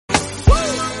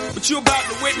What you about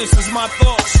to witness is my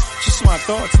thoughts. Just my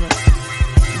thoughts, man.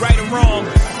 Right or wrong.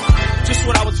 Just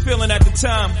what I was feeling at the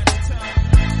time.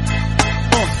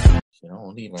 I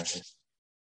don't need my shit.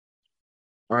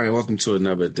 All right, welcome to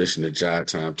another edition of Jive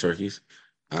Time Turkeys.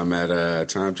 I'm at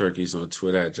Time Turkeys on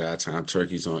Twitter, at Jive Time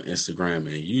Turkeys on Instagram and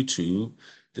YouTube.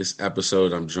 This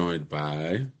episode, I'm joined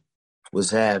by... What's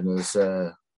happening? It's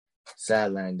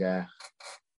sideline guy.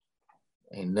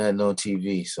 Ain't nothing on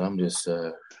TV, so I'm just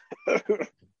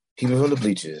keeping from the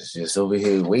bleachers. Just over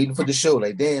here waiting for the show.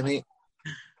 Like, damn, ain't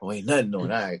nothing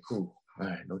on. All right, cool. All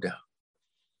right, no doubt.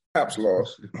 Cops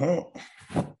lost.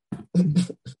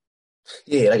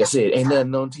 Yeah, like I said, ain't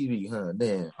nothing on TV, huh?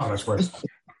 Damn. Oh, that's right.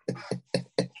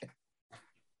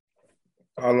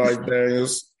 Starlight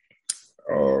Daniels.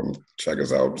 Check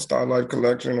us out, Starlight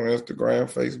Collection on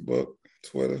Instagram, Facebook,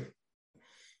 Twitter.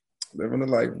 Living the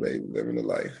life, baby. Living the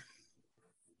life.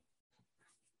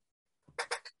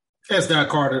 Yes, Don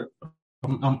Carter.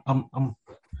 I'm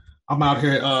out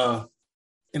here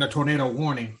in a tornado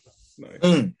warning.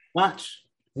 Nice. Watch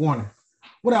warning.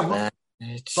 Whatever.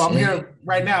 So I'm here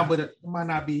right now, but it might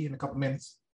not be in a couple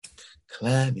minutes.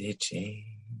 Climate change.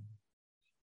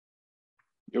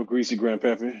 Yo, Greasy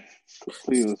Grandpappy,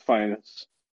 Cleveland's finest.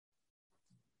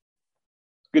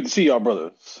 Good to see y'all,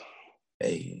 brothers.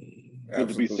 Hey. Good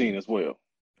to be seen as well.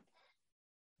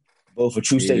 Both for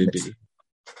true statements.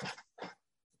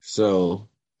 So,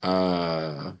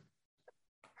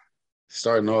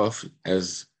 starting off,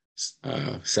 as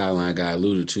Sideline Guy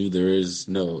alluded to, there is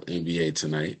no NBA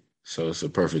tonight. So it's a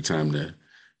perfect time to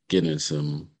get in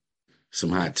some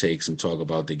hot takes and talk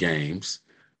about the games.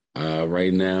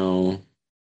 Right now,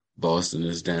 Boston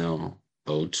is down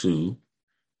 0-2.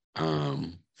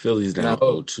 Philly's down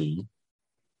 0-2.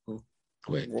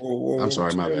 Wait, whoa, I'm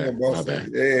sorry, my bad. My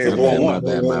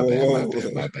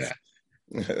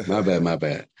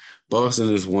bad.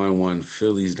 Boston is 1-1.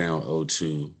 Philly's down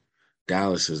 0-2.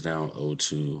 Dallas is down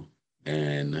 0-2.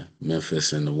 And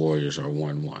Memphis and the Warriors are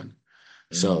 1-1.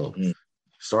 So,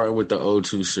 starting with the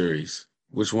 0-2 series,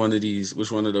 which one of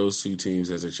those two teams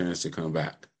has a chance to come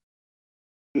back?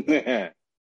 Not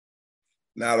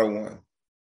a one.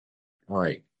 All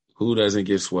right. Who doesn't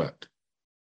get swept?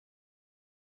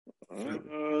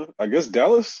 I guess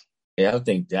Dallas. Yeah, I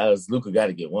think Dallas. Luka got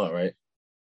to get one, right?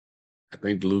 I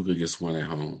think Luka gets one at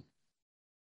home.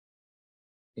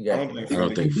 I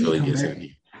don't think Philly gets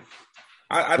any.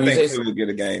 I think Philly will get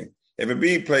a game. If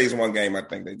Embiid plays one game, I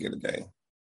think they get a game.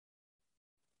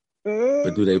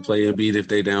 But do they play Embiid if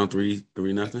they down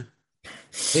 3-0?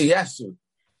 He has to.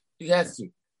 He has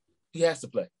to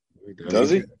play. Does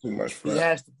he? Too much He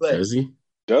has to play. Does he?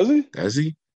 Does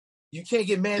he? You can't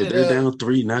get mad if at they're down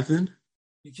 3-0.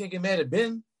 You can't get mad at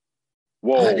Ben.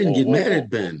 I didn't get mad at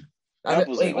Ben.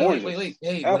 Wait.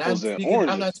 Hey, when I'm speaking,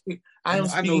 I'm not speaking. I am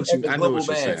speaking at the global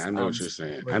mass. I know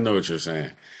what you're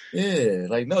saying. Yeah,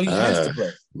 like no, he has to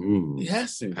play. He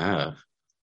has to.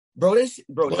 Bro, they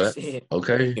said.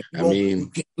 Okay, I mean,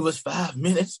 it was 5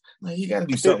 minutes. Like he got to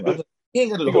do something. He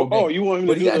ain't got to do the whole game. Oh, you want him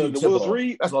to do the Willis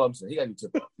Reed? That's all I'm saying. He got to do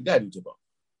tip off. He got to do tip off.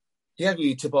 He has to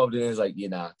do tip off. Then it's like,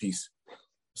 peace.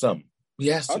 Something. He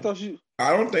has to.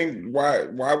 I don't think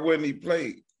why wouldn't he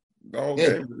play the whole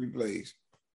game that he plays?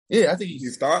 Yeah, I think he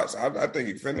starts. I think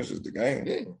he finishes the game.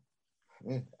 Yeah.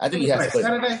 I think he has to play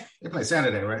Saturday. They play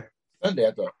Saturday, right? Sunday,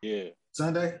 I thought. Yeah.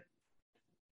 Sunday.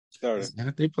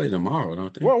 Saturday. They play tomorrow,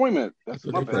 don't they? Well, wait a minute. That's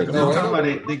what they play tomorrow.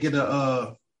 They get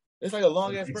a it's like a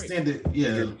long ass extended. break.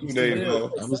 Yeah.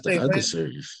 That was the other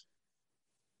series.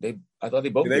 I thought they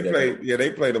both. They play. Yeah,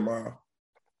 they play tomorrow.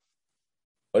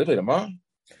 Oh, they play tomorrow.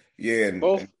 Yeah, and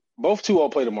both two all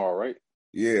play tomorrow, right?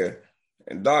 Yeah,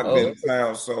 and Doc been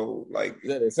found, so like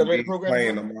he's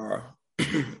playing tomorrow.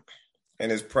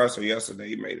 And his presser yesterday,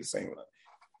 he made it seem like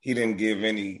he didn't give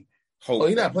any hope. Oh,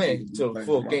 he's not playing until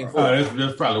full game 4.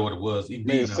 That's probably what it was. He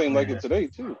made it seem like it today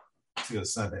too. Till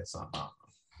Sunday, something.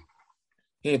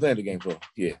 He ain't playing the game 4.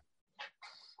 Yeah.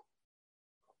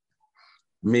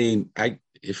 I mean,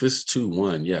 if it's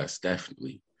 2-1, yes,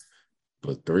 definitely.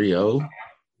 But 3-0.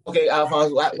 Okay,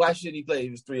 Alphonse, why shouldn't he play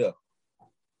if it's 3-0?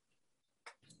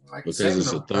 Because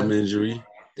it's a thumb injury.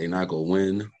 They're not gonna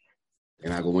win.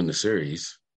 They're not gonna win the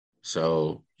series.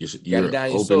 So you're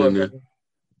opening it.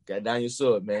 Got down your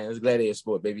sword, man. It's a gladiator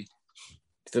sport, baby.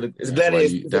 It's a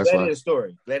gladiator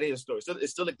story. Gladiator story.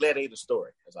 It's still a gladiator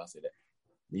story, as I say that.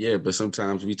 Yeah, but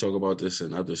sometimes we talk about this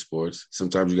in other sports.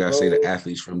 Sometimes you gotta say the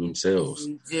athletes from themselves.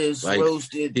 Just like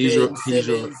roasted he's your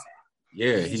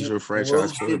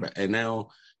franchise quarterback, and now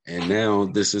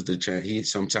this is the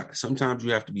chance. Sometimes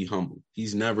you have to be humble.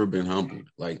 He's never been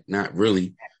humbled, like not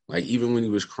really. Like, even when he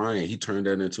was crying, he turned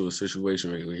that into a situation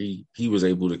where he was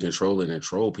able to control it and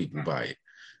troll people by it.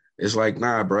 It's like,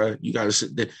 nah, bro, you got to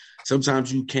sit there.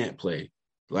 Sometimes you can't play.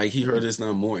 Like, he heard this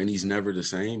now more, and he's never the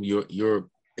same. Your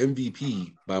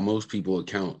MVP, by most people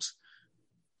accounts,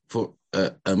 for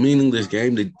a meaningless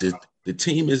game. The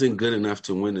team isn't good enough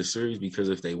to win the series, because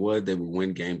if they would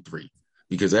win game 3.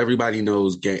 Because everybody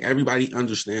knows everybody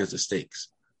understands the stakes.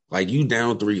 Like, you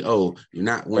down 3-0, you're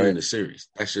not winning the series.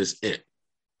 That's just it.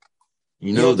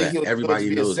 You know that.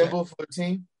 Everybody knows that. For the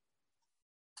team?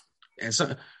 And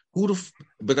so,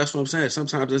 but that's what I'm saying.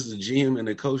 Sometimes as the GM and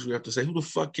the coach, we have to say, who the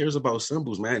fuck cares about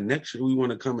symbols, man? Next year we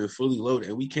want to come in fully loaded,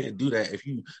 and we can't do that if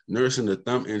you nursing a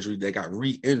thumb injury that got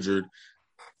re-injured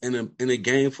in a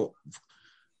game for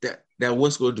that.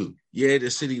 What's gonna do? Yeah,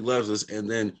 the city loves us, and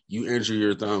then you injure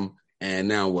your thumb, and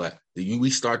now what?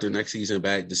 We start the next season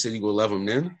back. The city will love them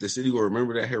then. The city will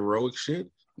remember that heroic shit.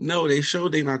 No, they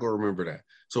showed they're not gonna remember that.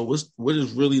 So what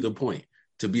is really the point?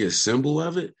 To be a symbol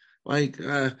of it? Like,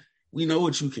 we know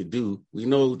what you can do. We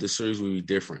know the series will be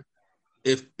different.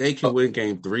 If they can win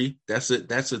game 3, that's it.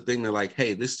 That's the thing that, like,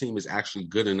 hey, this team is actually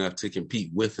good enough to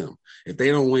compete with him. If they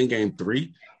don't win game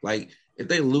 3, like, if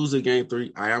they lose a game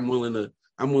 3, I'm willing to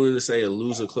say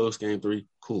lose a close game 3.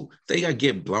 Cool. If they got to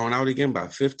get blown out again by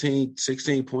 15,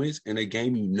 16 points in a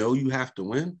game you have to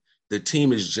win, the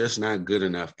team is just not good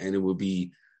enough, and it would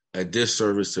be a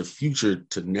disservice to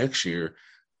next year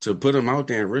to put them out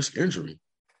there and risk injury.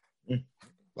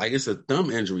 Like, it's a thumb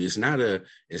injury. It's not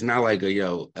like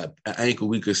an ankle.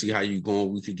 We could see how you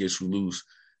going. We could get you loose.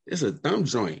 It's a thumb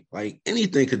joint. Like,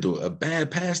 anything could do it. A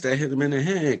bad pass that hit him in the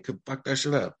hand could fuck that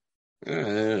shit up.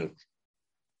 Yeah.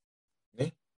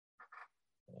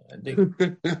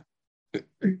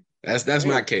 That's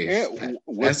my case.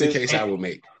 That's the case I would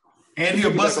make. And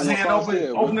he'll bust his hand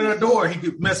opening the door. He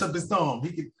could mess up his thumb.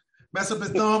 He could mess up his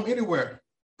thumb anywhere.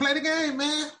 Play the game,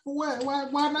 man. For what?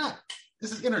 Why not?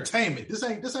 This is entertainment. This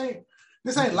ain't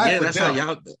life. Yeah, that's how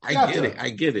y'all. I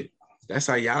get it. That's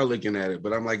how y'all looking at it.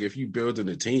 But I'm like, if you building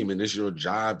a team and it's your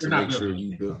job to make sure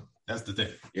you build. That's the thing.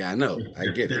 Yeah, I know. I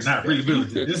get They're it. not really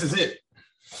building it. This is it.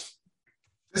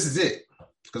 This is it.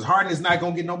 Because Harden is not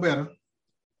going to get no better.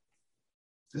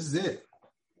 This is it.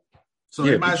 So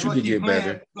you might as well keep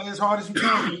playing, play as hard as you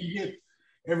can, and you get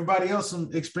everybody else some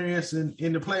experience in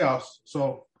the playoffs.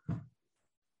 So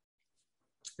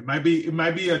it might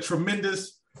be a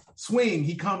tremendous swing.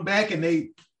 He come back and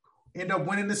they end up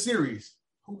winning the series.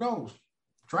 Who knows?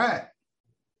 Try it.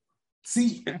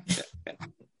 See.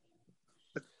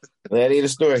 Gladiator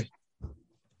story.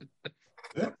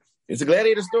 Yeah. It's a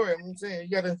gladiator story. I'm saying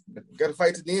you gotta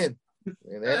fight to the end.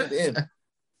 And at the end.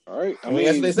 All right. I mean,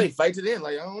 that's what they say. Fight to the end.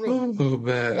 Like, I don't know. Oh,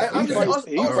 man.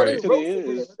 Is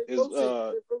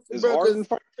Harden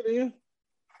fighting to the end?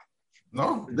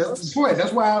 No, that's the point.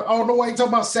 That's why I don't know why you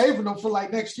talking about saving them for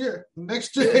like next year.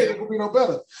 Next year it will be no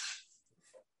better.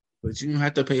 But you don't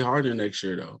have to pay Harden next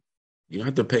year, though. You don't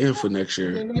have to pay him for next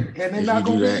year. And they're not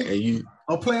going to be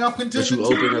a playoff contender. But you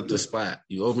open up the spot.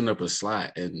 You open up a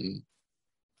slot, and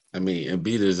I mean,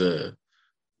 Embiid is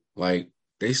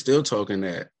they still talking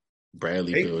that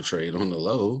Bradley Beal trade on the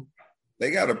low.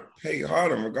 They got to pay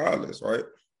Harden regardless, right?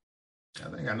 I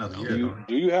think another year.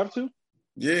 Do you have to?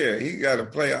 Yeah, he got to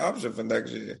play an option for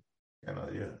next year.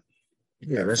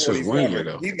 Yeah, that's just 1 year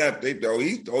though. He's not.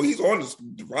 He's on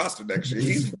the roster next year.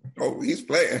 He's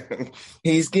playing.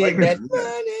 He's getting that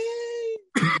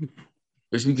money.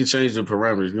 But you can change the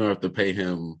parameters. You don't have to pay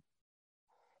him.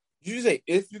 Did you say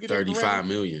if you get $35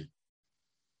 million?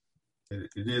 It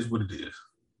is what it is.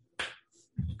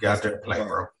 You got to play,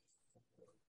 bro.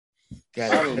 I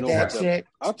don't know about that.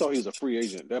 I thought he was a free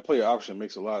agent. That player option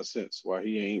makes a lot of sense. Why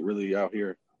he ain't really out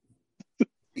here.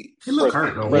 He look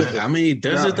hurt though. I mean,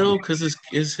 does it though? Because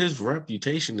his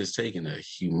reputation is taking a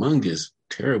humongous,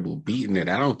 terrible beating that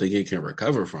I don't think it can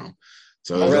recover from.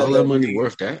 So is all that money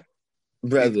worth that?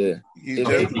 Brother, he's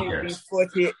just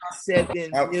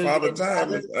 47 Father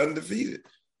Time is undefeated.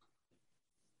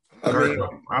 I mean, he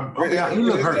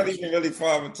look hurt. Not even really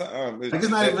Father Time. It's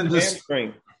not even just.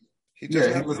 He just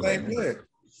has the same player.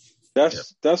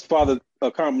 That's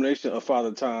a combination of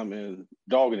Father Time and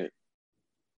dogging it.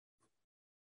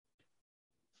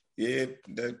 Yeah,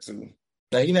 that too.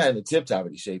 Now he's not in the tip top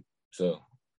of the shape, so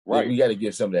right. We got to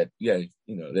give some of that. Yeah,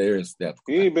 there is that.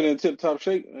 He ain't been in tip top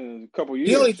shape in a couple years.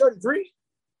 He only 33.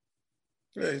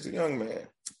 Yeah, he's a young man.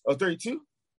 Oh, 32.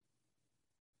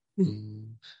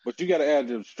 But you got to add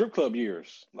the strip club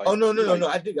years. Like, no.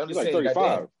 I think I'm just saying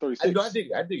 35, 36. I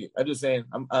dig it. I'm just saying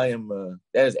that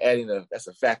is adding that's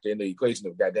a factor in the equation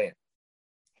of goddamn.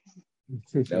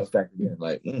 That was factored in,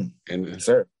 like, and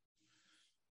sir.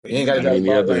 He ain't got to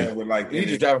drive Ferraris with like. He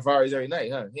just driving Ferraris every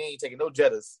night, huh? He ain't taking no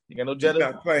Jettas. You got no Jettas? He's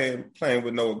not playing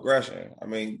with no aggression. I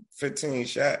mean, 15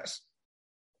 shots.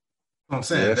 I'm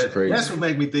saying that's what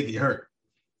made me think he hurt.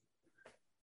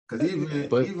 Because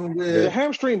even with the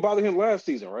hamstring bothered him last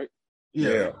season, right?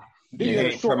 Yeah. He had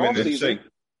a short off season.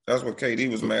 That's what KD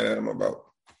was mad at him about.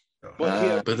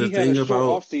 But the thing about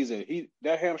off season,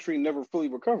 that hamstring never fully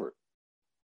recovered.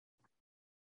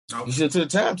 He should have took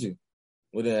the time to.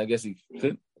 Well, then I guess he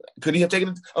could. Could he have taken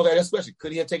it? Okay, that's a question.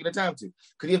 Could he have taken the time to?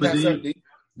 Could he have not started?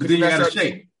 But then you got to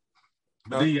shake.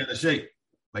 But then you got to shake.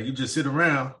 Like you just sit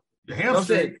around. Your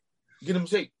hamstring. Get him a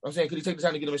shake. I'm saying, could he take the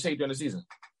time to get him a shake during the season?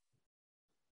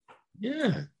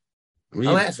 Yeah.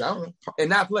 I don't know. And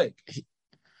not play.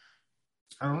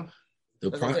 I don't know.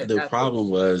 The problem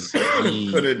was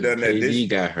he could have done that. KD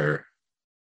got hurt,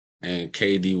 and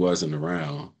KD wasn't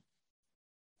around.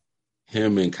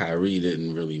 Him and Kyrie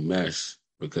didn't really mesh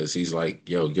because he's like,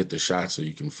 "Yo, get the shot so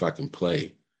you can fucking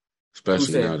play."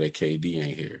 Especially now that KD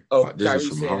ain't here. Oh, this Kyrie is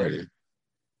from Harden. That.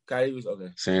 Kyrie was okay.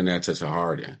 Saying that to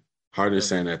Harden. Harden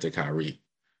saying that to Kyrie.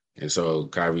 And so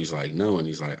Kyrie's like, no, and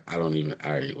he's like, all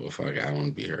right, well, fuck it, I don't want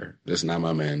to be here. This is not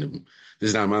my man. This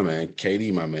is not my man.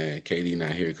 KD, my man. KD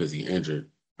not here because he injured.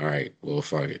 All right, well,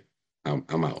 fuck it. I'm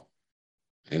out.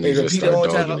 And they just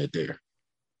start dogging it there.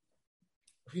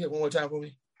 Repeat that one more time for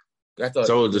me.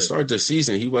 So to start the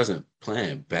season, he wasn't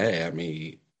playing bad. I mean,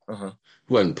 he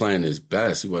wasn't playing his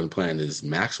best. He wasn't playing his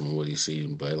maximum what he's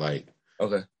seen, but like.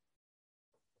 Okay.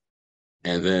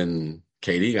 And then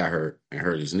KD got hurt and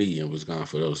hurt his knee and was gone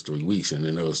for those 3 weeks. And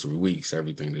in those 3 weeks,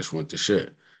 everything just went to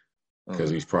shit. Because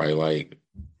he's probably like,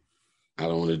 I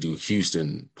don't want to do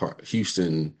Houston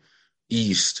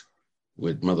East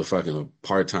with motherfucking a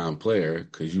part-time player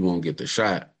because you won't get the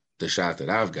shot that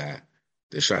I've got.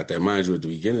 The shot that, mind you, at the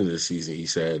beginning of the season, he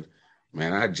said,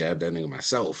 man, I jabbed that nigga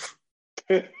myself.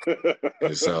 And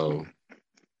so.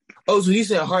 Oh, so you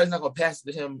said Harden's not going to pass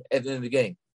it to him at the end of the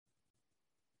game?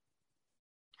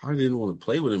 Harden didn't want to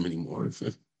play with him anymore,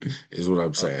 is what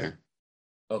I'm saying.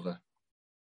 Okay.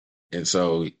 And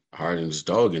so Harden's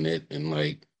dogging it, and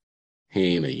like,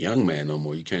 he ain't a young man no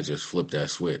more. You can't just flip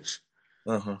that switch.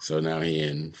 So now he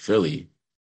in Philly,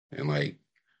 and like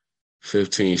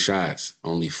 15 shots,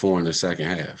 only 4 in the second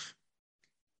half.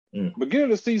 Beginning of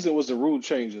the season was the rule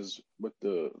changes with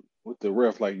the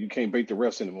ref, like you can't bait the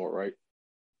refs anymore, right?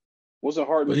 Wasn't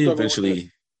Harden? But he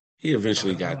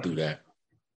eventually got through that.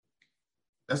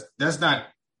 That's not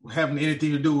having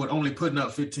anything to do with only putting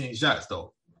up 15 shots,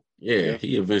 though. Yeah,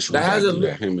 he eventually got through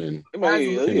that. Him and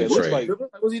Trey.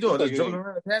 What's he doing? Like dribbling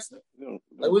around and passing it?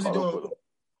 Like, what's he doing?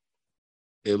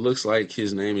 It looks like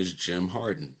his name is Jim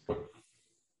Harden.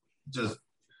 Just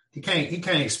he can't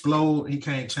explode. He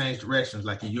can't change directions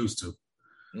like he used to.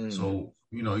 So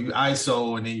you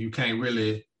ISO and then you can't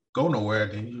really go nowhere.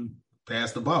 Then you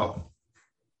pass the ball.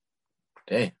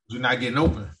 Dang, you're not getting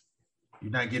open. You're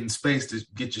not getting space to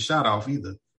get your shot off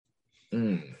either.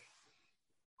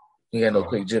 He got no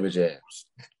quick jibber jabs.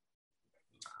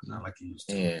 Not like he used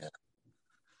to. Yeah.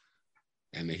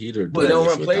 And the heater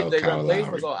does without Kyle Lowry.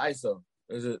 Lowry. It's all ISO.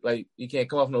 Is it like you can't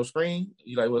come off no screen?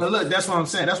 You like what? But look, that's what I'm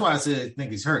saying. That's why I said I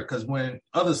think he's hurt because when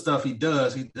other stuff he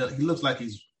does, he looks like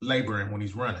he's laboring when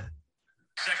he's running.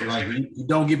 So like he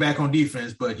don't get back on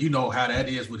defense, but you know how that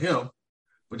is with him.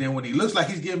 But then when he looks like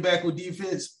he's getting back with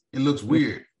defense, it looks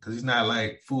weird because he's not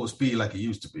like full speed like he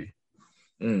used to be.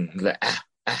 Like,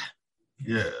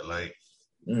 Yeah, like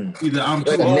either I'm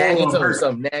too like old nagging or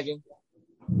something nagging.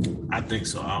 I think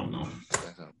so. I don't know.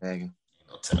 Nagging.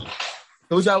 No telling.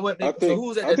 So what y'all what? I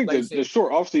think the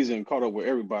short offseason caught up with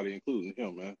everybody, including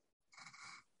him, man.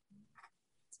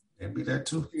 Can be that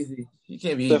too. You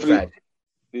can't be eating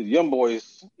these young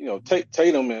boys,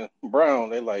 Tatum and Brown,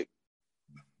 they like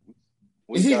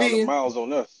is he vegan? Miles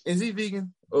on us. Is he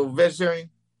vegan or vegetarian?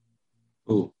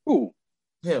 Who?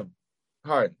 Him.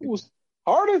 Harden. Who's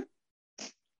Harden?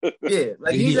 Yeah,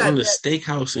 like he's on the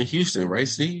steakhouse in Houston, right,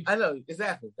 Steve? I know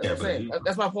exactly. That's what I'm saying.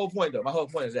 That's my whole point, though. My whole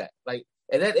point is that, like,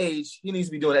 at that age, he needs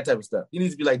to be doing that type of stuff. He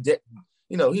needs to be like,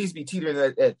 he needs to be teetering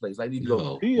at that place. Like, he needs to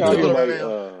go.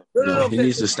 He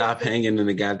needs to stop hanging in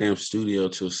the goddamn studio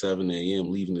till 7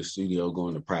 a.m., leaving the studio,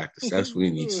 going to practice. That's what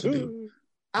he needs to do.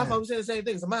 I'm saying the same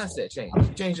thing. It's a mindset change.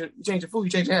 You change your food, you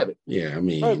change your habit. Yeah, I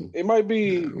mean, it might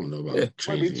be. I don't know about it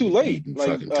might be too late.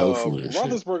 Like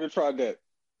Roethlisberger tried that,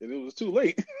 and it was too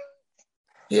late.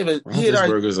 Yeah, but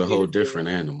Roethlisberger's a whole different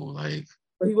animal. Like,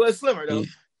 but he was slimmer though.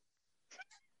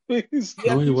 He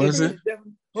wasn't.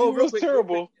 He was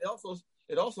terrible.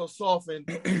 It also softened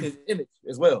his image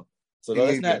as well. So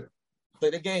let's not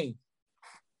play the game.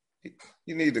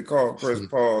 You need to call Chris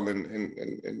Paul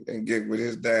and get with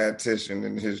his dietitian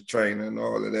and his trainer and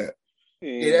all of that.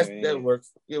 Yeah, that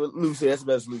works. Yeah, Lucy, that's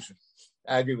the best solution.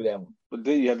 I agree with that one. But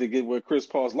then you have to get with Chris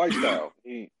Paul's lifestyle.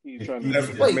 He trying to. That's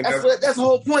the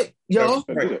whole point, yo.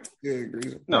 Yeah,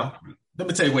 no, let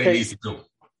me tell you what he needs to do.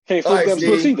 Can't flip that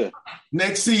switch either.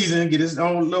 Next season, get his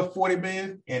own little 40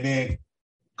 million and then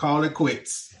call it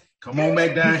quits. Come on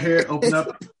back down here, open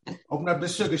up the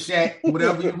Sugar Shack,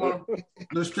 whatever you want,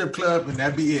 little strip club, and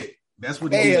that be it. That's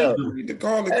what he needs to do. To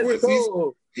call it quits.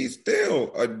 Cool. He's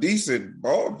still a decent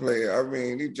ball player. I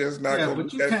mean, he's just not going to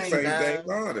be that same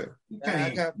James Harden. You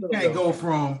can't go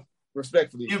from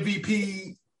respectfully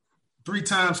MVP,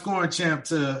 3-time scoring champ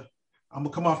to I'm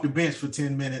gonna come off the bench for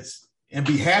 10 minutes and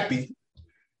be happy,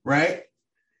 right?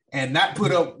 And not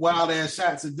put up wild ass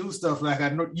shots and do stuff like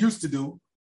I used to do.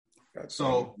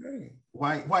 So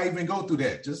why even go through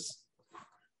that? Just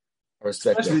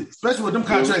especially with them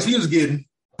contracts he was getting.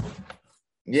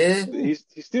 Yeah, he's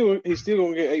still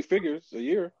gonna get 8 figures a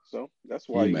year, so that's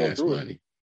why he go through it.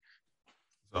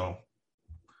 So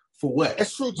for what?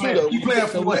 That's true too. Though. You playing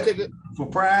for what? For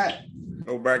pride?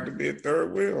 Go back to be a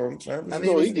third wheel on champions. I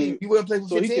mean, he wouldn't play for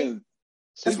 15.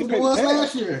 That's what it was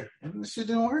last year, and the shit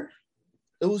didn't work.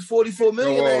 It was $44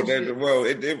 million. It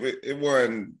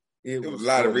wasn't. It was a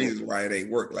lot of reasons why it ain't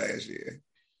worked last year.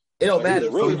 It don't matter.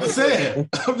 I'm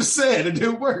just saying it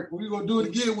didn't work. We gonna do it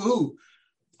again with who?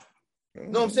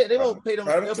 No, I'm saying they won't pay them.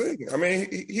 I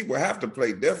mean, he will have to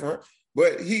play different,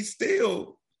 but he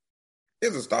still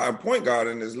is a starting point guard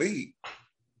in this league.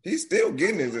 He's still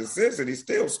getting his assists and he's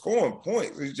still scoring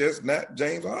points. He's just not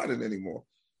James Harden anymore.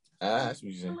 That's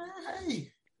what you're saying.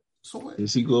 Hey, so what?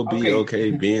 Is he gonna be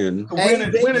okay being win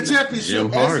a championship?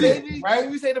 Jim Harden, right?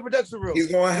 We say the production room.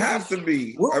 He's gonna have to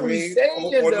be. Or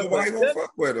nobody gonna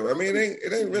fuck with him. I mean,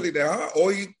 it ain't really that hard.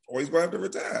 Or he's gonna have to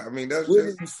retire. I mean, that's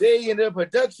what you say in the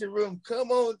production room. Come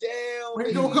on down. Where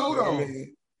you gonna go though?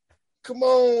 Come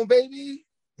on, baby.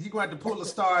 He gonna have to pull a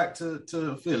start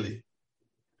to Philly.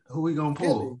 Who we gonna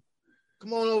pull? Philly.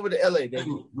 Come on over to LA,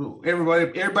 baby.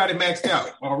 Everybody maxed out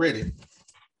already.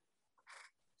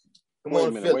 Come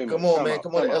on, man. Come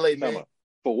on to LA, man.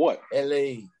 For what?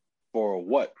 LA. For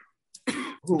what?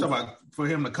 I'm talking about for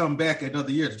him to come back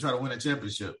another year to try to win a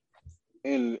championship.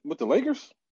 And with the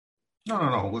Lakers?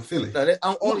 No, with Philly. No,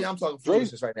 I'm talking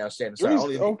foolishness right now, Shannon.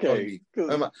 Sorry, okay.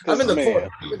 I'm in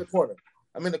the corner.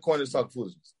 I'm in the corner to talk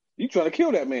foolishness. You trying to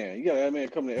kill that man. You got that man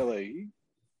coming to LA.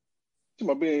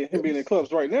 Him being in the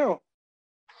clubs right now.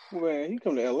 Man, he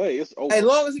come to LA. It's over. As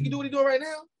long as he can do what he's doing right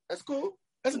now, that's cool.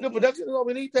 That's a good production. That's all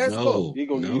we need. That's cool. You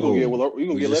gonna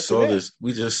get less than that.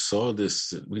 We just saw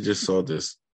this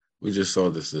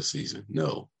this season.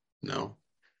 No.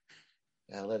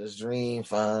 Gotta let us dream,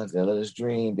 Fonz. Gotta let us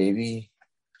dream, baby.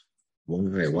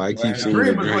 Why keep saying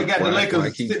dream? We got the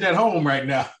Lakers sitting at home right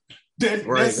now.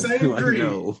 That same dream.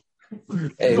 No.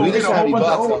 Hey, we just trying to be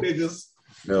boxers.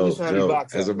 No.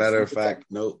 As a matter of fact,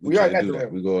 no. We can't do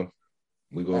that. We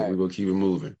go keep it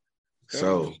moving.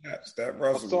 So that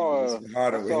Russell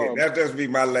harder with him. That'd just be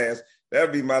my last.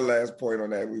 That'd be my last point on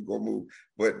that. We gonna move.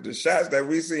 But the shots that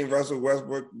we seen Russell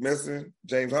Westbrook missing,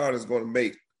 James Harden is going to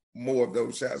make more of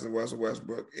those shots than Russell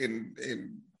Westbrook.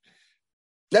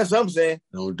 That's what I'm saying.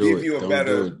 Don't do it. Don't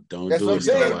do it. Don't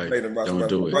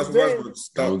do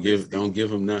it. Don't give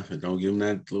him nothing. Don't give him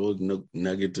that little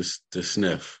nugget to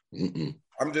sniff. Mm-mm.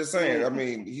 I'm just saying. I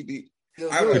mean,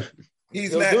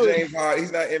 he's not James Harden.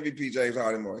 He's not MVP James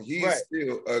Harden anymore. He's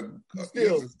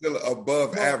still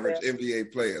above average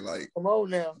NBA player. Like, come on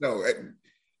now. No,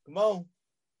 come on.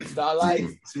 Starlight.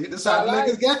 See, the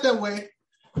Lakers got that way.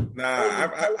 Nah,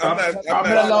 I'm not.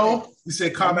 Carmelo. You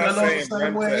said Carmelo the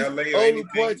same way. Only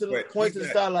point to the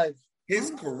Starlight.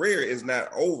 His career is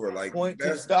not over. Like point to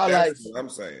the Starlight. That's what I'm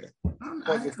saying.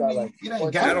 Point to Starlight.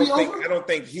 I don't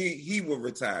think he will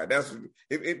retire. That's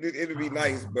it'd be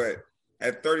nice, but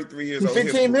at 33 years old,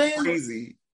 15 million?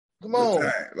 Crazy. Come on,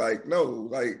 retire. Like no,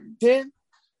 like 10.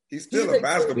 He's still a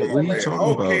basketball player. What are you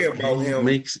talking about? About him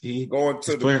going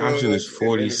to the player option is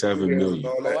 $47 million.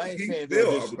 He's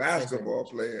still a basketball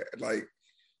player. Like,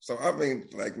 so I mean,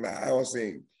 like, I don't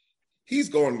see. He's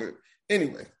going to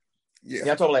anyway.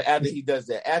 Yeah, I'm talking like after he does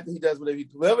that. After he does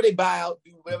whatever they buy out,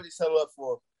 do whatever they settle up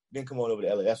for, then come on over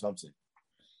to LA. That's what I'm saying.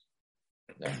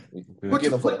 What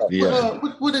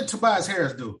did Tobias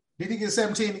Harris do? Did he get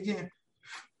 17 again?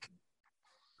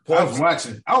 I was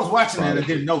watching it and I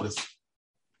didn't notice.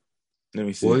 Let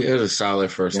me see. Well, he had a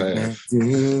solid first half. I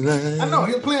know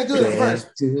he was playing good at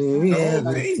first.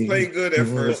 No, he played good at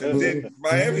first, and then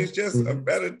Miami's just a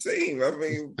better team. I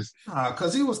mean,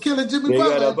 because he was killing Jimmy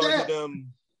Butler.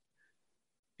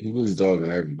 He was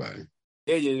dogging everybody.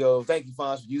 There you go. Thank you,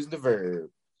 Fonz, for using the verb.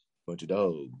 Bunch of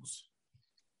dogs.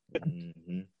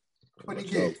 Mm-hmm. What did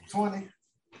he get? 20?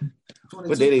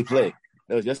 What day they play?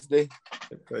 That was yesterday?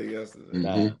 They played yesterday.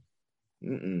 Nah.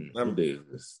 What day is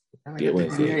this? Yeah,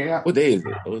 Wednesday. Yeah. What day is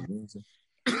it? Oh, it's Wednesday.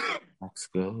 Box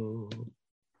go.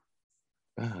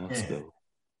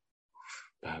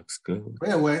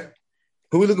 Anyway.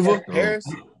 Who we looking for? Harris?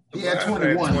 He had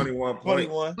 21. 21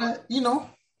 points. But,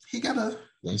 he got a...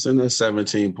 That's in the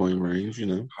 17-point range,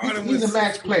 He's a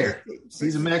max player.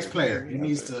 He's a max player. He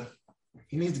needs to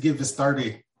give his 30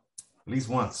 at least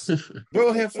once.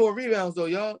 Bro had 4 rebounds though,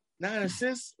 y'all. 9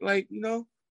 assists. Like,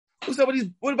 what's up with these?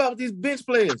 What about these bench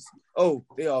players? Oh,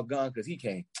 they all gone because he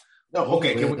came. No,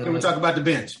 okay. Can we talk about the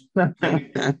bench?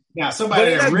 Now,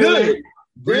 somebody that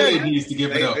really needs to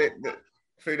give it up.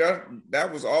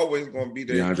 That was always going to be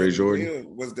the DeAndre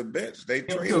Jordan was the bench. They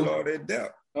traded all their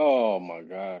depth. Oh my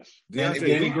gosh,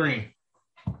 Danny Green.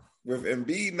 With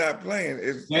Embiid not playing,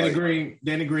 it's Danny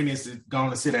Green is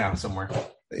going to sit down somewhere.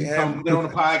 They come get on the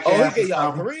podcast. Oh, okay,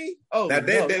 y'all Kareem. Oh, now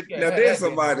there's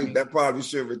somebody that probably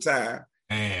should retire.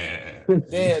 Damn,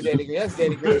 Danny Green. That's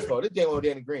Danny Green's fault. This game on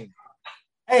Danny Green.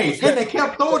 Hey, and they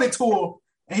kept throwing it to him,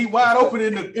 and he wide open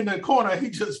in the corner. He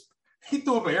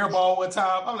threw up an air ball one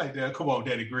time. I'm like, come on,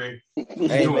 Danny Green.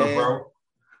 Hey, man. Bro.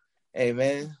 Hey,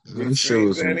 man.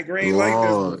 Danny Green like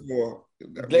this before.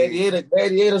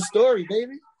 Gladiator story,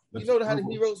 baby. You know how the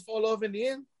heroes fall off in the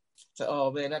end? So,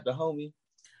 oh, man, not the homie.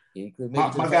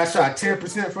 My guy shot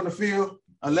 10% from the field,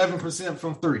 11%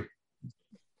 from 3.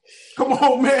 Come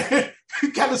on, man.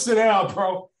 You got to sit down,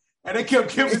 bro. And they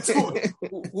kept giving it to him.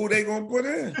 Who they going to put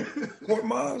in? Court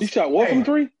Mars? He shot 1 from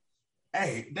 3?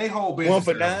 Hey, they whole bench. 1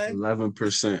 for 9?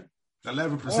 11%.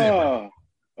 11%.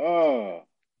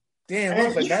 Damn,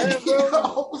 1 for 9, bro? I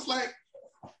was like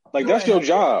that's your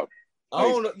job. I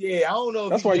don't know. Yeah, I don't know.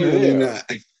 That's why you're there.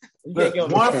 Look,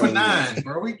 1 for 9,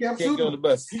 bro. We kept shooting on the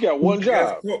bus. You got one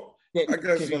job. I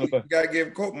guess you got to give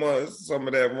Koopmans some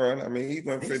of that run. I mean, he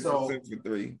went 50% for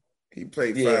 3. He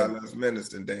played 5 less minutes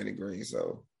than Danny Green,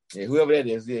 so. Yeah, whoever that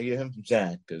is, give him some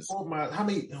shine. How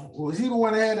many? Was he the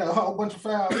one that had a whole bunch of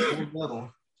fouls?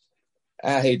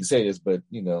 I hate to say this, but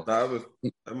he the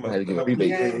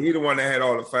one that had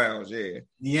all the fouls. Yeah,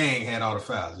 Yang had all the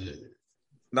fouls. Yeah.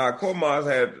 Nah, Koopmans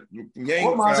had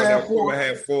Yang had 4.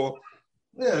 Had 4.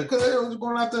 Yeah, because they was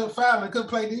going out there fouling and couldn't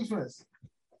play defense.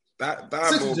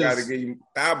 Thibault got to give you.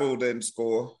 Thibault didn't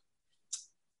score.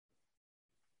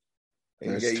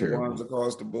 He gave ones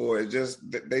across the board.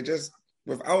 They just.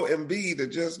 Without Embiid, they're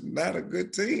just not a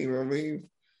good team. I mean,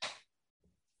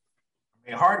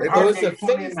 Harden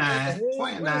 29 is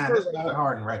not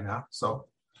Harden right now. So,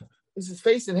 is his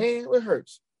face and hand? What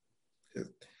hurts?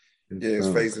 His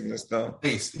face and his thumb.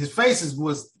 His face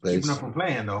was keeping him from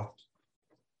playing though.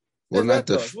 Well, not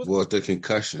the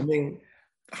concussion. I mean,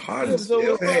 Harden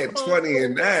still had 20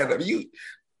 and 9. I mean,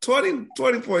 20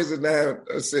 points and 9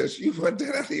 assists. You want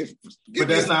that out here? But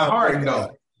that's not Harden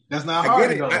though. That's not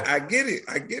hard. I get it.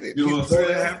 He's going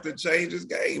to have to change his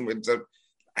game. And so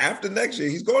after next year,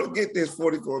 he's going to get this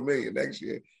 $44 million next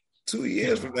year. 2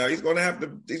 years from now, he's going to have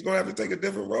to take a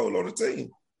different role on the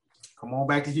team. Come on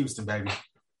back to Houston, baby.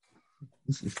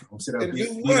 Sit up,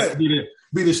 be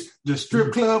the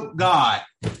strip club god.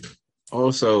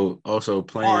 Also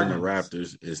playing the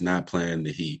Raptors is not playing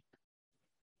the Heat.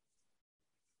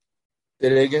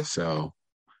 Did it again? So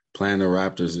playing the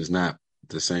Raptors is not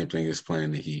the same thing as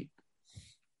playing the Heat.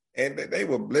 And they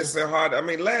were blitzing hard. I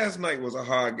mean, last night was a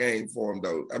hard game for him,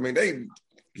 though. I mean,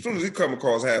 as soon as he come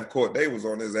across half court, they was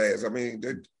on his ass. I mean,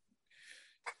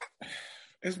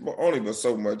 it's only but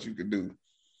so much you can do.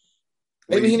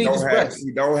 Maybe he needs his rest.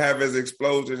 He don't have his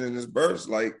explosion and his burst,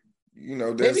 like,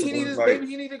 maybe he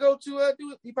need to go to do it.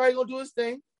 He probably gonna do his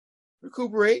thing,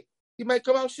 recuperate. He might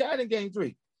come out shot in game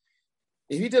 3.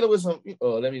 If he dealing with some,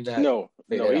 let me not. No,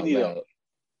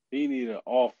 he need an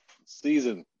off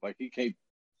season. Like he can't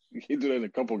do that in a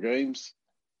couple games,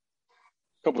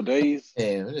 couple days.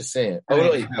 Yeah, I'm just saying.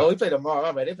 He play tomorrow.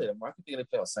 My bad. They play tomorrow. I think they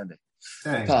play on Sunday.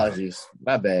 Dang. Apologies.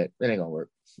 My bad. That ain't gonna work.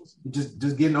 Just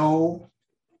getting old.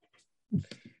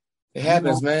 It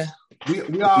happens, man.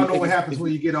 We all know what happens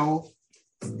when you get old.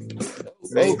 You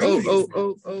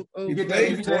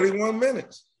get 41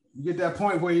 minutes. You get that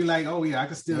point where you're like, oh yeah, I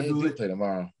can still do it. Play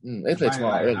tomorrow. They play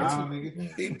tomorrow early.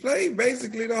 He played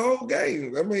basically the whole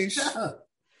game. I mean,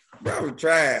 Bro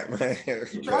tried, man.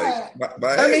 He tried.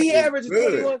 He averaged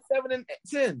 21, 7, and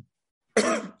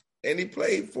 10. And he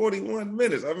played 41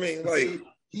 minutes. I mean, like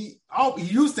he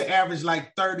used to average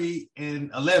like 30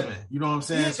 and 11. You know what I'm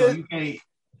saying? So you can't.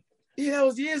 Yeah, that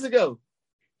was years ago.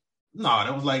 No,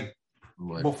 that was like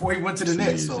before he went to the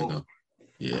Nets. So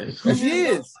Yeah. He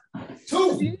is.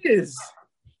 2. He is.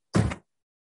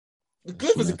 The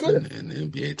Clippers are good. In the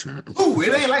NBA term. Ooh,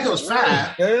 it ain't like it was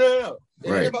 5. No. It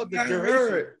Right. ain't about the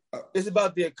duration. It's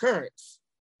about the occurrence.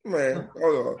 Man,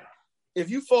 hold on.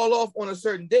 If you fall off on a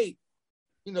certain date,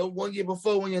 1 year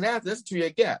before, 1 year after, that's a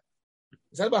 2-year gap.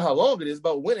 It's not about how long it is,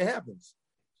 about when it happens.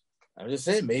 I'm just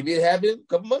saying, maybe it happened a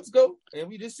couple months ago, and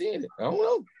we just seeing it. I don't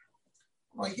know.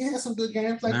 Well, he had some good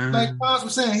games. Like Bonds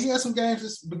was saying, he had some games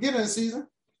at the beginning of the season.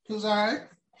 He was all right.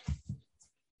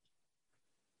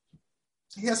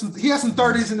 He had some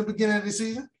 30s in the beginning of the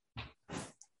season.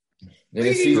 Then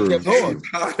the season kept going.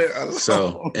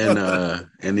 So,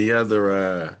 in the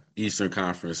other Eastern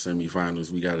Conference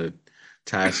semifinals, we got a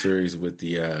tie series with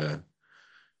the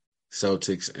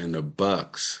Celtics and the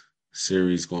Bucks.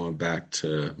 Series going back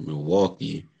to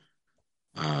Milwaukee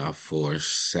for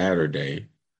Saturday.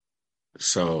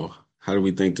 So, how do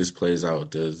we think this plays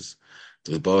out? Does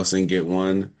Boston get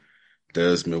one?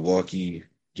 Does Milwaukee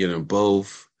get them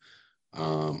both?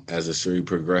 As the series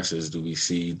progresses, do we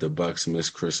see the Bucks miss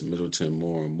Chris Middleton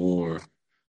more and more,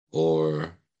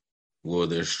 or will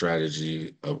their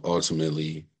strategy of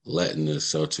ultimately letting the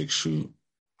Celtics shoot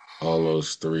all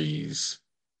those threes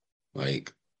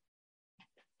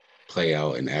play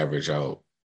out and average out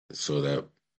so that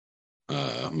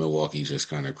Milwaukee just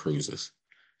kind of cruises?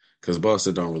 Because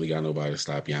Boston don't really got nobody to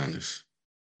stop Giannis.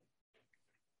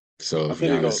 So if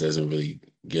Giannis doesn't really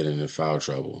get into foul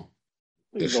trouble,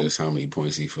 it's just how many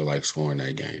points he feel like scoring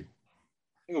that game.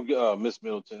 I think he'll miss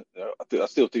Middleton. I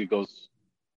still think it goes.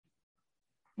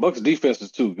 Bucks defense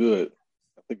is too good.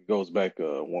 I think it goes back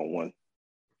 1-1.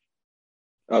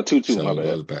 2-2. So my it bad.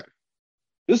 goes back.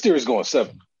 This series going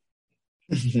 7.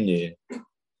 Yeah.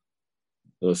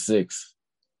 Or 6.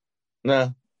 Nah,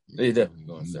 they definitely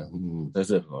going 7. That's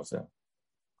definitely going 7.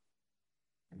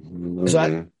 So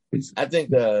I think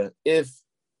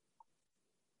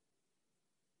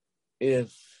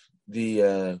if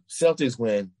the Celtics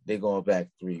win, they're going back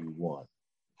 3-1.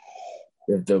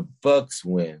 If the Bucks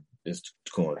win, it's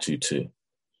going 2-2.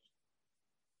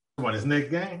 What, his next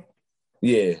game?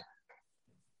 Yeah.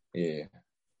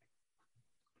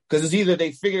 Because it's either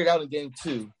they figured it out in game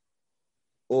 2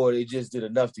 or they just did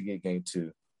enough to get game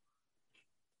 2.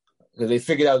 Because they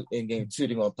figured out in game 2,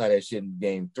 they're going to apply that shit in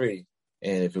game 3.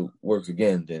 And if it works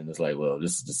again, then it's like, well,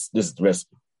 this is the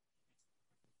recipe.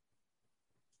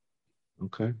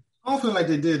 Okay. I don't feel like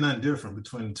they did nothing different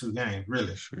between the two games,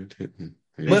 really. Sure didn't.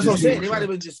 But that's what I'm saying. They might have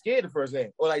been just scared the first game.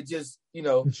 Or like just,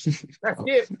 not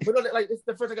scared. But like it's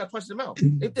the first I got punched in the mouth.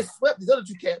 They just swept these other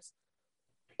 2 cats.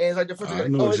 And it's like the first I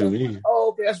know what you mean. Oh,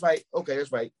 okay,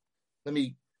 that's right. Let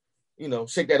me,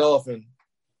 shake that off. And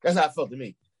that's how it felt to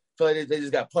me. I feel like they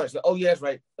just got punched. Like, oh, yeah, that's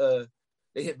right.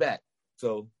 They hit back.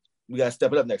 So we got to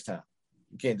step it up next time.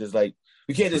 We can't just play.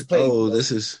 Oh,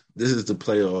 this is the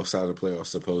playoffs, how the playoffs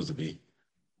supposed to be.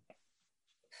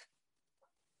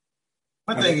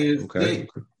 My thing is,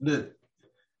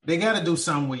 they got to do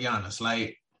something with Giannis.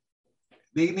 Like,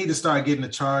 they need to start getting the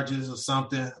charges or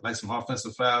something, like some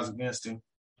offensive fouls against him,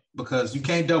 because you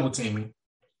can't double team him.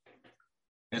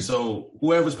 And so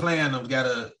whoever's playing them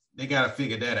they got to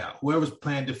figure that out. Whoever's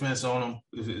playing defense on them,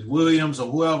 if it's Williams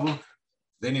or whoever,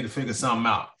 they need to figure something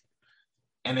out.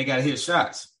 And they got to hit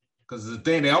shots. Because the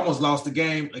thing, they almost lost the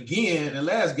game again in the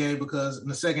last game because in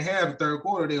the second half, the third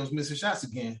quarter, they was missing shots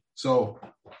again. So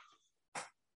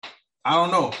I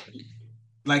don't know.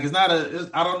 Like,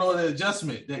 I don't know the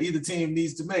adjustment that either team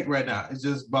needs to make right now. It's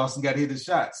just Boston got to hit the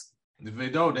shots. If they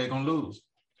don't, they're going to lose.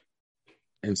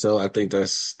 And so I think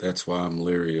that's why I'm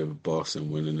leery of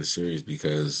Boston winning the series,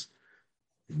 because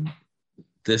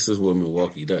this is what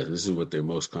Milwaukee does. This is what they're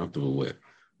most comfortable with.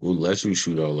 We'll let you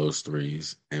shoot all those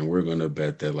threes, and we're going to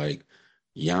bet that, like,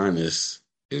 Giannis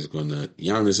is going to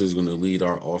lead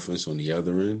our offense on the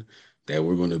other end, that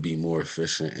we're going to be more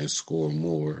efficient and score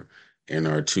more in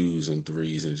our 2s and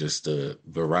 3s and just the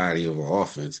variety of our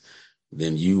offense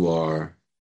than you are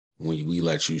when we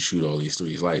let you shoot all these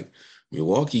threes. Like,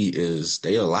 Milwaukee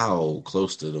they allow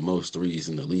close to the most threes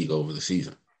in the league over the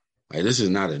season. Like, this is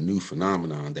not a new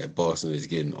phenomenon that Boston is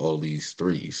getting all these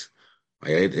threes.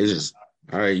 Like, it's just,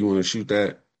 all right, you want to shoot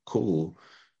that? Cool.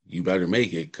 You better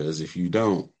make it, because if you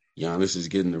don't, Giannis is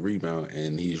getting the rebound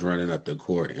and he's running up the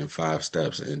court in 5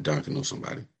 steps and dunking on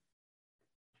somebody.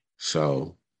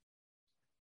 So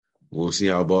we'll see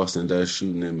how Boston does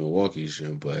shooting in Milwaukee's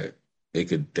gym, but they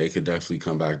could definitely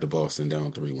come back to Boston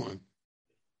down 3-1.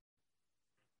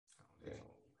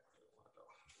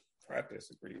 I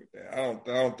disagree with that. I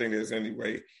don't think there's any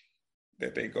way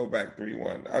that they go back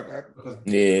 3-1.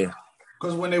 Yeah.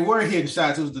 Because when they were hitting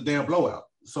shots, it was the damn blowout.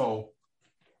 So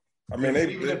I mean,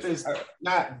 even if it's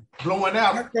not blowing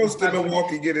out. How close did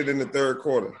Milwaukee get it in the third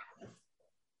quarter?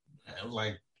 It was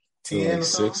like 10 or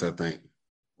 6, I think.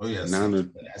 Oh, yeah.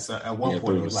 At one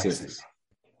point, it was like 6.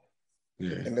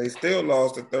 Yeah. And they still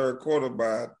lost the third quarter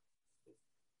by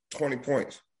 20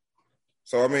 points.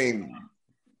 So, I mean,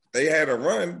 they had a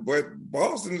run, but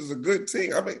Boston is a good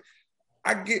team. I mean,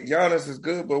 I get Giannis is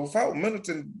good, but without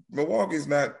Middleton, Milwaukee's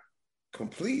not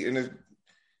complete. And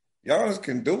Giannis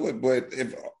can do it, but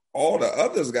if all the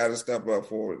others got to step up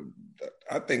for it,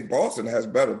 I think Boston has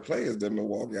better players than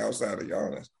Milwaukee outside of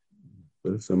Giannis.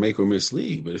 But it's a make or miss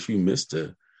league. But if you miss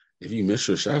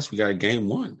your shots, we got game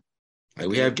 1. Like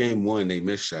we have game 1, they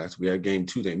missed shots. We have game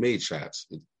 2, they made shots.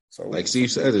 So like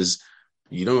Steve said,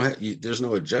 there's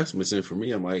no adjustments in for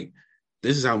me. I'm like,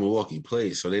 this is how Milwaukee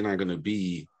plays, so they're not gonna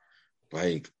be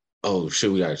like, oh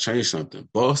shit, we gotta change something.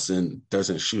 Boston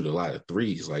doesn't shoot a lot of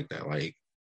threes like that. Like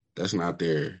that's not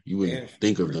there. You wouldn't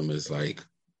think of them as like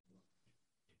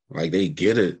they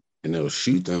get it and they'll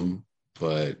shoot them,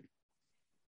 but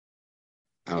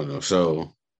I don't know.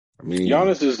 So I mean,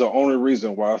 Giannis is the only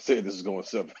reason why I say this is going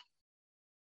 7.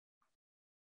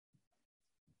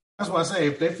 That's why I say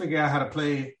if they figure out how to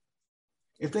play,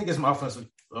 if they get some offensive,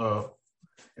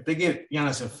 if they get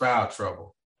Giannis in foul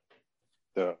trouble,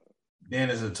 then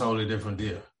it's a totally different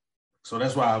deal. So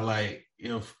that's why I'm like,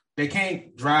 if they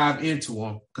can't drive into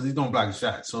him because he's gonna block a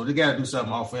shot, so they got to do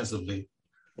something offensively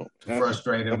to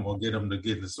frustrate him or get him to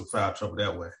get into some foul trouble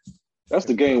that way. That's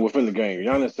the game within the game.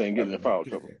 Giannis ain't getting in foul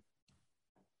trouble.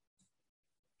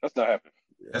 That's not happening.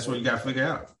 That's what you got to figure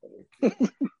out.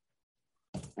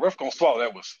 Ref gonna swallow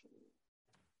that was.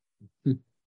 You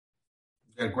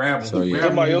got to grab him. So, yeah.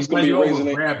 Somebody else gonna be raising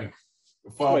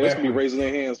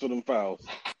their hands for them fouls.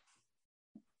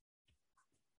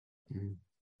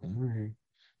 All right.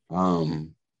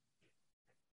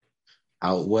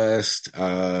 Out west,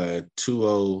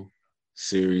 2-0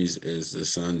 series is the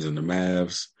Suns and the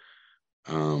Mavs.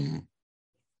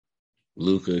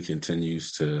 Luka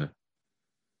continues to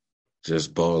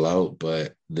just ball out,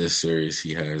 but this series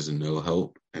he has no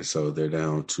help, and so they're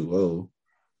down 2-0.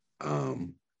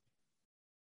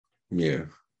 Yeah,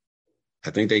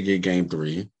 I think they get game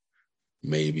 3.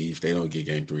 Maybe if they don't get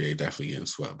game 3, they definitely get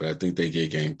swept. But I think they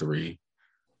get game 3.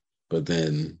 But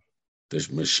then this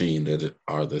machine that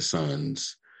are the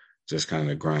Suns just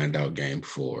kind of grind out game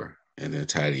 4 and then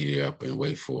tidy it up and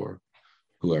wait for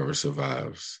whoever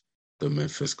survives the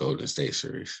Memphis Golden State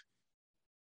series.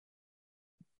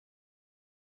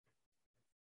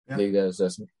 Yeah. Big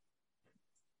assessment.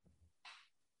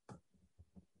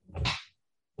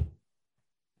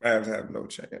 Mavs have no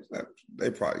chance. They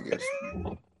probably get.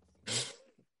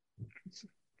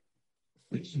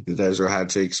 Is that your hot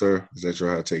take, sir? Is that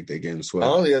your hot take? They getting swept? I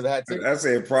don't think that's a hot take. I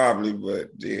say probably,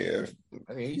 but yeah.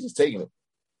 I mean, he's just taking it.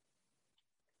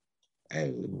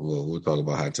 Hey, we'll talk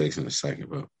about hot takes in a second,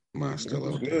 but mine's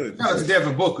still up. Good. No, it's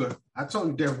Devin Booker. I told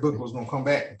you Devin Booker was going to come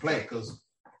back and play because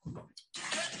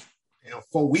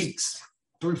 4 weeks,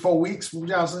 3-4 weeks, what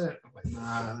y'all said? I'm like,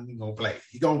 nah, he's going to play.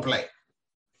 He's going to play.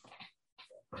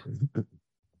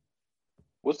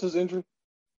 What's his injury?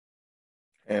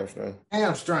 Hamstring.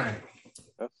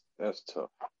 That's tough.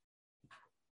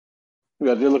 You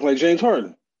got to look like James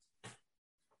Harden.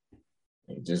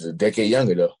 Just a decade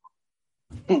younger, though.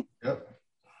 Yep.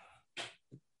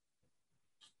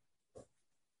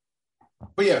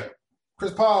 But yeah,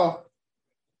 Chris Paul.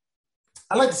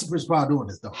 I like to see Chris Paul doing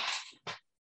this though.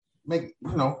 Make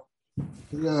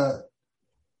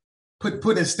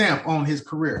put his stamp on his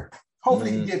career.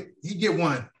 Hopefully he get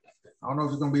one. I don't know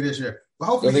if it's gonna be this year, but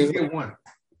hopefully he get one.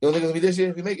 You don't think it's gonna be this year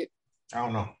if we make it? I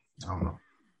don't know.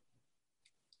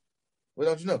 What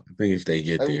don't you know? I think if they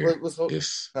get there,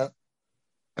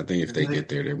 I think if they get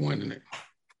there, they're winning it.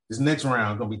 This next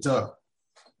round is gonna be tough.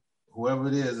 Whoever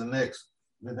it is, the next,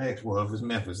 well, if it's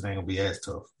Memphis, it ain't gonna be as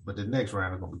tough. But the next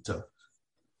round is gonna be tough.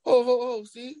 Oh,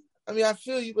 see? I mean, I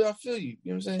feel you, but I feel you.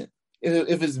 You know what I'm saying?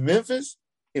 If it's Memphis,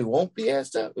 it won't be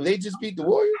as tough. If they just beat the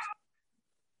Warriors?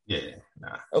 Yeah,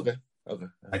 nah. Okay.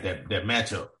 Like that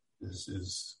matchup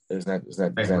is it's not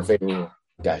favorable.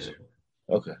 Gotcha.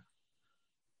 Okay.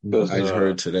 I just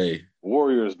heard today.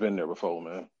 Warriors been there before,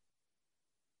 man.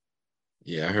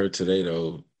 Yeah, I heard today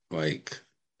though, like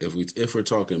if we're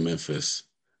talking Memphis,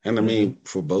 and I mean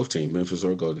for both teams, Memphis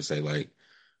or Golden State, like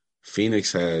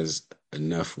Phoenix has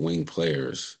enough wing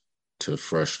players to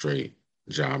frustrate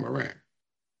Ja Morant.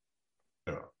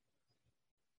 Yeah.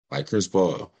 Like Chris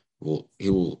Paul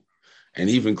will, and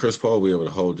even Chris Paul will be able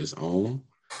to hold his own.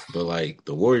 But like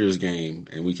the Warriors game,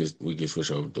 and we can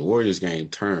switch over. The Warriors game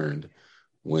turned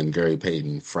when Gary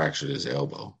Payton fractured his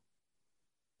elbow.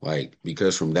 Like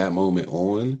because from that moment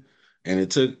on, And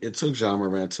it took Ja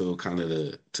Morant to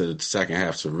the second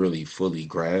half to really fully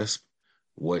grasp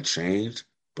what changed.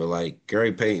 But like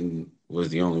Gary Payton was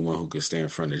the only one who could stand in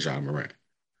front of Ja Morant.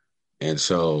 And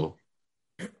so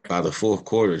by the fourth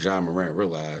quarter, Ja Morant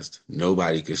realized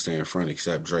nobody could stand in front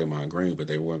except Draymond Green, but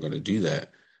they weren't going to do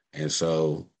that. And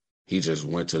so he just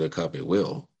went to the cup at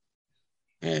will.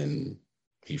 And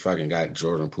he fucking got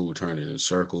Jordan Poole turning in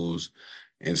circles.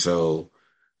 And so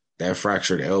that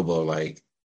fractured elbow, like,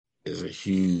 is a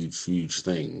huge, huge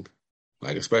thing.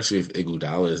 Like, especially if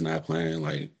Iguodala is not playing,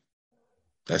 like,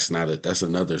 that's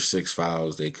another 6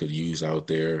 fouls they could use out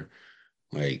there.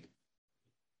 Like,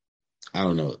 I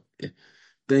don't know.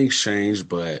 Things changed,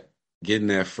 but getting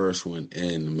that first one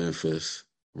in Memphis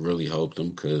really helped them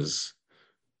because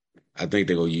I think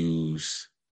they're going to use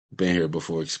been here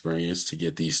before experience to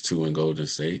get these two in Golden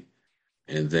State.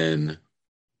 And then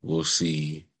we'll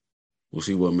see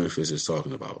what Memphis is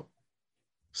talking about.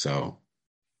 So,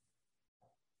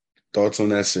 thoughts on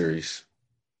that series?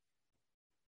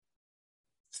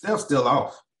 Steph's still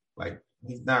off. Like,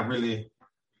 he's not really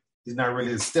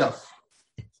the Steph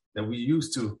that we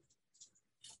used to.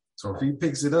 So if he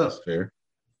picks it up, that's fair.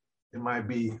 It might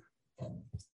be.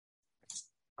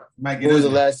 When was the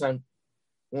last time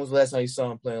you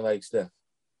saw him playing like Steph?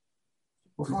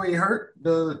 Before he hurt,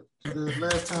 the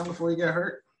last time before he got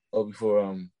hurt. Oh,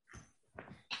 before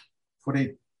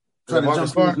they tried to jump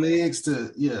through his legs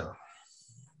to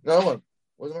No, it wasn't.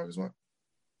 Was it Marcus Smart?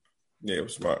 Yeah, it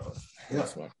was Smart. Yeah,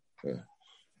 Smart. Yeah.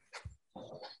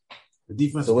 The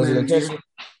defense. So was it intentional?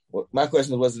 Well, my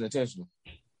question was it intentional?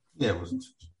 Yeah, it was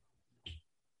intentional.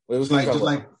 It was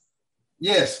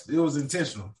yes, it was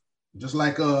intentional. Just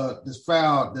like this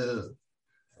foul,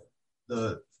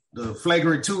 the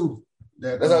flagrant 2.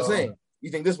 That's what I'm saying.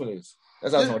 You think this one is?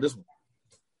 That's how I was on this one.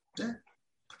 Yeah.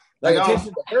 Like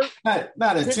intentional to hurt?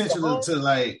 Not intentional to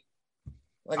like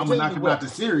I'm gonna knock him out the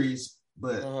series,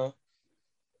 but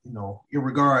in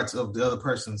regards of the other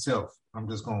person's health, I'm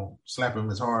just gonna slap him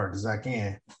as hard as I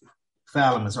can,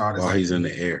 foul him as hard as while I he's can. In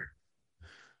the air.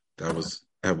 That was.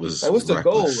 Like, what's the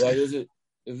goal? Like, is it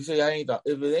if you say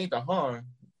if it ain't the harm,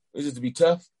 is it to be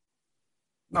tough?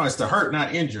 No, it's to hurt,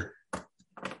 not injure.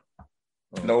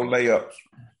 No layups.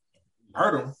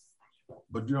 Hurt them,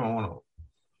 but you don't want to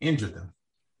injure them.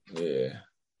 Yeah,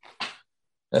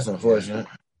 that's unfortunate.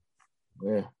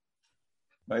 Yeah,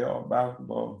 They all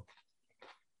basketball.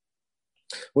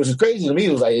 Which is crazy to me.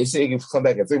 It was like they say he can come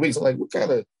back in 3 weeks. I'm like, what kind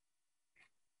of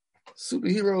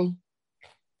superhero?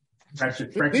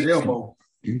 Fractured elbow.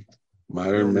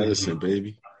 Modern medicine,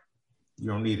 baby. You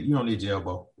don't need it. You don't need your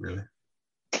elbow, really.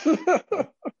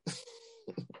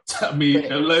 I mean,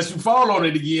 unless you fall on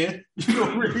it again, you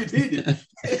don't really need it.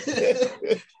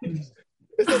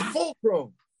 It's a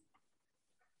fulcrum.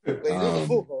 It's a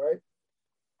fulcrum, right?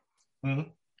 Mm-hmm.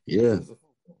 Yeah.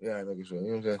 Yeah, I'm making sure. You know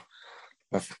what I'm saying?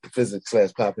 My physics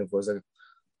class popped in for a second.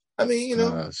 I mean,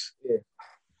 yeah.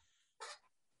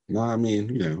 No, I mean,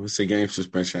 it's a game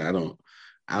suspension.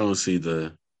 I don't see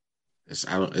it's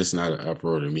not an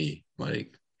uproar to me.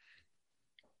 Like,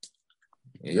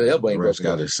 the refs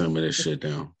got to simmer this shit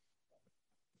down.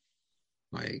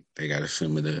 Like, they got to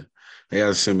simmer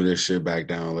this shit back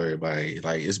down, everybody.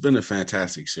 Like, it's been a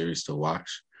fantastic series to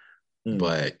watch,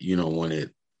 but you don't want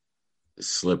it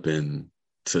slipping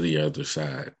to the other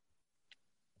side.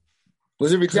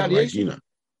 Was it retaliation? Like,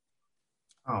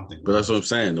 I don't think. But that's what I'm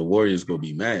saying. The Warriors gonna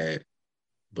be mad,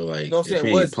 but like, if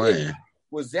he ain't playing,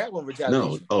 was that one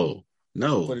retaliation?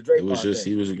 No. It was just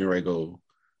he was getting ready to go.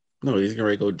 No, he's getting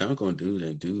ready to go dunk on dude,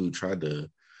 and dude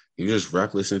he was just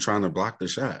reckless and trying to block the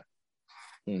shot.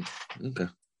 Okay.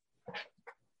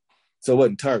 So it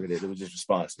wasn't targeted; it was just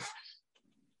responsive.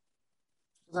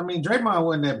 I mean, Draymond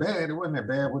wasn't that bad. It wasn't that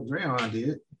bad what Draymond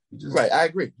did. Right, I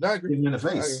agree. No, I agree. Hit him in the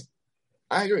face.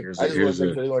 I agree. I just want to make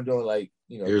sure they weren't doing like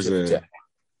Here's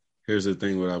the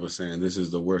thing. What I was saying. This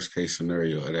is the worst case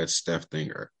scenario of that Steph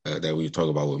thing that we talk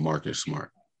about with Marcus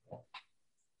Smart.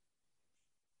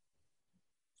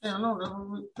 Yeah,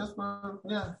 no, that's why.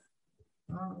 Yeah.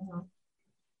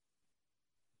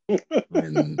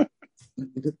 And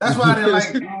that's why they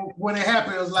like when it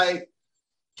happened. It was like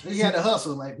he had to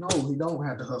hustle. Like, no, he don't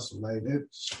have to hustle. Like that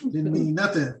didn't mean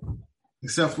nothing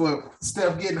except for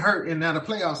Steph getting hurt and now the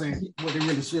playoffs ain't what they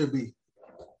really should be.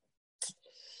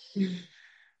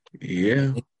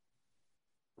 Yeah.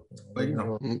 But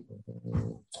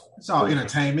it's all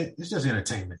entertainment. It's just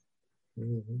entertainment.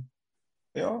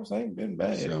 Playoffs ain't been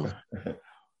bad. So,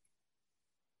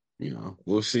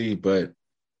 we'll see. But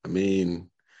I mean,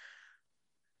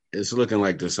 it's looking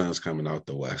like the sun's coming out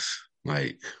the west.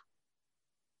 Like,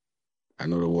 I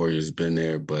know the Warriors been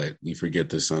there, but we forget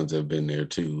the Suns have been there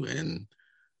too. And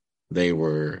they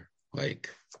were like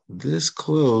this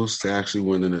close to actually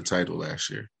winning the title last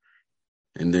year.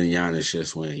 And then Giannis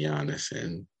just went Giannis,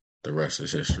 and the rest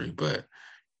is history. But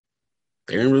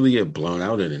they didn't really get blown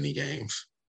out in any games.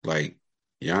 Like,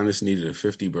 Giannis needed a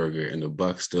 50-burger, and the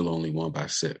Bucks still only won by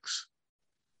 6.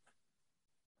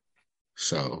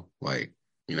 So, like,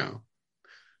 you know,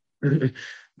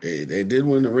 they did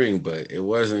win the ring, but it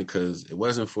wasn't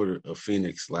for a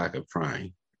Phoenix lack of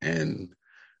trying. And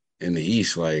in the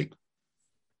East, like,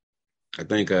 I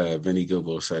think Vinny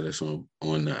Gilbo said this on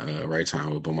the Right Time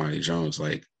with Bomani Jones.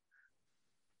 Like,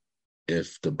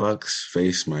 if the Bucks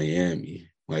face Miami,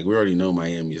 like, we already know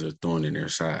Miami's a thorn in their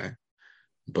side,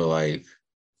 but like,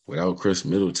 without Chris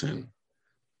Middleton,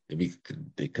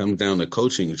 it comes down to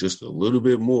coaching just a little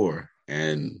bit more.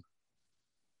 And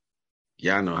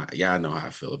y'all know how I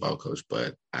feel about Coach,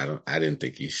 but I didn't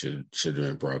think he should have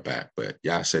been brought back. But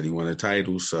y'all said he won a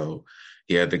title, so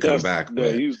he had to come back.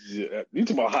 You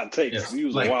talking about hot takes? Yes. He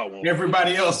was Like a wild one.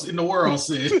 Everybody else in the world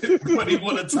said when he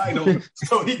won a title,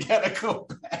 so he gotta go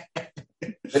back.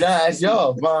 But that's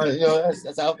y'all, man. You know,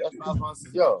 that's how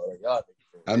y'all. Like, y'all.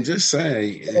 I'm just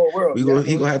saying, he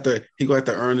gonna have to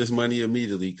earn his money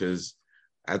immediately, because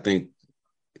I think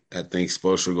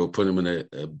Spoelstra will put him in a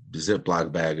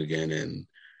Ziploc bag again, and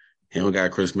he don't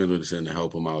got Chris Middleton to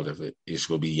help him out of it. It's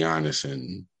gonna be Giannis,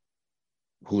 and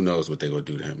who knows what they're gonna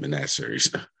do to him in that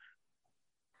series.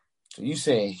 So you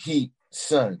saying Heat,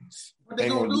 Suns? What they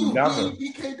gonna do? Nothing.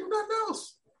 He can't do nothing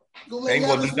else. They ain't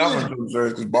gonna do nothing to him,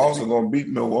 because Boston gonna beat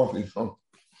Milwaukee. So.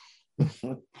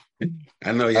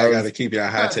 I know y'all got to keep y'all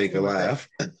hot take alive.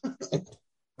 I'm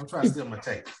trying to steal my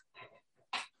take.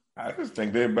 I just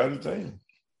think they're a better team.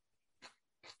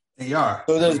 They are.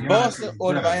 So does Boston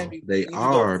or the Miami? They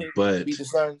are, but beat the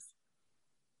Suns?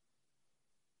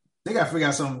 They got to figure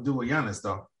out something to do with Giannis,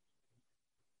 though.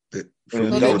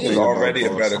 He's already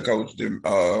a better coach than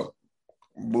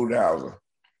Budenholzer.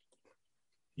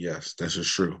 Yes, this is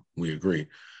true. We agree.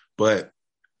 But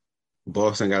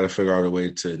Boston got to figure out a way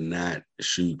to not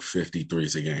shoot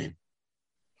 53s a game.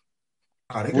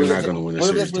 They're not going to win the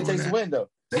series doing that.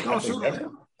 They're going to shoot it.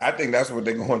 I think that's what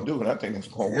they're going to do, and I think it's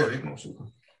going to work. They're going to shoot.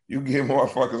 You give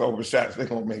motherfuckers over shots, they're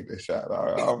going to make their shot.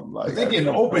 I'm like, they're getting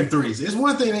open threes. It's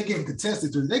one thing they're getting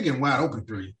contested threes. They're getting wide open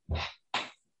threes.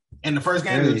 In the first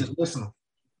game, they're just missing them.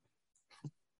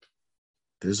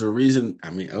 There's a reason.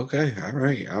 I mean, okay, all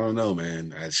right. I don't know,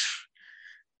 man.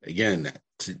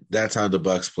 That's how the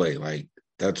Bucks play. Like,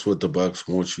 that's what the Bucks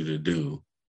want you to do.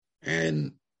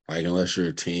 And like, unless you're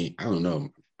a team, I don't know.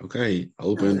 Okay,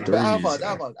 open threes. I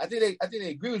think they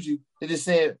agree with you. They just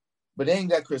said, but they ain't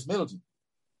got Chris Middleton.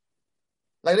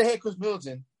 Like, they had Chris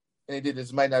Middleton, and they did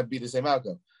this. Might not be the same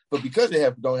outcome, but because they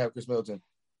don't have Chris Middleton,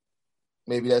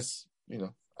 maybe that's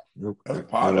What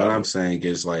I'm saying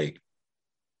is, like,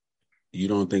 you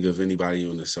don't think of anybody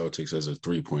on the Celtics as a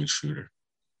 3-point shooter.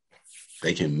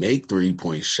 They can make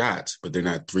 3-point shots, but they're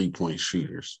not 3-point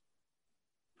shooters.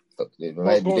 They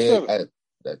agree.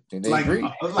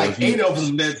 Like 8 of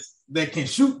them that can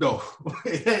shoot, though.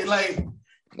 Like,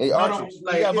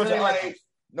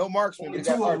 no marksman.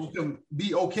 2 of them can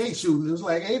be okay shooting. It was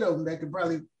like 8 of them that could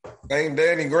probably. Ain't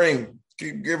Danny Green.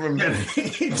 Keep giving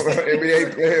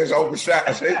NBA players open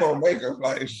shots. They gonna make us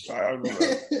like.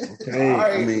 Okay,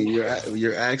 I mean,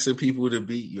 you're asking people to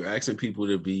be.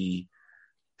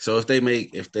 So if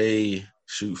they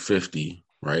shoot 50,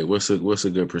 right? What's a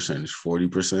good percentage?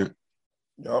 40%.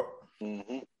 Yep.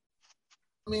 Mm-hmm.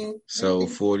 I mean, so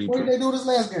 40. What did they do this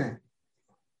last game?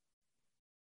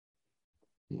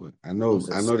 I know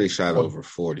they shot over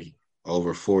 40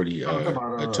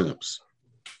 attempts.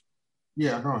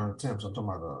 Yeah, I know attempts. I'm talking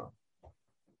about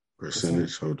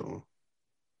percentage. Hold on.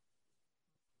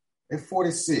 They're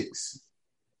 46.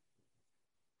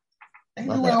 Ain't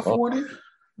you around 40?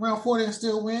 Around 40 and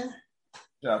still win?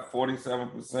 Yeah,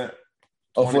 47%.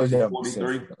 Oh,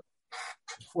 43.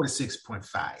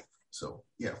 46.5. So,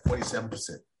 yeah, 47%.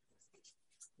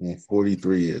 And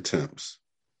 43 attempts.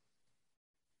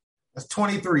 That's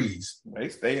 23s. They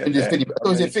stay at 50. I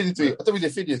thought we did 53. I thought we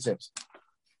did 50 attempts.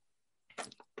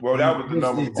 Well, that was the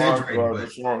number.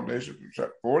 They should be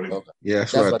 40. Okay. Yeah,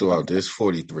 that's what I threw out. There's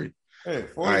 43. Hey,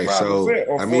 45% right, so,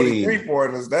 or 43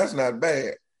 pointers. That's not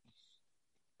bad.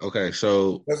 Okay,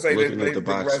 so let's say looking at the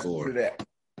box score.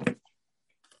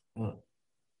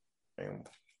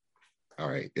 All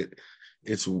right,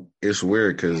 it's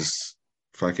weird because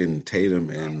fucking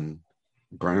Tatum and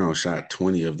Brown shot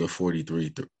 20 of the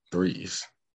 43 threes.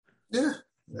 Yeah,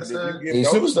 that's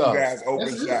superstar. Guys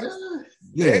open shots.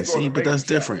 Yeah, see, but that's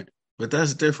different. But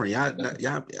that's different.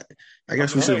 Y'all, I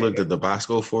guess we should look at the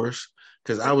Bosco Force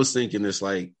because I was thinking it's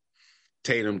like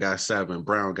Tatum got 7,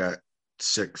 Brown got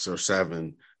 6 or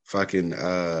 7. Fucking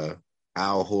Al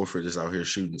Horford is out here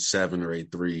shooting 7 or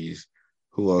 8 threes.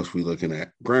 Who else we looking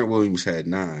at? Grant Williams had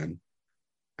 9.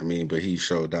 I mean, but he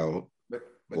showed out.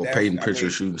 Well, Peyton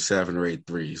Pritchard shooting 7 or 8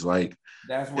 threes. Like,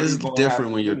 it's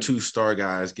different when your 2 star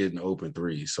guys getting open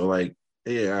threes. So, like,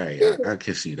 yeah, all right, I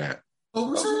can see that.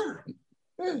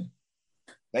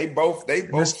 They both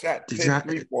shot 10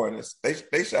 3-pointers.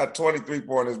 They shot 20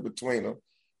 3-pointers between them.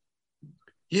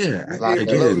 Yeah,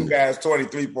 again, guys 20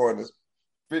 3-pointers.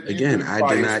 Again,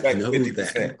 I did not know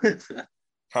 50%. That.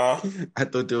 Huh? I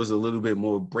thought there was a little bit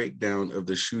more breakdown of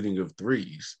the shooting of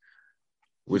threes,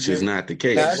 which is not the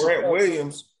case. Grant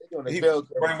Williams shot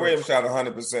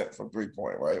 100% from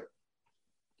 3-point, right?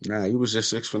 Nah, he was just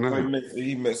 6 for 9.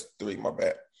 He missed 3. My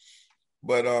bad.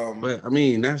 But I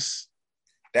mean that's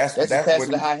what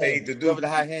he's paid to do.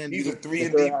 He's a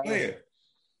 3-and-D player.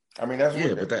 I mean, that's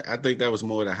but I think that was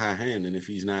more the high hand. And if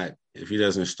he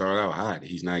doesn't start out hot,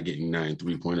 he's not getting 9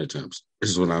 3-point attempts. This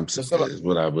is what I'm saying. Is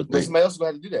what I would think. Somebody else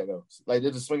had to do that though. Like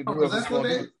they're just swinging the real.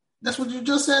 That's what you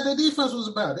just said. Their defense was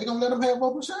about. They're gonna let them have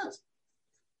open shots.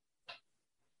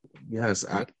 Yes,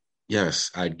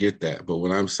 I get that. But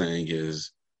what I'm saying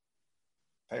is,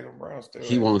 Tatum Brown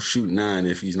he won't shoot 9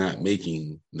 if he's not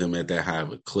making them at that high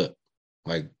of a clip.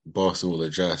 Like Boston will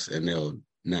adjust and they'll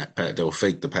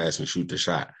fake the pass and shoot the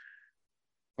shot.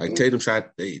 Like Tatum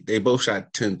shot, they both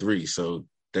shot 10 threes. So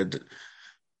that.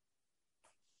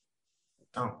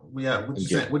 Oh yeah, what you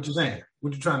saying? What you saying?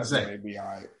 What you trying to say? They'd be all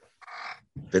right.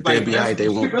 That they'd be all right. They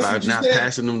won't by not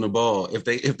passing them the ball. If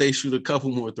they shoot a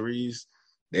couple more threes,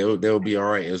 they'll be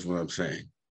all right. Is what I'm saying.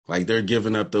 Like they're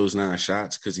giving up those 9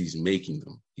 shots because he's making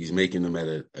them. He's making them at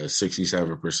a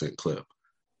 67% clip.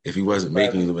 If he wasn't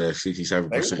making them at a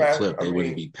 67% clip, they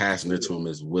wouldn't be passing it to him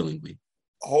as willingly.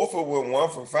 Horford went 1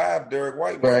 for 5. Derek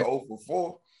White went 0 for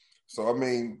 4. So I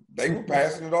mean, they were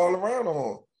passing it all around the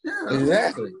horn. Yeah,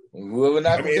 exactly. Whoever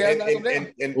knocked him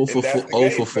down. 0 for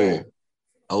 4.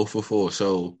 0 for 4.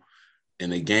 So in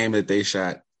the game that they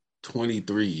shot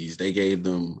 23s,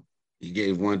 he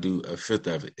gave one dude a fifth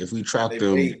of it. If we track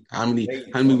them, how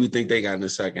many we think they got in the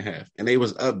second half? And they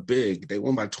was up big. They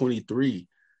won by 23.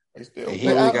 And he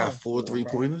only got 4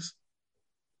 3-pointers.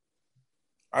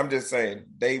 I'm just saying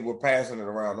they were passing it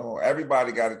around the horn.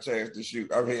 Everybody got a chance to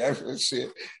shoot. I mean, every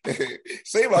shit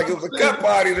seemed like it was a cut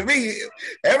party to me.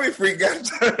 Every freak got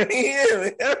turned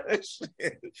in.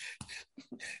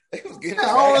 They was getting.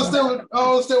 I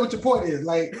understand what your point is.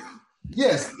 Like,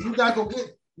 yes, he's not gonna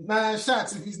get 9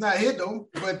 shots if he's not hitting them,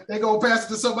 but they gonna pass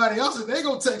it to somebody else and they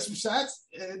gonna take some shots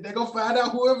and they gonna find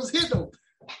out whoever's hitting them.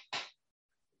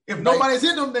 If nobody's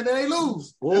hitting them, then they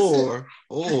lose. Or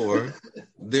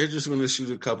they're just going to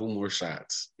shoot a couple more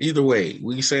shots. Either way,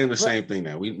 we saying the same thing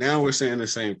now. We're saying the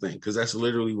same thing because that's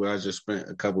literally what I just spent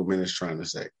a couple minutes trying to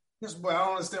say. Yes, but I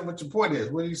don't understand what your point is.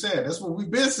 What are you saying? That's what we've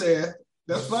been saying.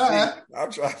 That's fine.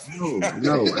 I'm trying.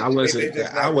 No, I wasn't.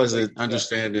 I wasn't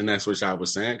understanding that's what y'all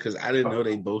was saying because I didn't know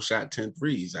they both shot 10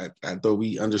 threes. I thought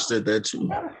we understood that too.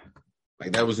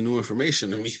 Like that was new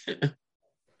information to me.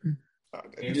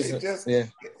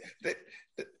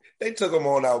 They took him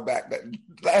on out back. That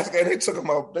last game, they took him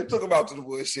out. They took him out to the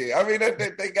woodshed. I mean,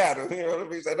 they got him. You know what I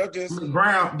mean? So they just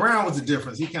Brown was the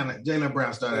difference. He Jaylen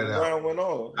Brown started out. Brown went on.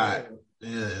 All right.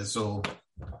 Yeah, so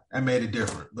that made it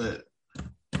different. But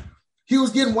he was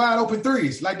getting wide open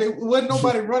threes. Like there wasn't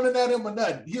nobody running at him or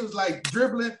nothing. He was like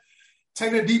dribbling,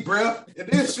 taking a deep breath, and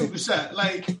then shooting the shot.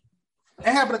 Like it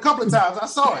happened a couple of times. I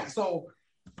saw it. So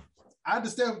I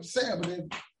understand what you're saying,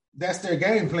 but that's their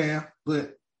game plan.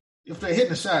 But if they're hitting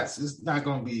the shots, it's not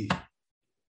going to be.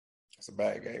 It's a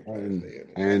bad game plan.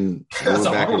 And that's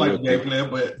a whole like game plan.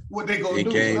 But what they going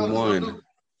to do? In game 1,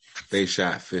 they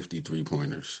shot 50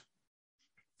 3-pointers.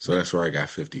 So that's where I got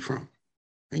 50 from.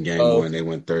 In game 1, they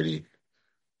went 30.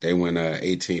 They went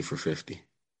 18 for 50.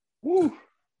 Woo.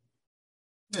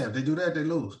 Yeah, if they do that, they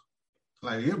lose.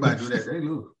 Like everybody do that, they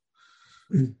lose.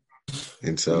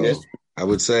 And so I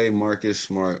would say Marcus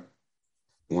Smart,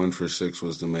 1 for 6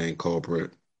 was the main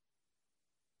culprit.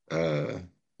 In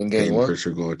game 1?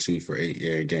 Pritchard going 2 for 8.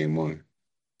 Yeah, in game 1.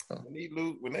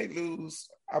 When they lose,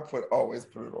 I always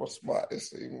put it on Smart. It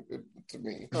seemed to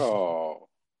me. Oh.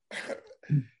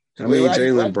 I mean,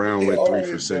 Jaylen Brown went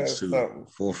 3 for 6 too,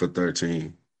 4 for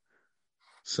 13.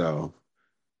 So,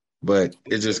 but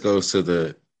it just goes to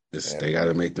they got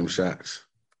to make them shots.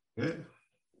 Yeah.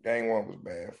 Game 1 was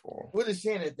bad for him. What does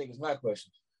Shannon think is my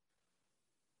question?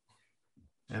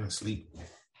 And asleep.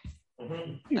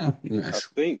 I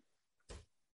think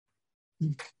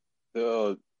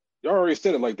y'all already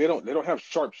said it. Like they don't have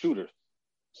sharp shooters.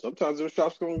 Sometimes their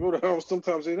shots gonna go down.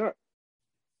 Sometimes they're not.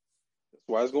 That's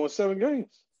why it's going 7 games.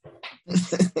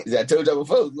 I told y'all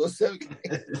before, it's going 7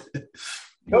 games.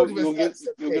 You'll get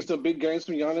some big games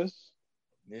from Giannis.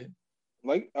 Yeah.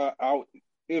 Like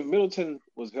if Middleton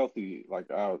was healthy,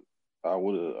 like I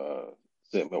would have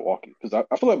said Milwaukee, because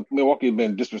I feel like Milwaukee had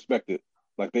been disrespected.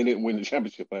 Like they didn't win the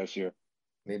championship last year.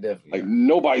 They definitely like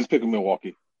nobody's picking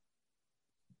Milwaukee.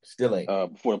 Still ain't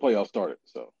before the playoffs started.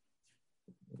 So,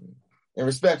 and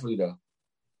respectfully though,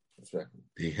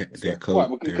 they're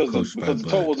coached because the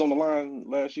total was on the line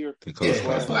last year.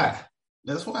 Yeah,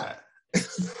 that's why.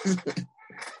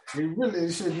 They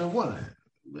really shouldn't have won,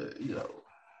 but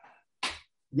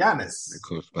Giannis. They're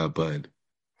coached by Bud.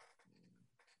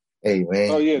 Hey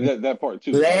man. Oh yeah, that part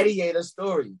too. Gladiator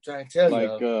story. I'm trying to tell you.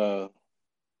 Like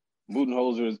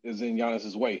Budenholzer is in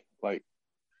Giannis's way. Like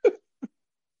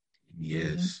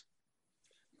yes.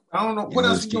 I don't know what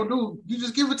else you gonna do. You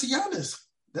just give it to Giannis.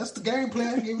 That's the game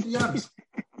plan. Give it to Giannis.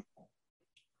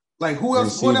 Like who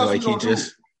else? What else like you gonna do?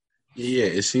 Yeah,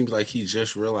 it seems like he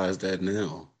just realized that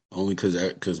now. Only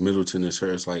because Middleton is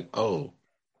hurt. It's like, oh,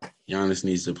 Giannis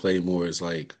needs to play more as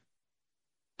like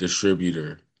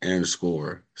distributor and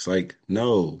scorer. It's like,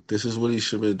 no, this is what he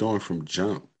should have been doing from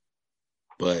jump.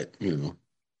 But is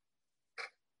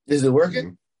it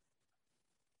working?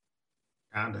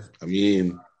 Kind of. I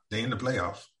mean, they in the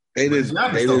playoffs. They didn't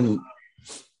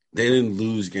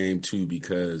lose game 2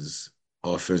 because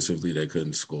offensively they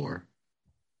couldn't score.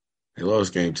 They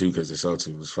lost game 2 because the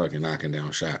Celtics was fucking knocking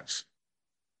down shots.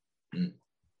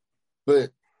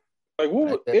 But like,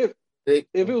 what if it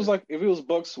was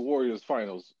Bucks Warriors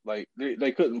finals? Like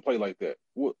they couldn't play like that.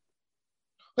 What?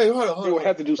 Wait, hold on. They would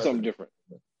have to do something different.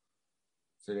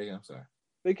 Say that again. I'm sorry.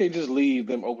 They can't just leave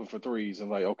them open for threes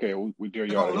and like, okay, we dare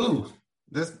y'all to lose.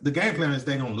 The game plan is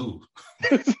they don't lose.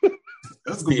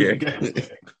 That's gonna be the game.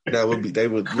 That would be. They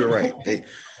would. You're right.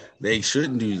 They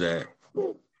shouldn't do that.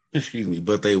 Excuse me,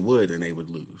 but they would, and they would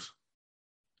lose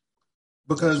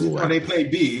because they play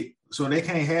big, so they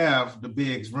can't have the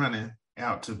bigs running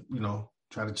out to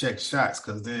try to check shots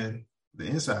because then the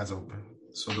inside's open.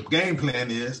 So the game plan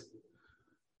is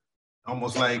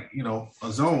almost like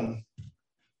a zone.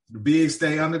 The bigs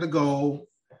stay under the goal.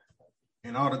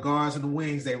 And all the guards and the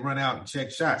wings, they run out and check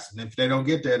shots. And if they don't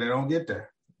get there, they don't get there.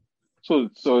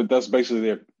 So that's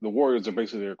basically the Warriors are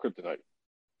basically their kryptonite.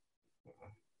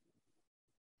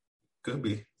 Could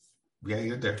be. We gotta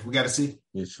get there. We gotta see.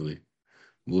 Eventually.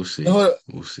 We'll see.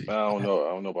 We'll see. I don't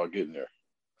know about getting there.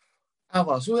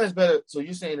 Alphonse, who has better? So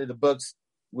you're saying that the Bucks,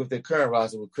 with their current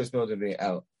roster, with Chris Middleton being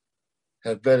out,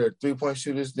 have better 3-point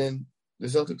shooters than the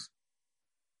Celtics?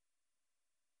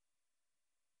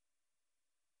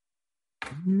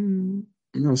 I'm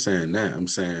not saying that. I'm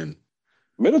saying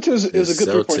Middleton is a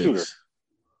good 3-point shooter.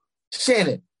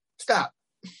 Shannon, stop.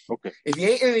 Okay. If you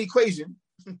ain't in the equation,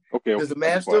 okay, does the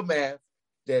math still math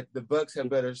that the Bucks have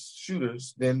better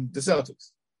shooters than the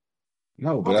Celtics?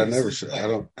 No, but I never said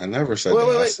that.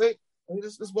 Wait.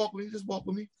 Just walk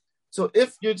with me. So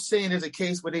if you're saying there's a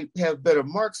case where they have better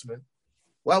marksmen,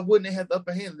 why wouldn't they have the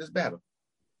upper hand in this battle?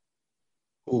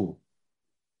 Who?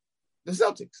 The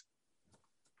Celtics.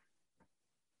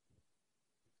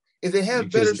 If they have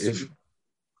better shooters.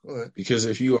 Because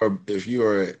if you are,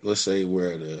 let's say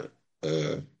we're at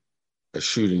a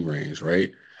shooting range,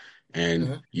 right?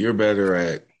 And you're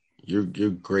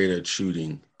great at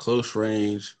shooting close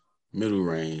range, middle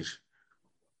range.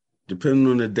 Depending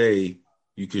on the day,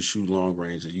 you could shoot long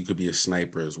range and you could be a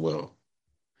sniper as well.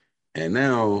 And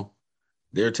now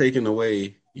they're taking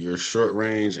away your short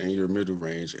range and your middle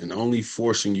range and only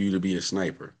forcing you to be a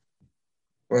sniper.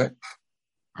 Right.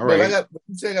 All right.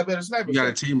 You say I got better snipers. You got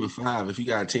a team of 5. If you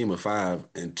got a team of 5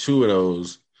 and 2 of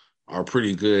those are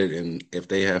pretty good, and if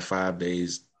they have 5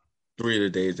 days, 3 of the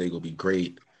days they gonna be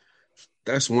great.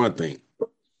 That's one thing.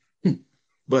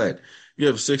 But you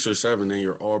have 6 or 7, and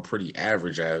you're all pretty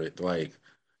average at it. Like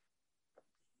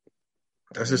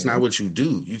that's just not what you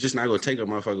do. You're just not gonna take a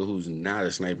motherfucker who's not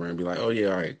a sniper and be like, oh yeah,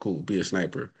 all right, cool, be a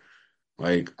sniper.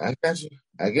 Like I got you.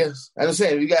 I guess I'm just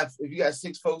saying if you got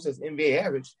 6 folks that's NBA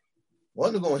average.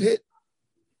 One is going to hit.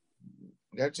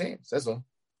 You got a chance. That's all.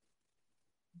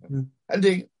 I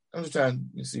dig it. I'm just trying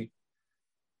to see.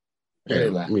 Yeah,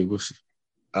 I mean, we'll see.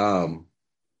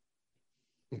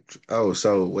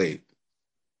 So wait.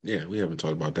 Yeah, we haven't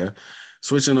talked about that.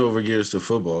 Switching over gears to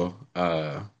football.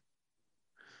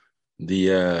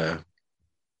 The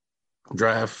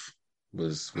draft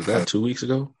was that 2 weeks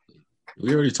ago?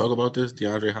 We already talked about this,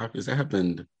 DeAndre Hopkins. That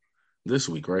happened this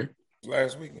week, right?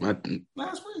 Last week.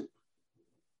 Last week.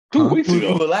 2 weeks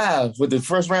ago. We were live with the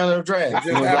first round of the draft.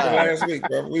 It just happened last week,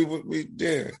 bro. We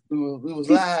was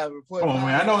live reporting. Come on,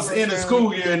 man. I know it's the end of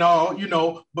school year and all,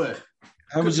 but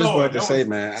I was just about to say,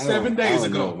 man. 7 days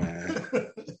ago, man.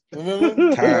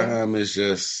 Remember? Time is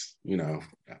just, all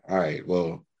right.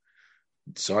 Well,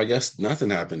 so I guess nothing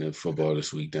happened in football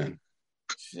this week then.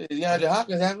 Shit, DeAndre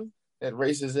Hopkins happened. That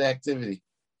racist activity.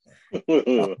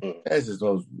 That's just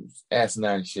those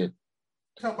asinine shit.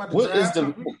 What's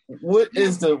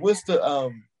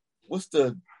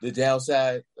the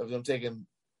downside of them taking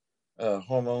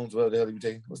hormones? Whatever the hell they be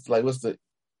taking? What's the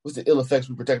ill effects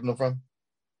we protecting them from?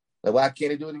 Like, why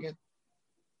can't they do it again?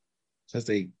 Because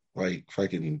they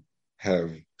fucking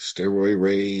have steroid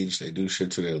rage. They do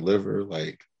shit to their liver.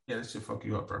 Like, yeah, that shit fuck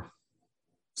you up, bro.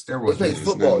 Steroids. It's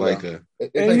football, and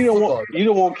you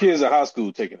don't want kids at high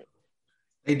school taking it.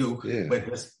 They do, yeah. But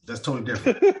that's totally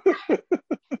different.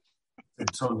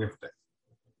 It's totally different.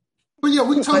 But yeah,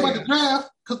 we can talk about the draft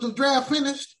because the draft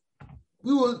finished.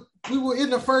 We were in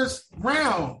the first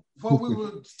round before we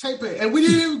were taping, and we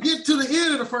didn't even get to the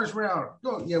end of the first round.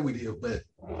 Oh, yeah, we did, but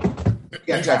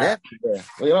yeah, that.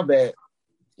 Well, my bad.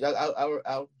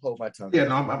 I'll hold my tongue. Yeah,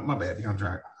 no, my bad. I'm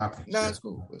trying. No, it's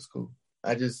cool. It's cool.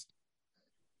 I just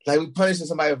we punishing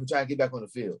somebody for trying to get back on the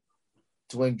field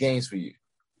to win games for you.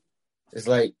 It's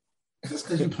like just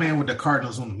because you're playing with the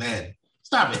Cardinals on the Madden.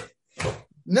 Stop it.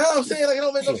 No, I'm saying it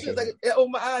don't make no sense. Like it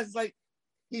opened my eyes. It's like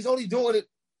he's only doing it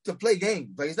to play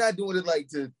games. Like he's not doing it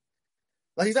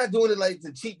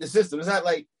to cheat the system. It's not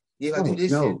like I do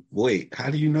this shit. Wait, how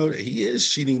do you know that he is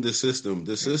cheating the system?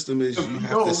 The system is you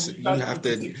have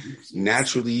to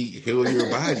naturally heal your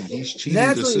body. He's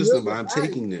cheating the system by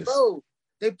taking this. Bro,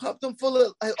 they pump them full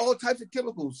of all types of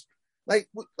chemicals. But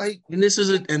this is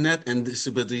a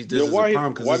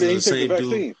problem because this is the same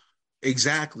dude.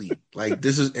 Exactly.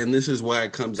 This is why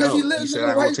it comes out. He said,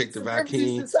 "I won't take the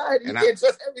vaccine." And I can't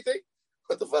trust everything.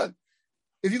 What the fuck?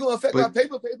 If you're gonna affect my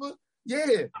paper,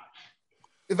 yeah.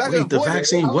 The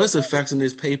vaccine was affecting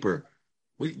his paper.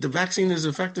 The vaccine is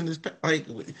affecting his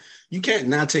you can't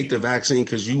not take the vaccine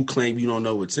because you claim you don't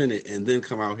know what's in it, and then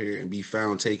come out here and be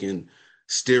found taking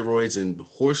steroids and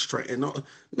horse training.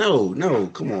 No,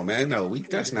 come on, man. No,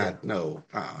 that's not no.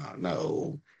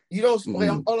 You don't,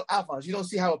 Alphonse, you don't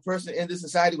see how a person in this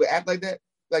society would act like that?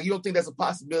 Like, you don't think that's a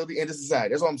possibility in this society?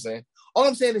 That's what I'm saying. All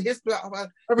I'm saying is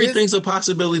everything's a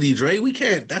possibility, Dre. We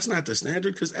can't. That's not the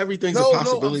standard because everything's a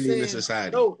possibility in this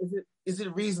society. No, is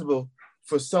it reasonable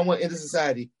for someone in the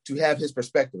society to have his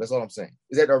perspective? That's all I'm saying.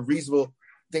 Is that a reasonable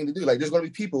thing to do? Like, there's going to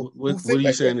be people. What are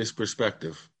you saying is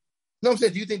perspective? No, I'm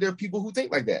saying, do you think there are people who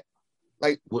think like that?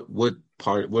 Like, what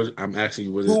part? What I'm asking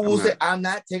you? Who will say, I'm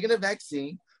not taking a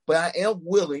vaccine, but I am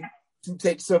willing to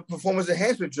take some performance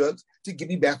enhancement drugs to get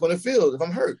me back on the field if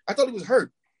I'm hurt. I thought he was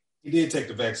hurt. He did take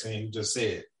the vaccine. He just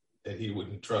said that he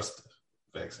wouldn't trust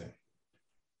the vaccine.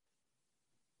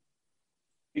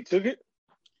 He took it?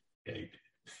 Yeah, he did.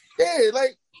 Yeah,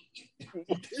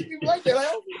 people like that.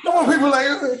 Come on, people like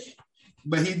that.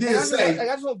 But he did say, I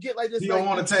just don't get this. You don't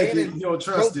want to take it. You don't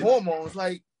trust it. Hormones,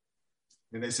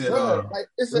 and they said,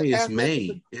 it's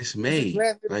May. It's May.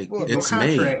 It's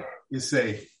May. You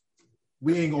say,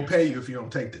 we ain't gonna pay you if you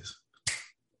don't take this.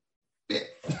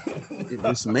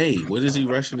 It's May. What is he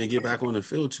rushing to get back on the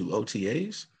field to?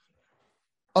 OTAs?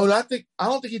 Oh, I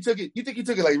don't think he took it. You think he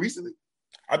took it recently?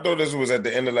 I thought this was at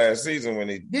the end of last season when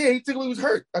he. Yeah, he took it when he was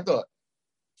hurt. I thought.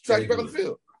 Tried to get back on the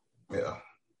field. Yeah.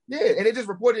 Yeah, and they just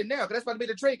reported it now because that's why they made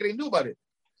the trade because they knew about it.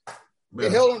 They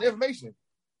held on the information.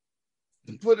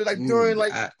 Put it during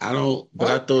I don't, but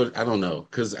I thought I don't know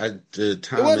because the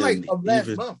time it wasn't last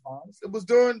month. It was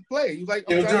during play. He was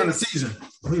it was during the season.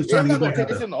 He was trying to get take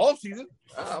this in the off season.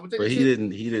 But he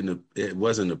didn't. It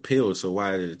wasn't appealed. So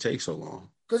why did it take so long?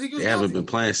 Because they haven't been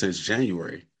playing since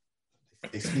January.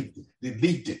 They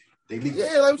leaked it. They leaked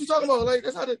it. Yeah, what you talking about?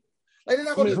 That's how they're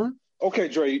not going to. Okay,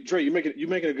 Dre, you making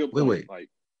a good point. Wait.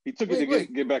 He took it to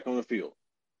get back on the field.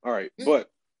 All right,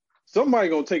 but somebody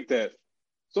gonna take that.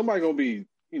 Somebody gonna be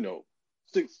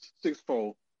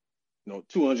 6'4",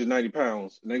 290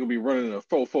 pounds, and they're gonna be running a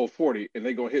 4.40, and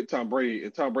they're gonna hit Tom Brady,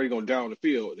 and Tom Brady gonna down the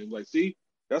field, and they're see,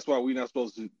 that's why we're not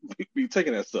supposed to be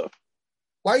taking that stuff.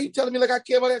 Why are you telling me I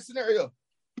care about that scenario?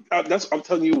 I'm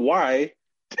telling you why.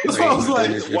 That's what I was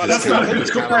like. If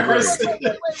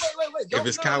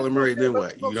it's Kyler Murray, then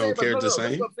what? You don't care the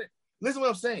same? Listen to what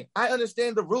I'm saying. I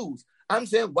understand the rules. I'm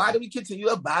saying, why do we continue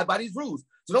to abide by these rules?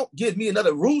 So don't give me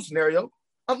another rule scenario.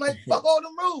 I'm like, fuck all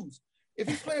them rules. If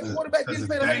he's playing quarterback, he's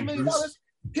paying $100 million.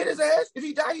 Hit his ass. If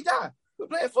he die, he die. We're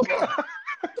playing football.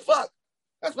 What the fuck?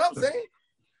 That's what I'm saying.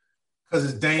 Because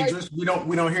it's dangerous. We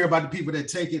don't hear about the people that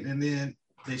take it and then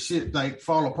they shit like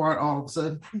fall apart all of a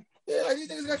sudden. Yeah, like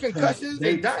these niggas got concussions.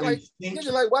 They die. Like,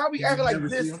 niggas, like, why are we acting like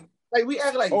this? Like, we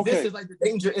acting like this is like the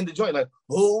danger in the joint. Like,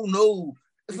 oh no.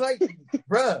 It's like,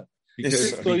 bruh.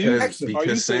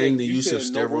 Because saying the use of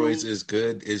steroids is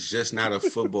good is just not a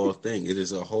football thing. It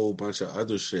is a whole bunch of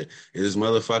other shit. It is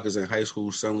motherfuckers in high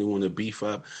school suddenly want to beef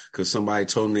up because somebody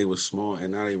told them they was small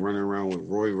and now they running around with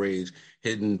roid rage,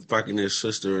 hitting fucking their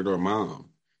sister or their mom.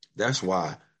 That's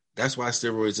why. That's why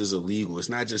steroids is illegal. It's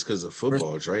not just because of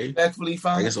football, Dre. Respectfully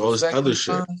fine. I guess all this other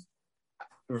shit.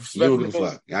 You don't give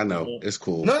a fuck. I know. It's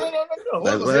cool. No.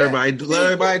 Let everybody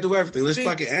do everything. Let's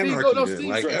fucking anarchy.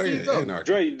 Anarchy.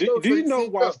 Dre, do you know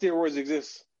why steroids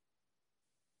exist?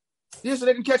 Yeah, so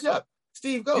they can catch up.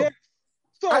 Steve, go. Yeah.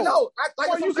 So, I know. Why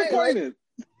are you complaining?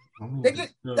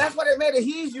 That's why they mad that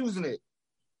he's using it.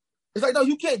 It's like, no,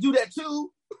 you can't do that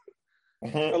too.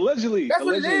 Allegedly. That's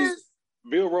what it is.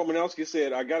 Bill Romanowski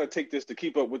said, I got to take this to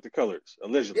keep up with the colors.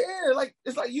 Allegedly. Yeah, like,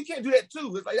 it's like, you can't do that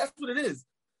too. It's like, that's what it is.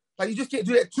 Like, you just can't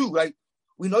do that too. Like,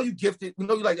 we know you gifted. We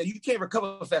know you like, you can't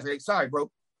recover fast. Like, sorry,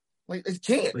 bro. Like, it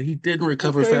can't. But he didn't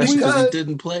recover fast because he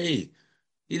didn't play.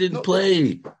 He didn't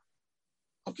play.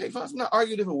 Okay, fine. I'm not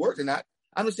arguing if it worked or not.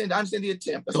 I understand the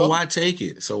attempt. That's why take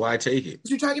it?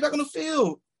 You're trying to get back on the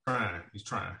field. He's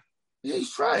trying. Yeah,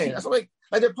 he's trying. That's like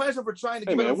they're punishing for trying to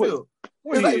get back on the field.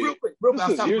 It's like real quick.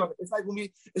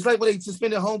 It's like when they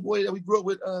suspended homeboy that we grew up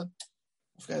with. I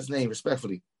forgot his name,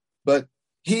 respectfully, but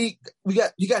he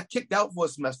got kicked out for a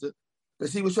semester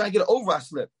because he was trying to get an override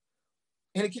slip,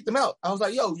 and they kicked him out. I was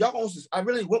like, yo, y'all gonna? I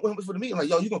really went with him for the meeting. I'm like,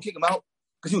 yo, you gonna kick him out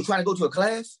because he was trying to go to a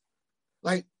class?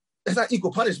 Like, that's not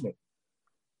equal punishment.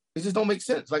 It just don't make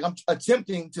sense. Like, I'm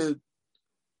attempting to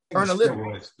earn a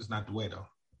living. It's not the way, though.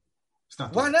 It's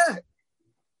not. Why not?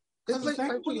 It's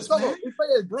like we play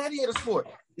a gladiator sport.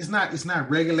 It's not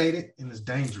regulated and it's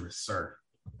dangerous, sir.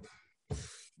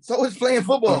 So it's playing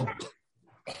football.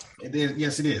 It is.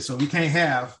 Yes, it is. So we can't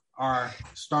have our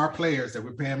star players that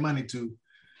we're paying money to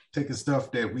taking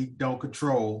stuff that we don't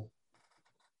control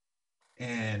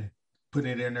and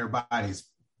putting it in their bodies.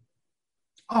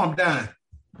 Oh, I'm done.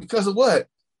 Because of what?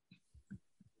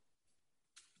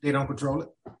 They don't control it.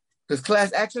 Because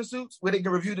class action suits where they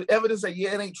can review the evidence that,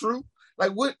 yeah, it ain't true.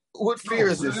 Like, what fear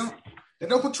is this? They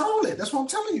don't control it. That's what I'm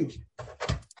telling you.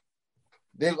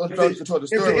 They don't control the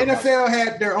steroids. If the NFL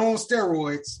had their own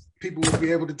steroids, people would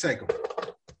be able to take them.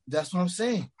 That's what I'm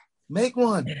saying. Make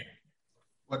one.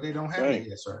 But they don't have it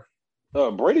yet, sir.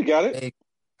 Brady got it.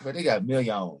 But they got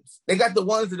millions. They got the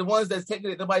ones that's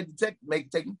taking it. Nobody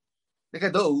taking. They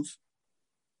got those.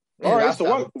 All right,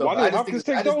 so why did Hopkins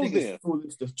take those then?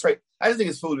 I just think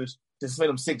it's foolish to suspend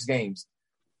him 6 games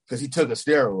because he took a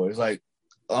steroid. It's like,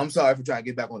 I'm sorry for trying to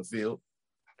get back on the field.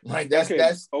 Like,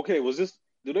 that's okay. Was this?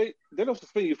 Do they don't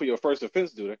suspend you for your first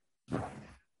offense, do they?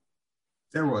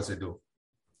 Steroids they do.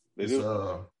 They do.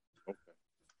 Okay.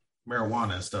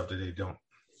 Marijuana and stuff that they don't.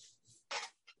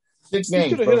 6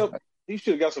 games. He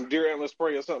should have got some deer antler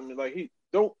spray or something. Like, he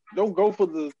don't go for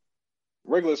the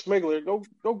regular smuggler. Go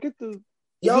get the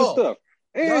good stuff.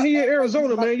 And he in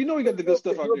Arizona, man. You know he got the good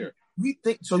stuff out there. We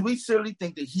certainly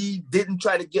think that he didn't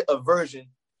try to get a version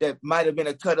that might have been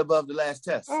a cut above the last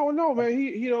test. I don't know, man.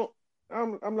 He don't.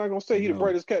 I'm not gonna say he's the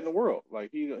brightest cat in the world. Like,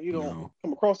 he don't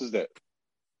come across as that.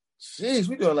 Jeez,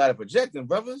 we doing a lot of projecting,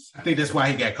 brothers. I think that's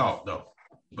why he got caught though,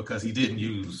 because he didn't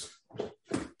use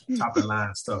top of the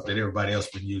line stuff that everybody else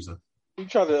been using. He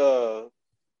tried to,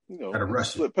 try to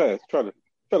rush slip past, try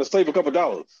to save a couple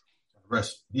dollars.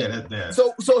 Rush, yeah, that.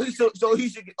 So he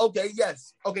should. Okay,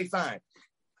 yes, okay, fine.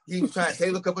 He was trying to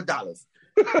save a couple dollars.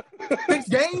 6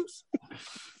 games,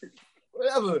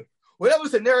 whatever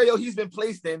scenario he's been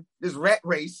placed in, this rat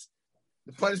race,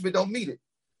 the punishment don't meet it.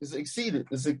 It's exceeded.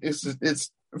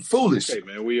 It's foolish. Okay,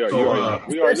 man, we already know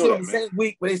that, the same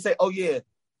week where they say, "Oh yeah,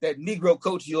 that Negro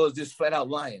coach of yours just flat out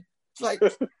lying." It's like,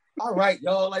 all right,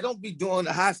 y'all, like, don't be doing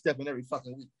the high stepping every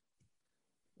fucking week.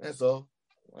 That's all.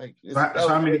 Like, so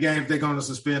how many games they're going to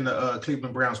suspend the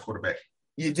Cleveland Browns quarterback?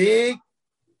 You dig?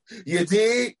 Because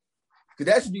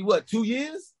that should be what, 2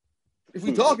 years? If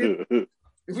we talking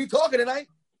tonight.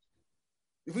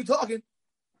 If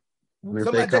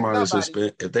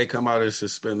they come out and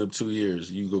suspend them 2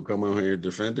 years, you go come out here and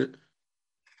defend it?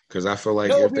 Because I feel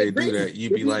like if they do that,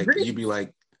 you'd be like,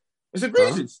 it's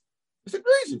egregious. Huh? It's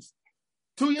egregious.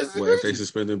 2 years. Well, if they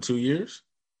suspend them 2 years.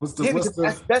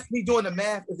 That's me doing the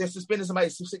math. If they're suspending somebody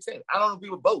 6 games, I don't agree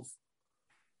with both.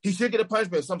 He should get a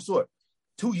punishment of some sort.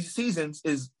 2 seasons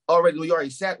is already, we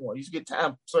already sat one. You should get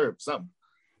time served, something.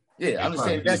 Yeah, I'm just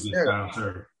saying that's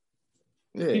fair.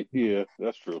 Yeah,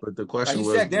 that's true. But the question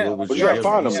was, you got to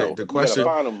find him.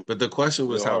 The question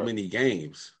was how many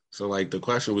games? So, like, the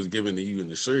question was given to you in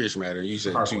the serious matter, and you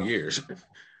said 2 years.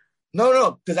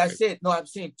 No, because I'm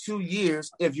saying 2 years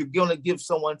if you're going to give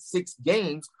someone 6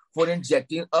 games for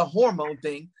injecting a hormone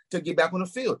thing to get back on the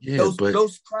field. Yeah,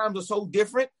 those crimes are so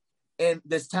different, and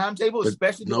this timetable,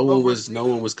 especially no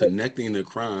one was connecting the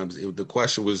crimes. The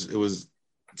question was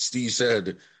Steve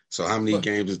said, so how many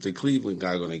games is the Cleveland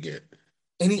guy going to get?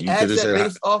 And he asked that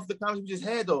based off the comments we just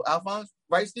had, though, Alphonse,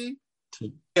 right, Steve?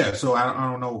 Yeah, so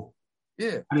I don't know.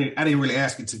 Yeah, I didn't really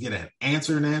ask it to get an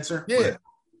answer. Yeah,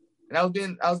 and I was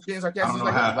being sarcastic.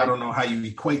 I don't know how you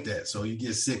equate that. So you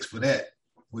get 6 for that.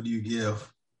 What do you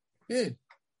give? Yeah.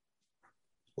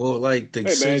 Well, like the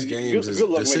 6 games is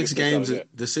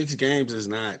the 6 games is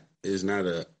not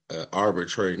a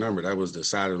arbitrary number. That was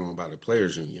decided on by the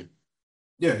players' union.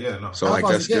 Yeah, no. So like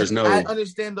there's no. I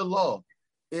understand the law.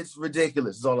 It's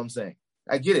ridiculous. Is all I'm saying.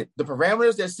 I get it. The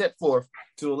parameters that set forth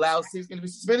to allow 6 games to be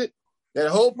suspended. That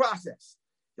whole process,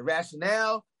 the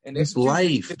rationale, and it's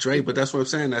life, Dre. But that's what I'm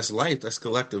saying. That's life. That's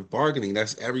collective bargaining.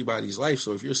 That's everybody's life.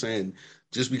 So if you're saying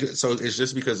it's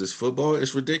because it's football,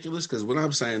 it's ridiculous. Because what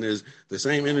I'm saying is the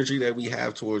same energy that we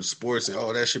have towards sports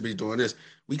and that should be doing this.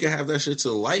 We can have that shit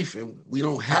to life, and we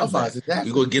don't have that.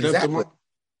 Exactly. We go get up tomorrow.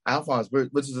 Alphonse,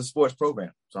 which is a sports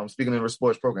program, so I'm speaking in a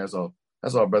sports program.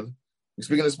 That's all, brother. We're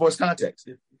speaking in sports context.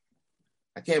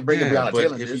 I can't bring it beyond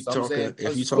Taylor. If you're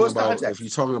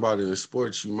talking about it in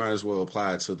sports, you might as well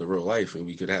apply it to the real life, and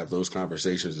we could have those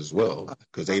conversations as well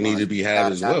because they need to be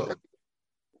had as well.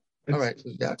 All right,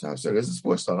 yeah, time, sir. This is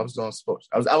sports talk. I was doing sports.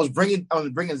 I was bringing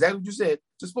exactly what you said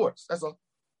to sports. That's all.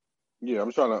 Yeah,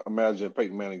 I'm trying to imagine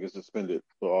Peyton Manning gets suspended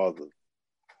for all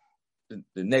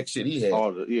the next shit he had.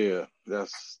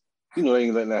 That's they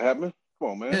ain't letting that happen.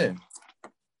 Come on, man. Yeah.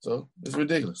 So it's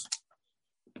ridiculous.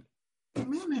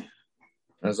 Man.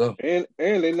 That's all. And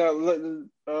they're not letting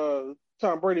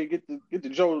Tom Brady get the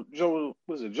Joe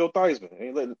Theismann.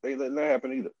 Ain't letting that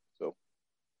happen either. So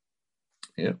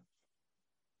yeah.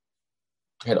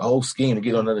 Had a whole scheme to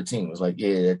get on another team. It was like,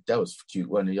 yeah, that was cute,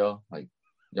 wasn't it, y'all? Like,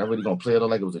 y'all really gonna play it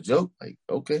like it was a joke? Like,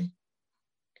 okay.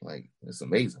 Like, it's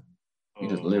amazing. He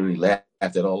just literally laughed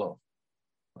it all off.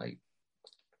 Like,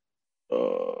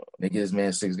 they get this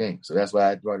man 6 games. So that's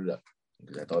why I brought it up.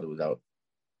 Because I thought it was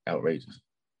outrageous.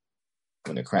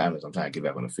 When the crime is, I'm trying to get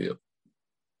back on the field.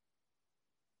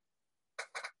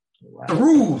 Wow. The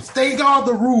rules. They are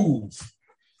the rules.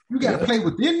 You got to play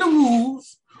within the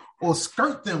rules or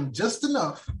skirt them just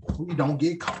enough so you don't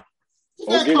get caught.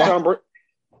 Get Tom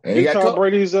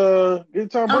Brady's guy.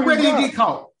 Get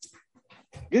caught.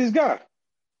 Get his guy.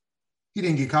 He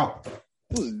didn't get caught.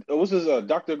 What's his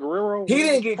Dr. Guerrero? He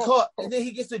didn't get caught. And then he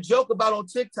gets a joke about on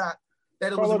TikTok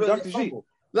that it was really fumble.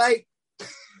 Like,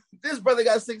 this brother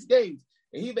got 6 games.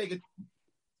 And he make it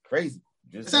crazy.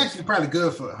 It's actually probably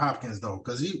good for Hopkins though,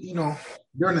 because he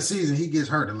during the season he gets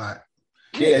hurt a lot.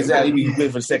 Yeah, exactly. He's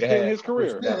good for the second half of his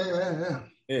career.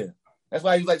 Yeah. That's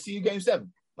why he was like, "See you game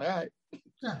 7." Like, all right.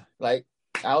 Yeah. Like,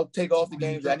 I'll take off the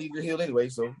games I need to heal anyway.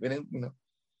 So then,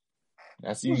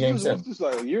 I see you game 7. This is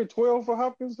like year 12 for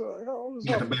Hopkins. How old is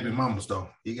he got the baby mamas though.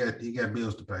 He got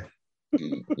bills to pay.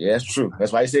 Yeah, that's true.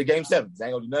 That's why he said game 7. I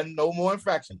ain't gonna do nothing, no more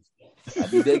infractions. I'll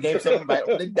be there game 7 right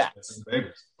on the dots.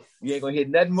 You ain't gonna hear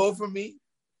nothing more from me.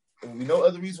 There will be no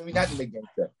other reason we not to make game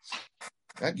 7.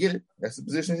 I get it. That's the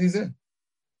position he's in.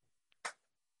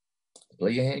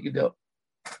 Play your hand, get dealt.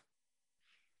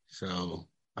 So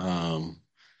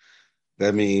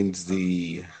that means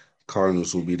the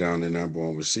Cardinals will be down their number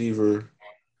 1 receiver,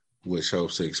 which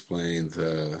helps to explain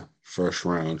the first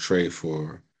round trade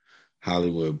for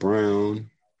Hollywood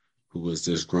Brown, who was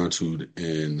disgruntled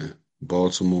in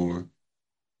Baltimore.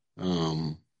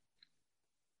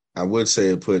 I would say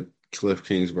it put Cliff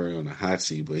Kingsbury on the hot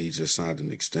seat, but he just signed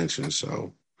an extension,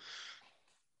 so.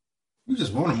 You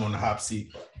just want him on the hot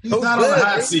seat. He's not on the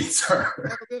hot seat,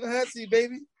 sir. On the hot seat,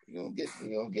 baby. You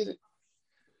gonna get it.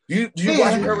 Do you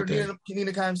watch what Herbert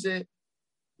Kenina said?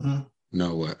 Mm-hmm.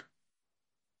 No, what?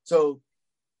 So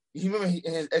you remember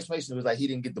in his explanation, it was like he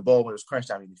didn't get the ball when it was crunch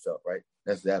time. He felt right.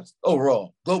 That's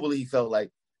overall. Globally, he felt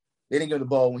like they didn't give him the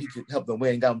ball when he could help them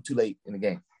win and got him too late in the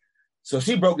game. So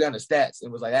she broke down the stats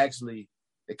and was like, actually,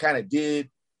 they kind of did,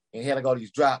 and he had like all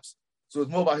these drops. So it's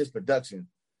more about his production.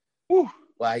 Whew.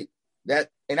 Like that,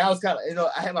 and I was kind of,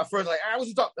 I had my first like, what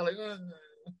you talking? Like,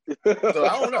 so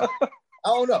I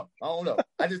don't know.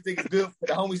 I just think it's good for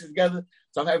the homies together.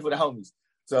 So I'm happy for the homies.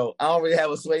 So I don't really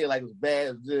have a sway like it was bad,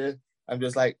 it was good. I'm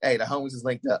just like, hey, the homies is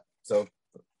linked up. So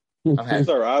I'm happy.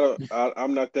 Sir,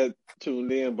 I'm not that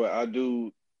tuned in, but I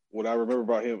do. What I remember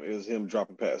about him is him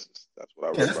dropping passes. That's what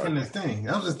I remember. That's been his thing.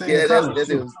 That was his thing. Yeah, that's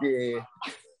it. Yeah.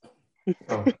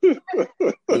 Yeah,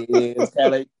 it's kind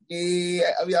of like,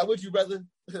 I mean, I'm with you, brother.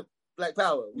 Black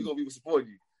Power. We're gonna be supporting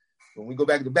you. When we go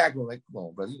back to the back room, like, come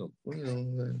on, brother, you know.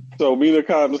 So Mina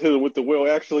Kimes hit him with the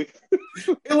well, actually.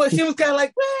 She was kind of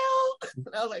like, well,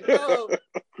 and I was like, no.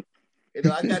 You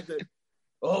know, I got the,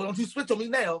 don't you switch on me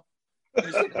now.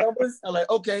 I'm like,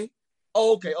 okay.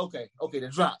 Oh, okay, the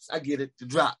drops. I get it, the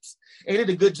drops. And he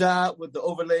did a good job with the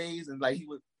overlays, and like he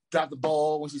would drop the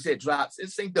ball when she said drops. It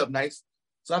synced up nice.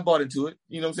 So I bought into it.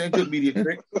 You know what I'm saying? Good media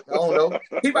trick. I don't know.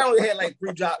 He probably only had like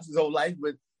 3 drops his whole life,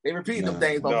 but they repeated them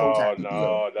things about 4 times.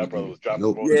 No, that brother was dropping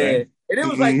the ball. Yeah. And it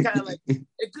was like kind of like,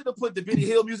 it could have put the Benny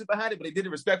Hill music behind it, but they did it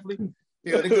respectfully.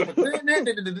 You know, they could have done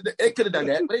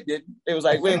that, but they didn't. It was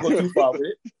like, we ain't go too far with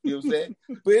it. You know what I'm saying?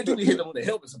 But it usually hit them on the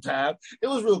helmet sometimes. It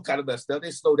was real kind of messed up. They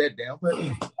slowed that down. But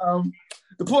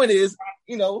the point is,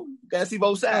 you know, gotta see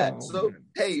both sides. So,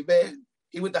 hey, man,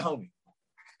 he with the homie.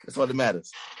 That's all that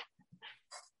matters.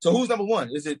 So who's number 1?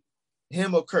 Is it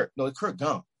him or Kurt? No, Kurt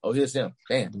gone. Oh, here's him.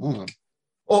 Damn.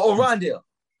 Or Rondell.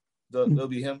 It'll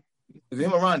be him. Is it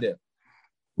him or Rondell?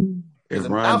 If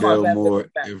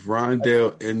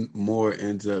Rondell Moore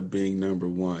ends up being number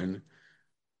 1,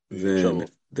 then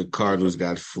the Cardinals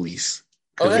got fleeced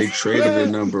because they traded the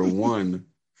number 1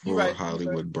 for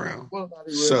Hollywood Brown.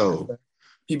 So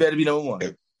he better be number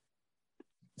 1.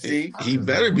 See, he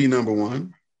better be number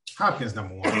 1. Hopkins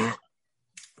number 1.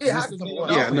 Yeah, Hopkins number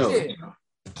 1. Yeah, I know. You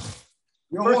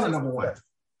don't want a number 1.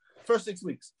 First 6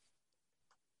 weeks.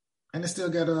 And they still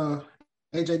got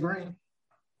AJ Green.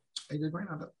 AJ Green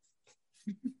out there.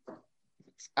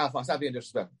 Alphonse, stop being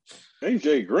disrespectful.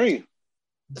 AJ Green.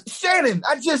 Shannon,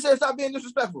 I just said stop being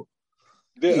disrespectful.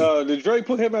 Did Drake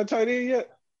put him at tight end yet?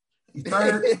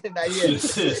 Third. Not yet.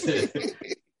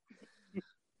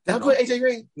 Did I put AJ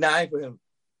Green? Nah, I ain't put him.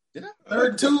 Did I? Third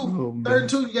and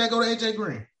two, you gotta go to AJ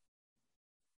Green.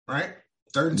 Right?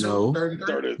 Third and two.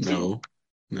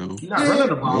 No. You're not running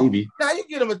the ball. Maybe. Nah, you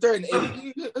get him a 3rd and 8.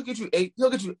 He'll get you 8. He'll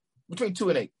get you between 2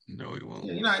 and 8. No, he won't.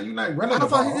 Yeah, you're not running the I thought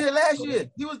ball. he did it last year.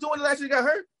 He was doing it last year. He got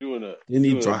hurt. Didn't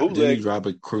he drop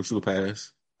a crucial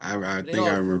pass? I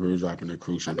remember him dropping a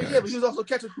crucial pass. Yeah, but he was also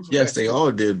catching crucial Yes, passes. they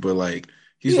all did, but like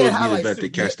he's supposed to be the vet to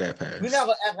catch that pass. We're not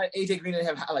gonna act like AJ Green didn't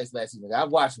have highlights last season. I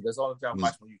watched him. That's all I'm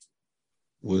watching on YouTube.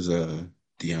 Was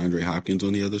DeAndre Hopkins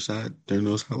on the other side during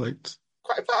those highlights?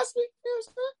 Quite possibly. You know what I'm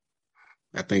saying?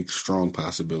 I think strong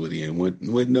possibility, and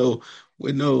with no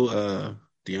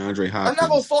DeAndre Hopkins. I'm not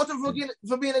gonna fault him for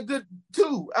being a good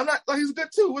 2. I'm not like he's a good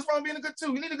 2. What's wrong with being a good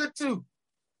 2? You need a good 2.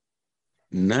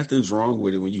 Nothing's wrong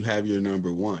with it when you have your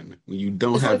number 1. When you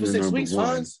don't have your number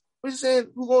 1. We're just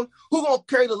saying who gonna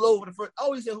carry the load for the first? I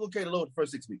always say who gonna carry the load the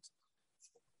first 6 weeks.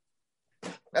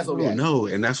 That's what we know,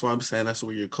 and that's why I'm saying that's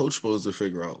what your coach supposed to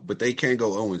figure out. But they can't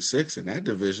go 0-6 in that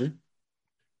division.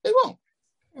 They won't.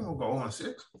 They won't go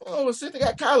 0-6. 0-6. They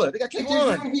got Kyler. They got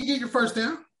K1. He get your first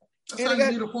down. That's how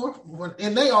you need a 4.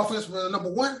 In their offense,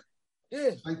 number 1.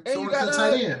 Yeah, like and you got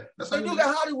tight end. That's how you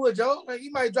got Hollywood, Joe. Like he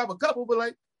might drop a couple, but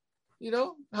like, you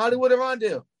know, Hollywood and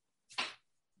Rondell.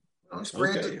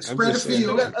 Spread the field.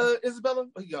 You got Isabella.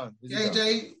 He gone.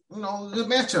 AJ, good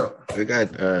matchup. They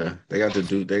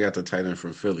got the tight end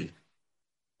from Philly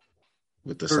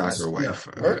with the soccer wife.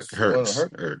 Ertz.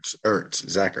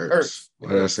 Zach Ertz.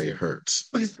 Why did I say Hurts?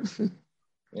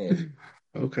 Yeah.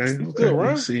 Okay.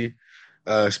 Let's see.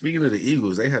 Speaking of the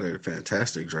Eagles, they had a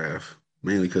fantastic draft,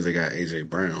 mainly because they got AJ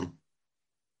Brown.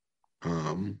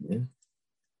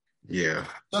 Yeah.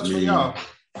 Sucks for y'all.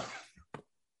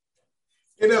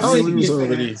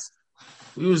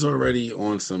 We was already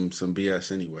on some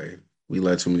BS anyway. We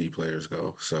let too many players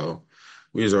go, so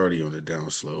we was already on the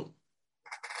downslope.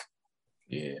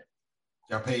 Yeah.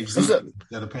 Y'all paid instead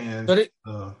of paying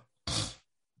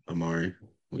Amari.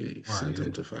 We sent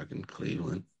him to fucking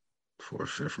Cleveland for a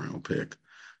 5th round pick.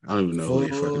 I don't even know who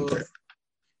they fucking picked.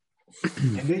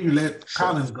 And then you let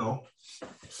Collins go.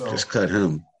 So just cut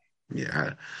him.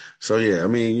 Yeah. So, yeah, I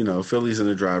mean, Philly's in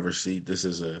the driver's seat. This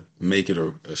is a make it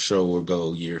a show or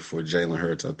go year for Jalen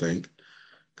Hurts, I think.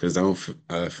 Because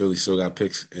Philly still got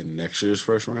picks in next year's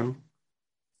first round.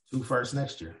 2 firsts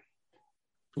next year.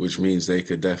 Which means they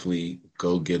could definitely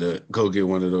go get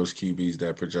one of those QBs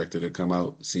that projected to come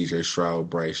out, CJ Stroud,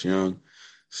 Bryce Young.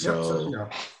 So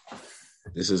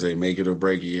This is a make it or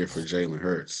break year for Jalen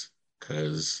Hurts.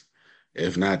 Because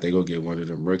if not, they go get one of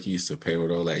them rookies to pair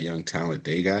with all that young talent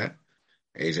they got.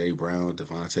 AJ Brown,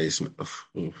 Devontae Smith.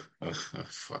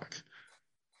 Fuck.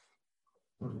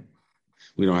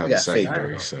 We don't have a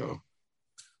secondary, so.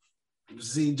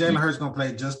 See, Jalen Hurts going to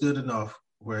play just good enough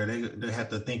where they have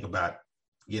to think about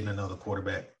getting another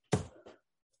quarterback.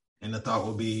 And the thought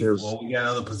would be, we got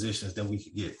other positions that we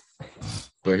could get.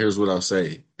 But here's what I'll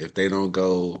say: if they don't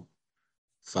go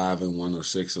 5-1 or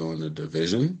 6 on the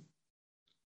division,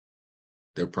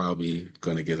 they're probably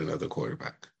going to get another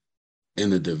quarterback. In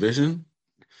the division,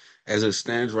 as it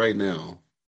stands right now,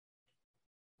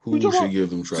 who should give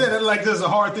them trouble? Say that like this is a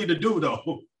hard thing to do,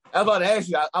 though. I'm about to ask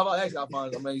you,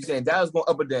 Alphonse. I mean, you're saying Dallas going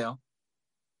up or down?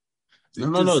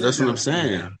 No. That's what I'm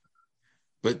saying.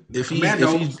 But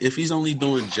if he's only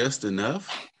doing just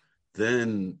enough,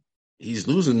 then he's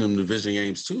losing them division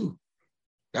games too.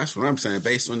 That's what I'm saying.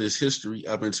 Based on his history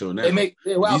up until now,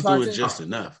 he's doing just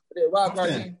enough.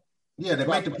 Yeah, they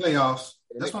make the playoffs.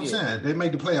 That's what I'm saying. They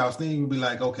make the playoffs. Then you'll be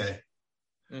like, okay,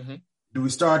 do we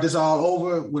start this all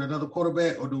over with another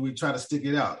quarterback, or do we try to stick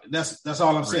it out? That's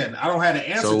all I'm saying. I don't have the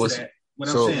answer to that. What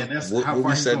I'm saying, that's how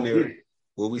far he's going to get it.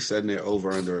 What we setting there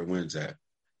over under wins at?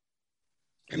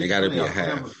 And they got to be a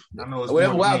half.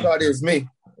 Whatever wild card is, me.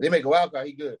 They make a wild card,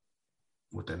 he good.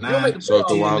 With the 9. So if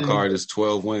the wild card is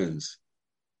 12 wins.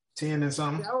 10 and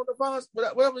something. I don't know,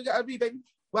 whatever it got to be, baby.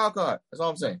 Wild card. That's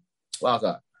all I'm saying. Wild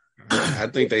card. I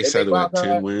think they settle at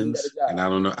 10 wins. And I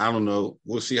don't know.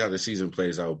 We'll see how the season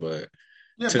plays out, but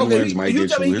 10 wins might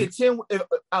get you in.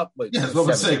 That's what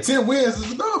I'm saying. 10 wins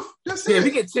is enough. That's it. If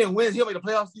he get 10 wins, he'll make the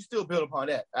playoffs. You still build upon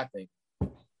that, I think.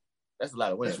 That's a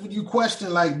lot of wins. That's when you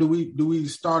question, like, do we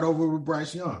start over with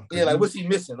Bryce Young? Yeah, like, what's he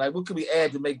missing? Like, what could we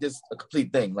add to make this a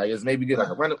complete thing? Like, is maybe get like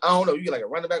a running. I don't know. You get like a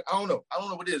running back. I don't know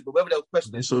what it is, but whatever that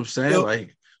question. That's what I'm saying.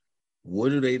 Like, what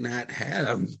do they not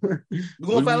have?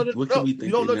 What can we think they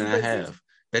not have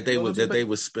that they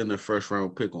would spend a first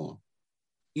round pick on?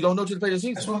 You don't know to play the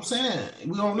season. That's what I'm saying.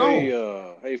 We don't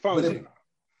know. Hey, Fonzie.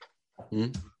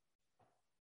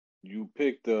 You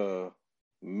picked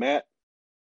Matt.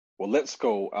 Well, let's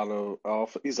go out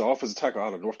of he's an offensive tackle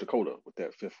out of North Dakota with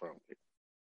that 5th round pick.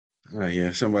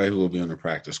 Yeah, somebody who will be on the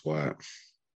practice squad,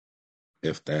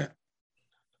 if that.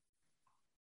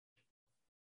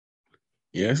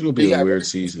 Yeah, it's gonna be a weird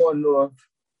season.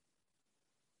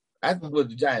 I think with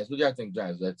the Giants. What do y'all think,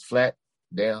 Giants? That's flat,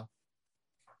 down.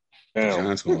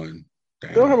 Giants going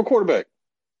down. They don't have a quarterback.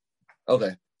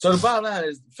 Okay, so the bottom line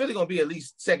is Philly gonna be at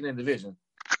least second in division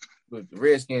with the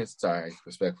Redskins. Sorry,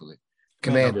 respectfully.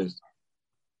 Commandos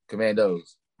being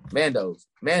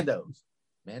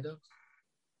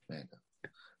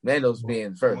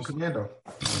first. Commando.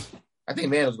 I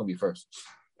think Mando's gonna be first.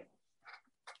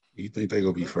 You think they're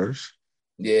gonna be first?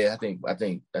 Yeah, I think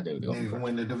they're gonna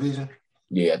win the division.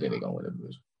 Yeah, I think they're gonna win the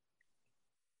division.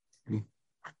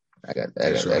 I got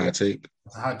that. That's your hot take.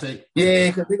 That's a hot take. Yeah,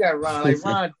 because they got Ron. Like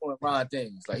Ron doing Ron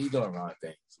things. Like he's doing Ron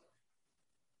things.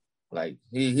 Like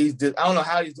he's I don't know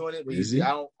how he's doing it, but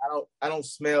I don't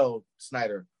smell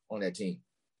Snyder on that team.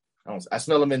 I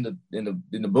smell him in the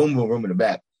boom room in the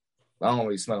back. I don't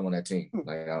really smell him on that team.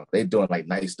 Like they doing like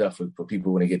nice stuff for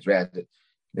people when they get drafted.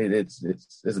 It's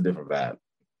a different vibe.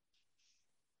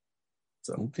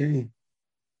 So okay,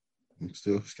 I'm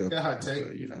still hot take.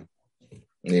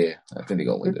 Yeah, I think they're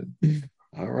gonna win it.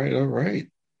 All right.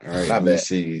 Let me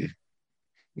see.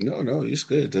 No, it's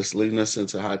good. Just leading us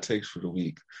into hot takes for the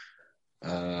week.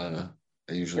 I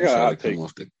usually try to come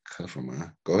off the cuff of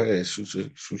mine. Go ahead, shoot your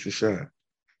shot.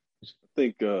 I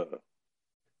think JJ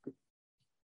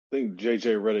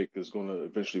Redick is going to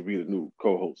eventually be the new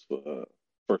co-host for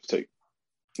First Take.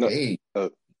 No, hey. I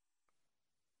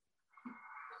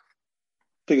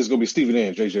think it's going to be Stephen A.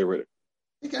 and JJ Redick.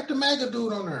 He got the MAGA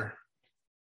dude on there.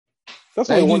 That's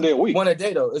only one day a week. One a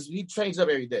day though. He trains up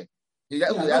every day. He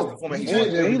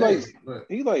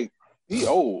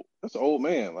old. That's an old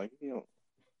man. Like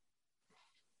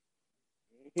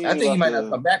I think he might not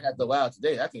come back after a while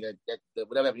today. I think that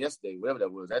whatever happened yesterday, whatever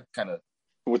that was, that kind of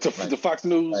with the Fox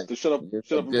News, the shut up and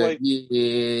play.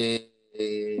 Yeah,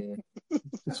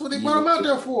 that's what they brought him out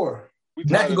there for.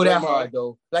 Not to go that hard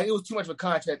though. Like it was too much of a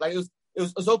contract. Like it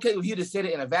was okay if he just said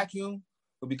it in a vacuum,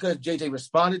 but because JJ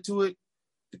responded to it,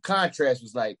 the contrast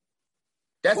was like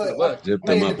that's what it was. It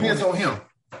depends on him.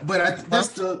 But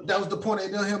that was the point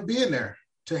of him being there.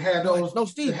 To have those, no,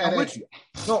 Steve, I'm with you.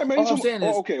 No, all I'm saying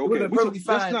is, okay. Perfectly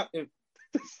fine.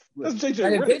 That's JJ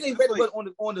Redick. If JJ Redick was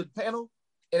on the panel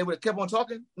and it would have kept on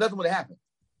talking, nothing would have happened.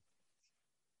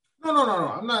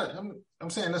 No. I'm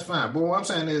saying that's fine. But what I'm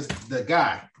saying is the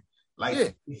guy,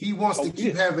 he wants to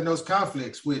keep having those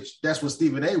conflicts, which that's what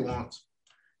Stephen A. wants.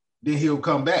 Then he'll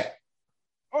come back.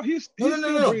 Oh, he's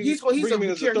no. He's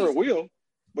a third wheel,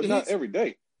 but not every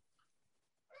day.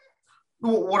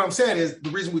 What I'm saying is the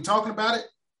reason we're talking about it,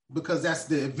 because that's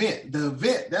the event. The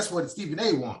event, that's what Stephen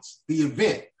A. wants, the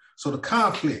event. So the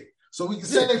conflict. So we can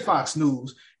say Fox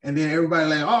News, and then everybody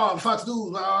like, oh, Fox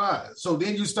News, blah, blah, blah. So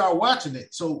then you start watching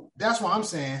it. So that's why I'm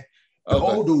saying The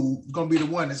old dude is gonna be the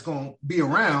one that's gonna be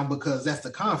around because that's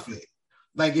the conflict.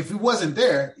 Like if he wasn't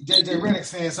there, JJ Redick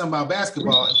saying something about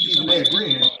basketball, and Stephen A.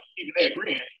 agreeing,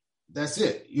 that's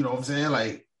it. You know what I'm saying?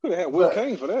 Like could have had Will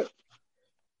Kane for that.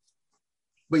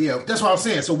 But yeah, that's what I'm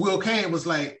saying. So Will Kane was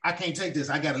like, I can't take this.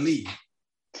 I got to leave.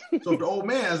 So if the old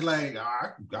man's like,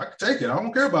 I can take it. I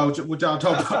don't care about what y'all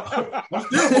talking about. I'm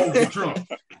still voting for Trump.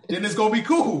 Then it's going to be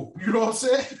cool. You know what I'm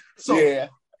saying? So yeah.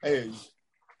 Hey.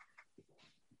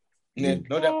 Yeah,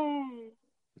 no doubt.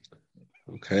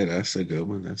 Okay, that's a good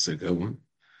one. What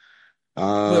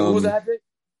was that?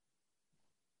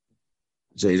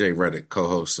 JJ Redick,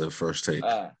 co-host of First Take.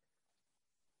 Okay.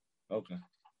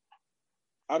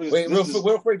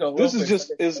 Real quick though. This is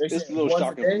just it's a little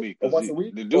shocking for me because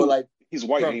the dude, he's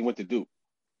white and he went to Duke.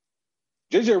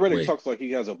 JJ Redick talks like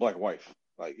he has a black wife.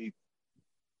 Like he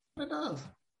does.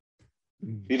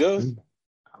 He does.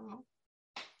 I don't know.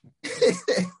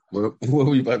 What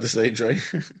were you about to say, Dre?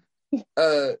 Then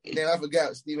I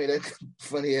forgot. Steve made that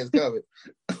funny ass comment.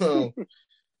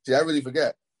 See, I really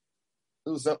forgot.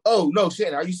 It was no,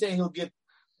 Shannon. Are you saying he'll get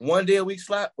 1 day a week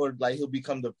slot, or like he'll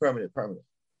become the permanent?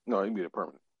 No, he can be the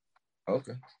permanent.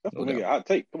 Okay. That's what nigga hot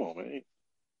take. Come on, man.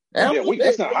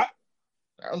 That's not hot.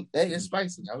 Hey, it's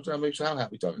spicy. I was trying to make sure how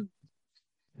happy talking.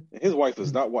 His wife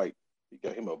is not white. He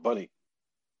got him a bunny.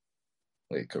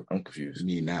 Wait, I'm confused. You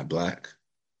mean not black?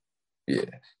 Yeah.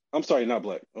 I'm sorry, not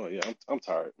black. Oh yeah, I'm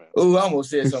tired, man. Oh, I almost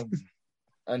said something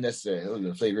unnecessary. It was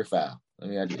a flavor foul. I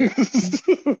mean, I did.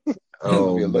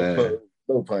 Oh, be a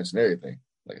low punch and everything,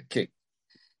 like a kick.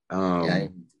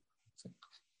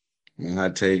 My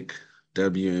take: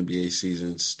 WNBA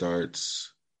season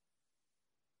starts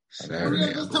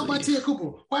Saturday. Let's talk about Tia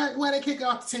Cooper. Why they kick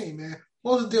off the team, man?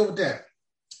 What was the deal with that?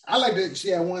 I like that she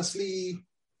had one sleeve,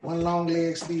 one long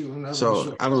leg sleeve.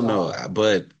 So I don't know,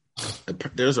 but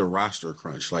there's a roster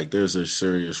crunch. Like there's a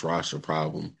serious roster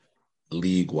problem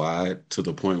league wide to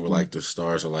the point where like the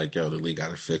stars are like, yo, the league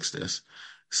got to fix this.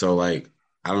 So like,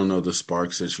 I don't know the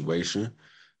Spark situation,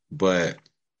 but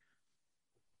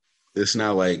it's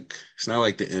not like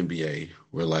the NBA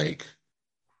where like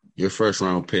your first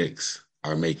round picks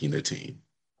are making the team.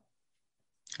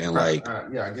 And like,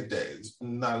 yeah, I get that. It's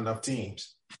not enough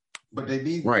teams, but they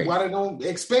need. Right. Why they don't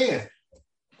expand?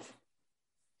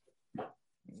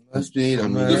 Must be.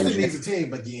 Houston needs a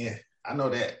team again. I know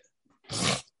that.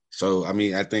 So I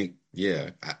mean, I think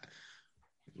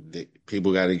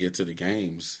people got to get to the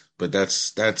games, but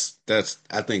that's. I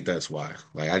think that's why.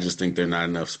 Like, I just think there are not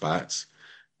enough spots,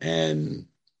 and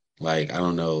like I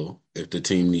don't know if the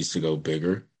team needs to go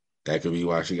bigger. That could be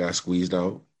why she got squeezed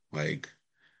out. Like,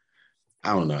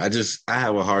 I don't know. I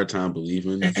have a hard time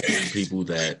believing people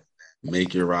that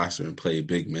make your roster and play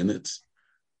big minutes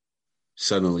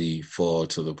suddenly fall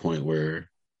to the point where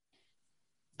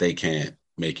they can't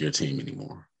make your team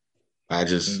anymore. That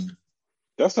sounds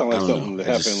like something that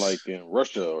happened like in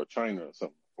Russia or China or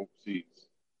something overseas.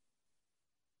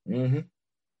 Mm-hmm.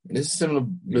 It's a similar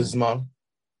business model.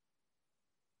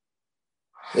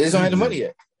 They just don't have the money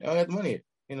yet. They don't have the money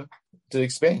yet, to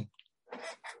expand.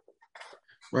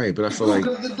 Right, but I feel like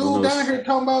the dude down here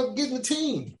talking about getting the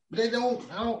team. They don't.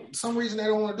 Some reason they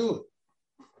don't want to do it.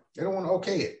 They don't want to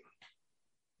okay it.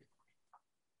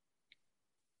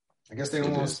 I guess they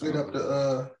don't want to split up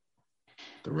the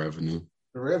revenue.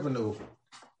 The revenue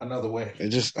another way. It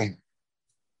just I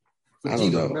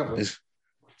don't know.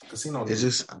 Casino. It's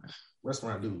just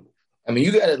restaurant dude. I mean,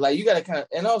 you gotta kind of,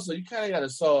 and also you kind of gotta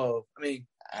solve. I mean,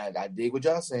 I dig what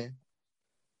y'all saying,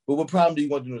 but what problem do you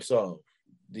want them to solve?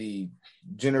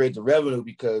 Generate the revenue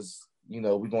because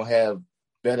we're gonna have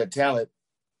better talent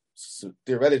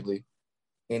theoretically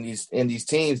in these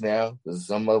teams now because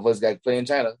some of us got to play in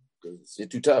China because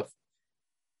it's too tough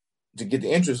to get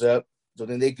the interest up, so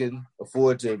then they can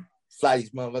afford to fly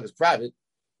these motherfuckers private,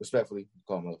 respectfully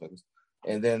call them motherfuckers,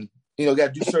 and then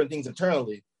got to do certain things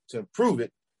internally to improve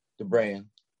it, the brand,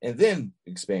 and then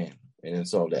expand and then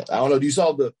solve that. I don't know. Do you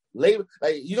solve the labor?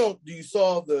 Like do you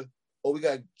solve the? Or we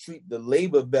got to treat the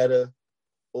labor better,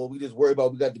 or we just worry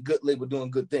about we got the good labor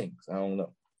doing good things. I don't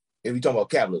know. If we talking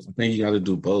about capitalism, I think you got to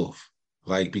do both.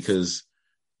 Like, because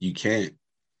you can't.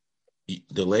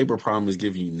 The labor problem is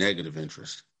giving you negative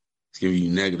interest. It's giving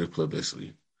you negative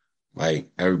publicity.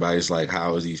 Like, everybody's like,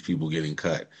 how is these people getting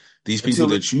cut? These people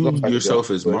that you yourself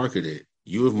has marketed,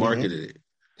 you have marketed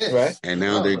it, right? And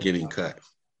now they're getting cut.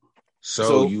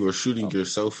 So you are shooting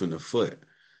yourself in the foot.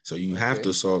 So you have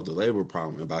to solve the labor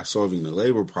problem. And by solving the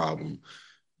labor problem,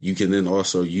 you can then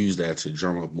also use that to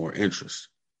drum up more interest.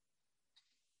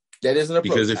 That is an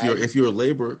approach. Because if your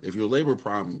labor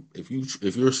problem,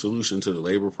 if your solution to the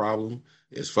labor problem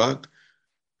is fucked,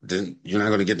 then you're not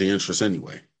going to get the interest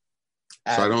anyway.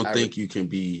 So I don't think you can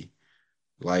be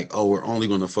like, oh, we're only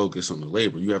going to focus on the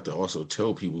labor. You have to also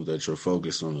tell people that you're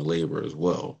focused on the labor as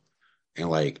well, and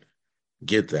like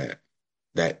get that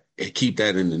keep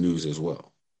that in the news as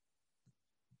well.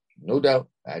 No doubt.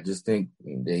 I just think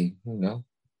they,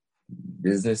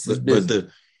 business is business. But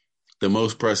the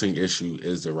most pressing issue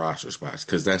is the roster spots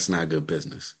because that's not good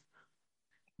business.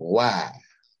 Why?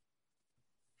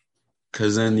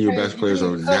 Because then your best players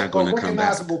are not going to come back.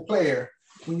 Recognizable player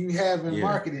when you having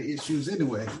marketing issues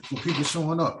anyway with people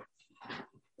showing up.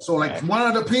 So like one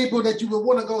of the people that you would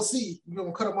want to go see, you're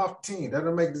gonna cut them off the team. That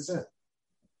don't make sense.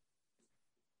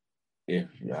 Yeah,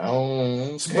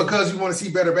 because you want to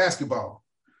see better basketball.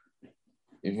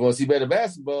 If you want to see better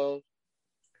basketball,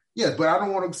 yes, but I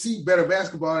don't want to see better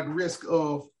basketball at the risk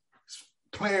of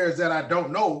players that I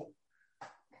don't know,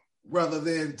 rather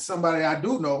than somebody I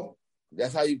do know.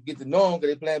 That's how you get to know them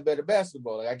because they playing better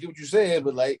basketball. Like I get what you're saying,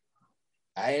 but like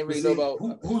I ain't really know about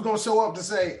who's gonna show up to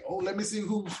say, "Oh, let me see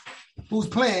who's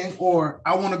playing," or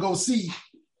I want to go see.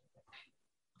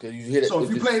 Because you hit it. So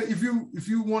if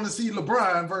you want to see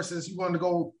LeBron versus you want to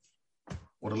go,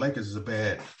 well, the Lakers is a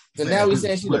bad. So now we're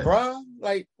saying she LeBron,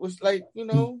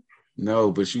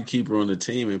 No, but you keep her on the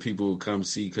team, and people will come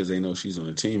see because they know she's on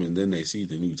the team, and then they see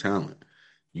the new talent.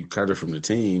 You cut her from the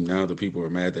team. Now the people are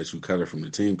mad that you cut her from the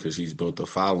team because she's built a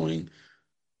following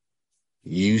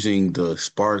using the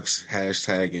Sparks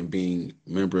hashtag and being a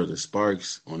member of the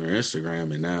Sparks on her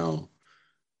Instagram, and now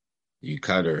you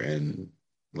cut her, and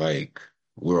like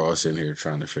we're all sitting here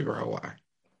trying to figure out why.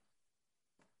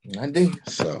 I do.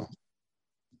 So,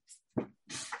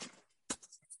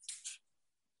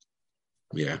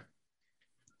 yeah.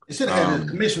 They should have had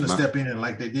the commissioner step in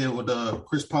like they did with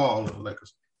Chris Paul and the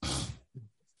Lakers.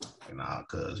 Nah,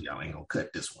 cuz y'all ain't gonna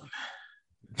cut this one.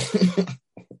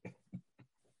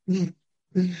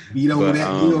 Beat over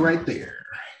that deal right there.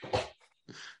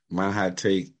 My hot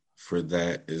take for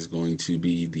that is going to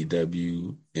be the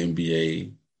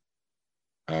WNBA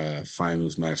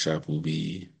finals matchup will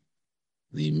be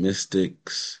the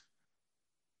Mystics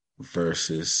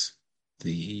versus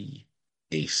the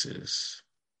Aces.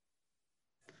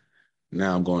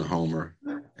 Now I'm going Homer,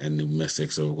 and the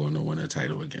Mystics are going to win a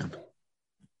title again.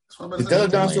 Is Della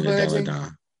Don still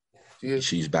playing?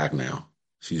 She's back now.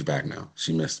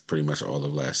 She missed pretty much all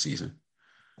of last season.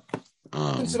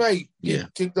 Did somebody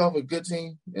get kicked off a good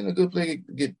team and a good player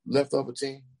get left off a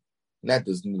team? Not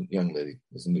this new young lady.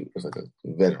 It's like a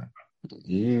veteran.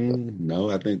 No,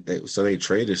 I think they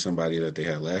traded somebody that they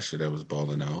had last year that was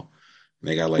balling out. And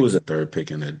they got like the third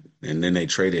pick and then they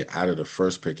traded out of the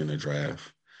first pick in the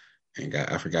draft and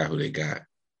I forgot who they got.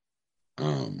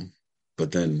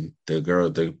 But then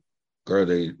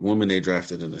the woman they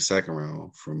drafted in the second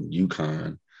round from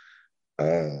UConn, I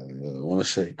want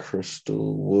to say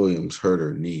Crystal Williams hurt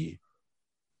her knee,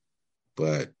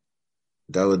 but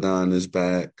Della Don is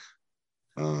back.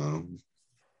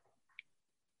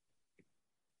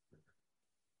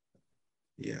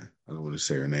 Yeah, I don't want to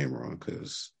say her name wrong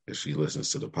because if she listens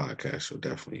to the podcast, she'll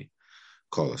definitely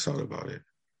call us out about it.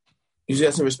 You should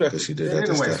have some respect because she did that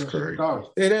to Steph Curry.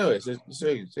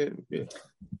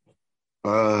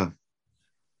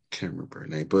 Can't remember her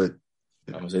name, but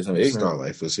I'm gonna say something. Star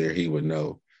Life was here; he would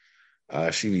know.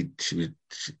 She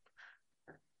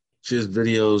has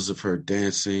videos of her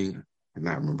dancing. I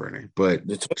not remember her name, but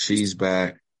she's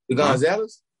back. The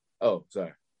Gonzalez? Oh,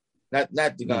 sorry, not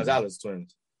the Gonzalez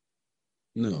twins.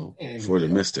 No, for the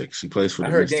Mystics. She plays for the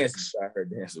Mystics. I heard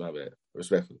dancing. My bad.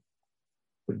 Respectfully.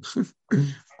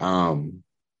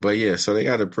 But yeah, so they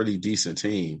got a pretty decent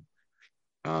team.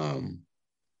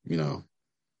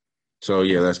 So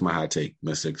yeah, that's my hot take.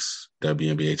 Mystics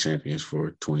WNBA champions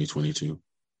for 2022.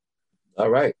 All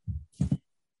right.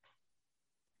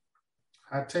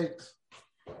 Hot takes.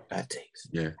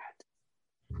 Yeah.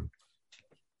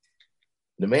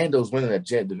 The Mando's winning that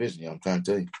jet division, I'm trying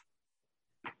to tell you.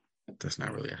 That's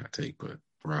not really a hot take, but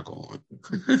rock on.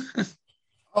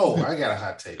 Oh, I got a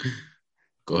hot take.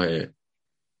 Go ahead.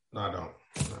 No, I don't.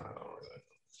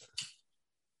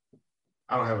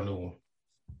 I don't have a new one.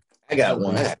 I got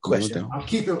one. I got a question. I'm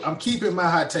keeping my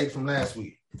hot take from last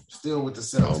week. Still with the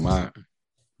Celtics. Oh,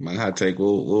 my hot take.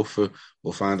 We'll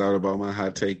find out about my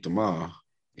hot take tomorrow.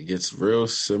 It gets real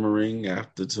simmering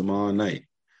after tomorrow night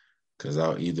because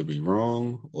I'll either be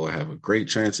wrong or have a great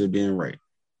chance of being right.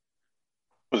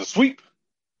 Was a sweep?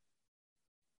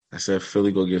 I said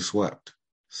Philly go get swept.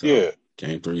 So yeah.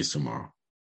 Game 3 is tomorrow.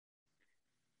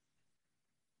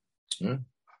 Dre,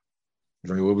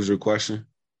 what was your question?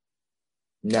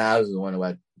 I was wondering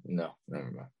why. No, never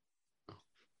mind.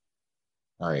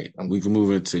 All right. We can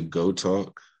move into GOAT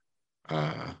talk.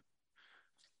 I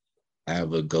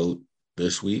have a GOAT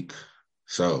this week.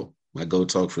 So my go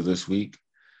talk for this week.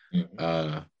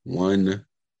 One,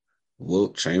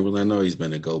 Wilt Chamberlain. I know he's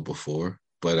been a GOAT before,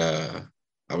 but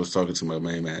I was talking to my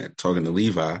main man, talking to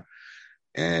Levi,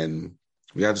 and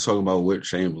we got to talk about Wilt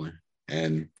Chamberlain.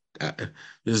 And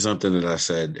this is something that I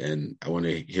said, and I want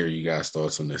to hear you guys'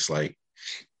 thoughts on this. Like,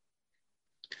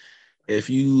 if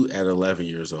you at 11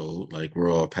 years old, like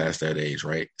we're all past that age,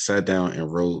 right? Sat down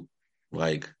and wrote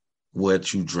like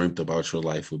what you dreamt about your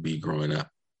life would be growing up,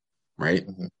 right?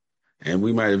 Mm-hmm. And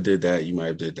we might have did that. You might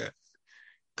have did that.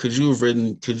 Could you have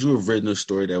written a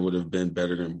story that would have been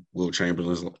better than Wilt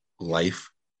Chamberlain's life?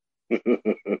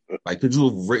 Like, could you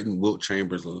have written Wilt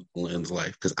Chamberlain's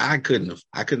life? Because I couldn't have.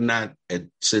 I could not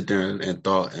sit there and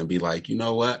thought and be like, you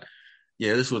know what?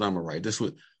 Yeah, this is what I'm gonna write. This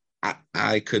would.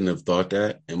 I couldn't have thought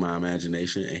that in my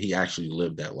imagination, and he actually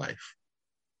lived that life.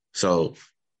 So,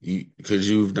 could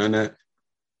you have done that?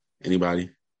 Anybody?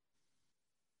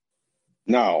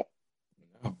 No.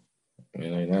 I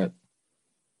mean, like that.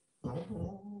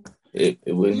 It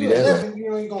wouldn't be that.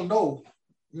 You ain't gonna know.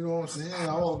 You know what I'm saying?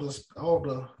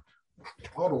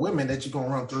 All the women that you're gonna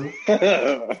run through.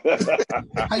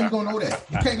 How you gonna know that?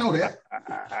 You can't know that.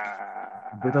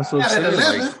 But that's what I'm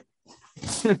saying.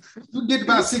 11, you get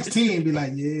about 16 and be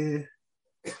like, yeah.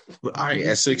 But, all right,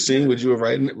 at 16, would you have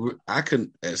written? I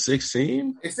couldn't at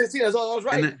 16. At 16, that's all I was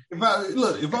writing. If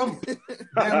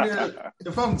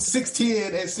I'm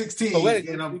 6'10" at 16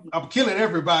 and I'm killing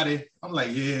everybody, I'm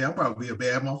like, yeah, I'll probably be a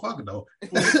bad motherfucker though.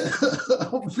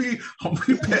 I'm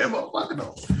be a bad motherfucker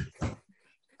though.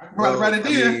 Right in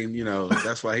there. I mean, you know,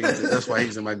 that's why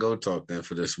he's in my go talk then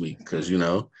for this week, because you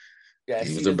know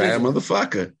he was a bad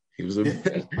motherfucker. He was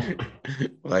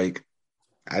like,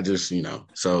 I just, you know,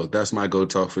 so that's my go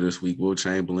talk for this week. Wilt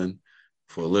Chamberlain,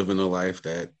 for living a life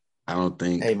that I don't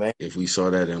think if we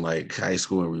saw that in like high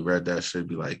school and we read that shit,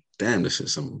 be like, damn, this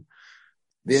is some.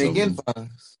 Then again,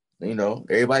 you know,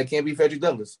 everybody can't be Frederick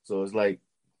Douglass. So it's like,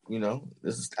 you know,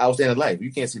 this is outstanding life.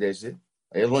 You can't see that shit. Like,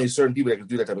 there's only certain people that can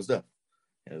do that type of stuff.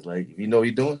 And it's like, if you know what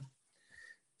you're doing,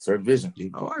 certain vision.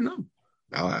 Oh, I know.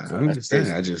 I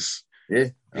understand.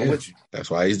 I'm with you. That's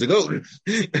why he's the GOAT.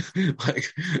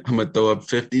 Like, I'm going to throw up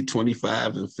 50,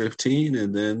 25, and 15,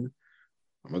 and then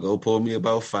I'm going to go pull me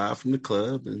about 5 from the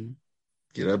club and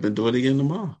get up and do it again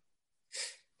tomorrow.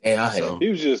 And he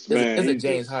was just, there's a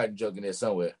James Harden joke in there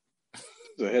somewhere.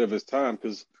 He was ahead of his time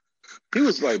because he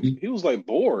was like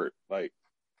bored. Like,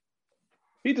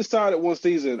 he decided one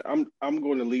season, I'm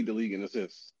going to lead the league in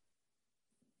assists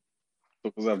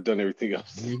because I've done everything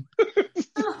else.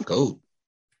 GOAT.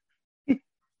 Yeah.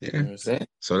 You know what I'm saying?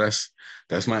 So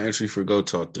that's my entry for Go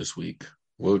Talk this week.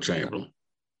 Wilt Chamberlain.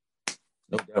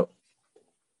 No doubt.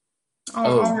 I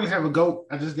don't really have a GOAT.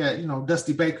 I just got,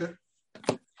 Dusty Baker.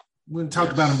 We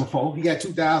talked about him before. He got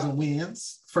 2,000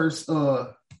 wins. First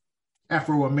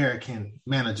Afro-American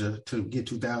manager to get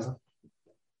 2,000.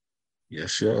 Yes.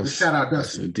 Shout out Dusty.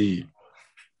 Yes, indeed.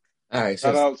 All right.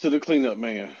 Shout out to the cleanup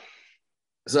man.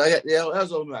 So that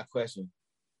was over my question.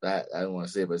 I don't want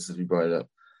to say it, but since we brought it up.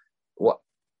 What?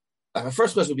 My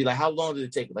first question would be like, how long did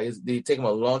it take? Like, did it take him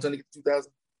a long time to get to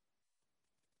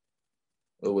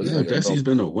 2,000? Dusty's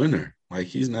been a winner. Like,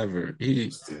 he's never.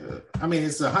 It's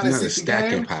 160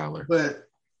 games, power. But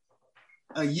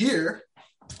a year.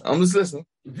 I'm just listening.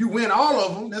 If you win all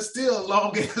of them, that's still a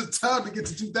long time to get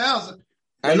to 2,000.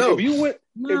 I know. If you win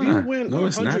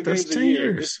 100 games a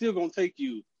year, it's still gonna take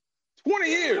you 20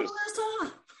 years.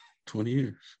 20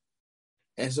 years.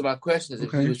 And so my question is, if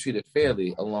he was treated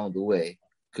fairly along the way,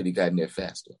 could he gotten there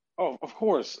faster? Oh, of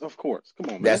course. Come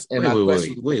on, man.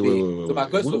 Wait. So my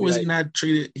question was he not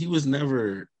treated? He was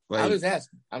never. Like, I'm just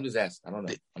asking. I don't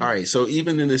know. All right. So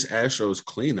even in this Astros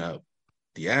cleanup,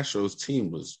 the Astros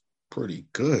team was pretty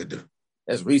good.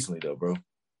 That's recently though, bro.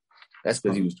 That's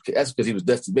because he was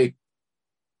Dusty Baker.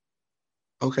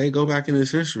 Okay, go back in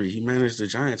his history. He managed the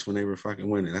Giants when they were fucking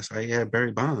winning. That's how he had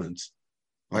Barry Bonds.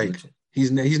 Like,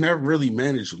 he's never really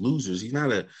managed losers. He's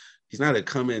not a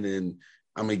come in and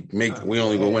we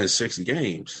only gonna win 60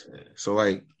 games. So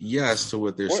like, yes, to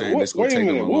what they're saying. Wait a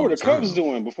minute. What were the Cubs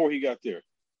doing before he got there?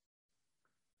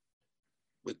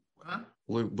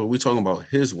 But we're talking about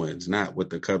his wins, not what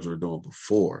the Cubs were doing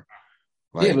before.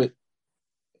 Like, yeah, but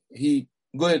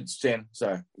go ahead, Stan.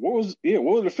 Sorry. What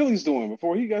were the Phillies doing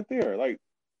before he got there? Like,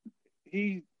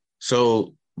 the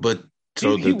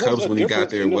Cubs when he got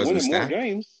there wasn't stacked.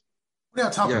 We're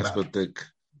not talking about. But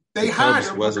they hired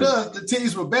him because the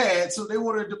teams were bad, so they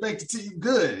wanted to make the team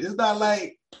good. It's not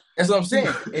like that's what I'm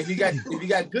saying. If you got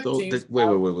good teams,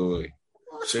 wait.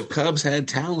 The Cubs had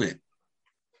talent.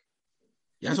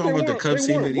 Y'all talking about the Cubs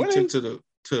team that he took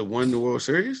to win the World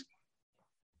Series?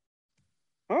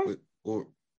 Huh? Or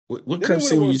what kind of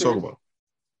team are you talking about?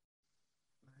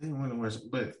 They didn't win the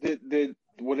West, but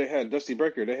they had Dusty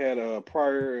Baker. They had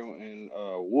Pryor and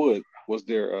Wood was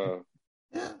their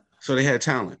yeah. So they had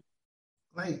talent.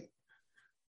 Like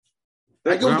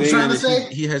I get what you're trying to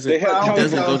say. He hasn't.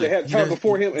 They had talent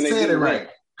before him, and they did it right.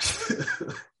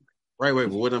 Right. But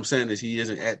what I'm saying is he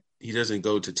doesn't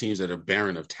go to teams that are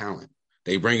barren of talent.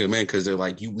 They bring him in because they're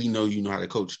like, we know you know how to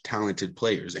coach talented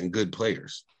players and good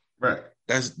players. Right.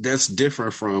 That's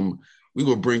different from we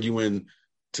will bring you in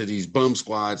to these bum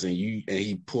squads and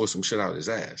he pulls some shit out of his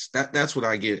ass. That's what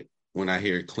I get when I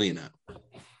hear cleanup.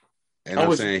 And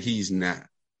I'm saying he's not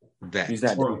that. He's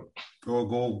not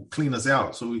go clean us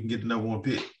out so we can get the number one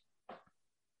pick.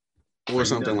 Or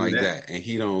something like that. And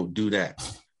he don't do that.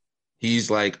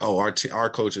 He's like, oh, our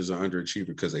coaches are underachieving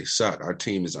because they suck. Our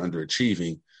team is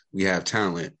underachieving. We have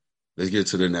talent. Let's get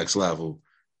to the next level.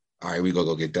 All right, we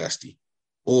go get Dusty.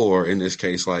 Or in this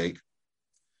case, like,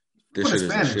 this shit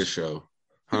is a shit show.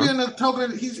 Huh?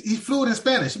 He's fluent in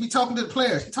Spanish. He be talking to the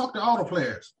players. He talk to all the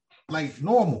players. Like,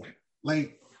 normal.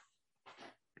 Like,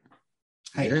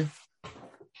 hey,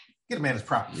 get a man his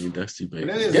property. Dusty, baby.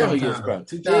 That is definitely gets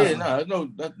property. Yeah, no,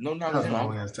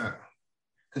 long ass time.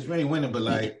 Because you ain't winning, but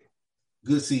like,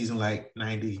 good season, like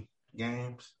 90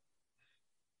 games.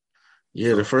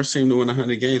 Yeah, the first team to win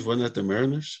 100 games, wasn't that the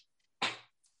Mariners?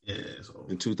 Yeah. So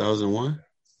in 2001?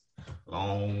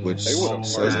 Long Which they won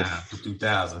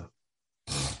 2000.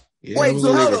 Yeah, wait,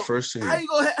 so they were the first team. How you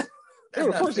gonna have they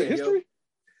were the first in history?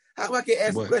 How come I can't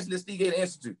ask a question that Steve get an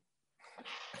answer to?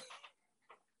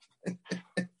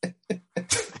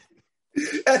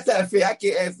 That's not fair. I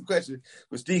can't ask the question,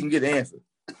 but Steve can get the answer.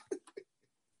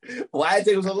 Why it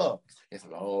take so long? It's a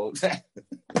long time.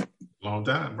 Long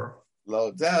time, bro.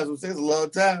 Long time. It's a long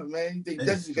time, man. You think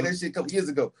Dusty got that shit a couple years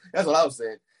ago? That's what I was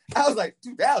saying. I was like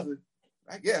 2000.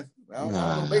 I guess. I don't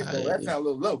know baseball. That sounds a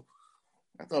little low.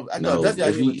 I thought Dusty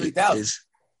out here with 3,000.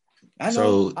 I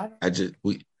know.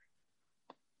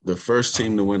 The first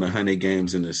team to win 100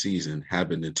 games in the season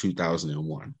happened in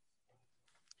 2001.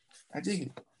 I dig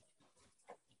it.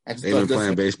 They've been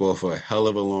playing baseball for a hell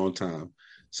of a long time.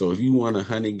 So if you won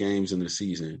 100 games in the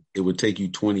season, it would take you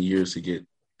 20 years to get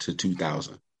to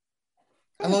 2000.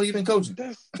 How long you been coaching?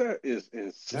 That is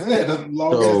insane.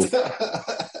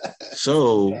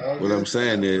 So what I'm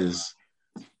saying is,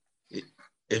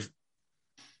 if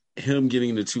him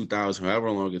getting to 2000,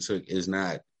 however long it took, is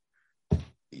not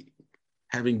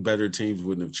having better teams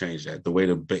wouldn't have changed that.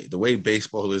 The way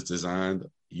baseball is designed,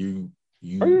 you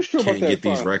can't get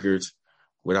these records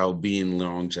without being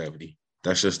longevity.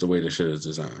 That's just the way the shit is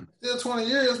designed. Still 20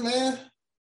 years, man.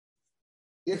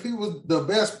 If he was the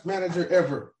best manager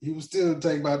ever, he would still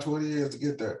take about 20 years to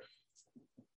get there.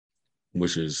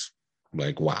 Which is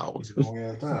like, wow.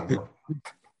 Time, bro.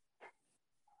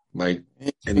 Like,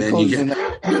 and then you get...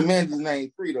 The manager's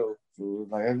 93, though. So,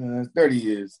 like, that's 30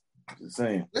 years. Just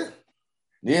saying.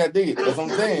 Yeah, I dig it. That's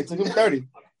what I'm saying. It took him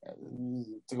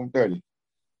 30.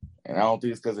 And I don't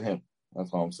think it's because of him.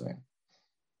 That's all I'm saying.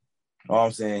 All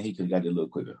I'm saying, he could have got it a little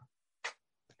quicker.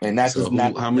 And that's so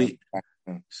just how many?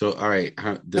 So, all right.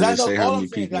 Does it say how many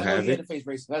people have it? He had to face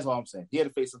racism. That's all I'm saying. He had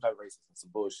to face some type of racism. Some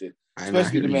bullshit.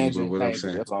 Especially the manager.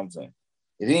 That's all I'm saying.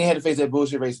 If he didn't have to face that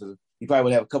bullshit racism, he probably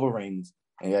would have a couple rings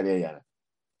and yada, yada.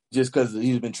 Just because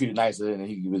he's been treated nicer and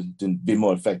he was been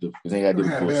more effective. Because he had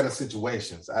better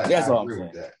situations. That's all I'm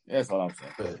saying. That's all I'm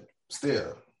saying. But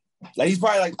still. Like, he's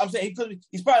probably like, I'm saying,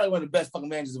 he's probably one of the best fucking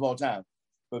managers of all time.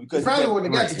 But because he probably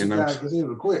wouldn't have got to 2000 because he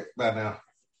would have quit by now.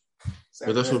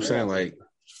 But that's what I'm saying. Like,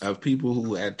 of people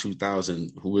who at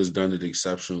 2000 who has done it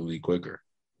exceptionally quicker.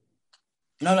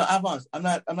 No, I'm honest. I'm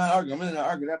not arguing. I'm really not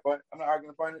arguing that part. I'm not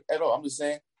arguing the part at all. I'm just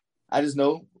saying, I just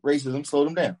know racism slowed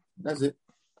him down. That's it.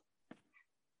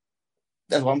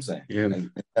 That's what I'm saying. Yeah.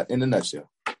 In a nutshell.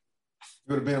 You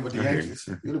would have been with the Yankees.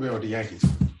 You would have been with the Yankees.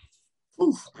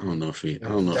 Oof. I don't know if he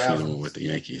went with the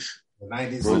Yankees. The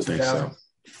 90s. I don't think so.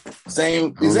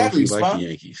 Same, exactly. He liked the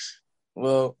Yankees.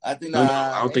 Well, I think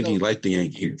I don't think he liked the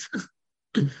Yankees.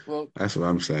 Well, that's what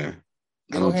I'm saying.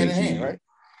 I don't think right?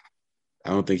 I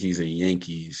don't think he's a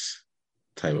Yankees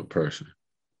type of person.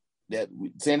 Yeah,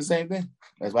 saying the same thing.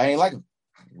 That's why I ain't like him.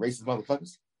 Racist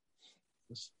motherfuckers.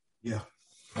 Yeah.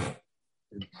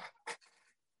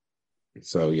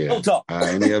 So yeah. Don't talk.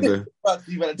 Any other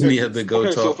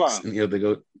go talks? Any other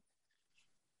go?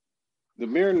 The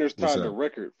Mariners tied the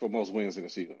record for most wins in the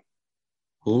season.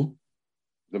 Who?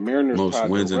 The Mariners most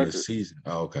tied wins the in record. the season.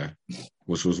 Oh, okay.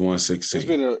 Which was 116. It's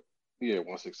been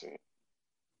 116.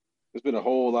 It's been a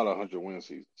whole lot of 100-win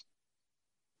seasons.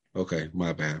 Okay,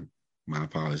 my bad. My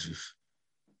apologies.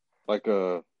 Like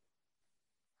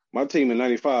my team in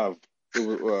 '95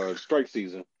 it was strike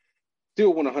season.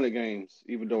 Still won 100 games,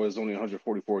 even though it's only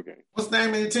 144 games. What's the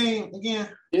name of the team again?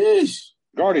 Yes.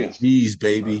 Guardians. G's,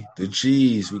 baby. The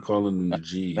G's. We calling them the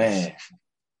G's. Man.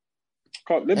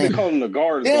 They've been calling them the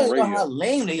guards on radio. How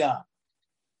lame they are.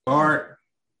 Guard.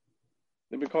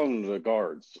 They've been calling them the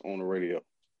guards on the radio.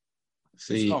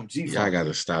 See, y'all got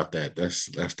to stop that.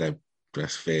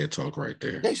 That's fair talk right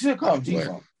there. They should call them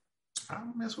G-Funk. I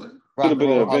don't mess with it. Could have been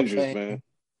the Avengers, man.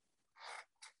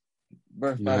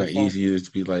 You know how easy it is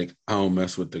to be like, I don't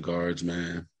mess with the guards,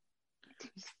 man.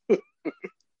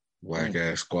 Whack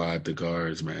ass squad, the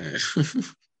guards, man.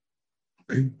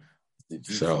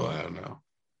 So I don't know.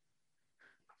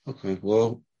 Okay,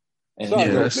 well,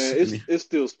 man, it's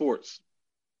still sports.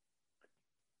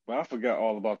 But I forgot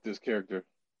all about this character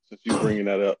since you bringing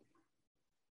that up.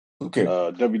 Okay.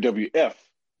 WWF.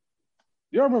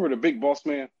 Y'all remember the Big Boss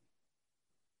Man?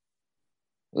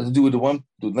 What's it do with the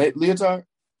leotard?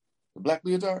 The black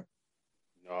leotard?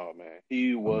 No, man.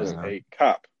 He was a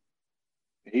cop.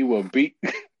 He would beat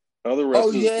other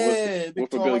wrestlers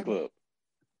with a billy club.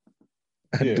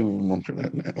 I do remember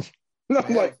that now.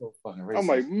 I'm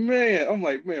like,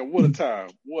 man, what a time.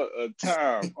 What a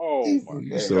time. Oh, my God.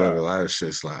 Used to let a lot of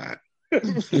shit slide.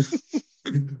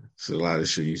 So a lot of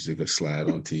shit used to go slide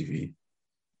on TV.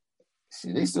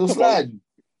 See, they still sliding.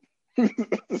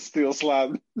 Still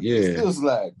sliding. Yeah. Still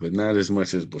sliding. But not as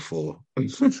much as before.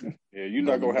 Yeah, you're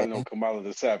not going to have no Kamala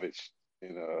the Savage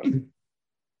in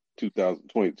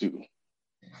 2022.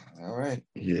 All right.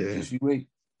 Yeah. Just you wait.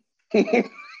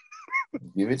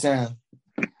 Give it time.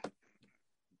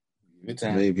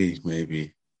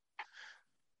 Maybe.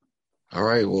 All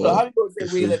right. Well, so how you gonna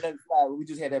say we let that slide when we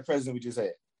just had that president we just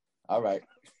had? All right.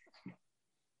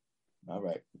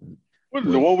 What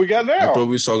the one we got now? I thought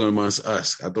we were talking amongst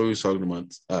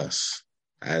us.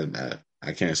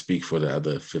 I can't speak for the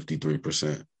other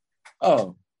 53%.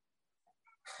 Oh,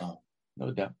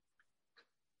 no doubt.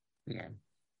 Yeah.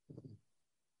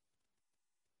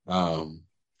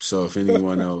 So if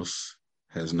anyone else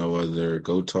has no other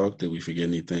go talk, did we forget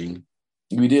anything?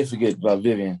 We did forget about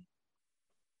Vivian.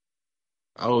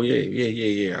 Oh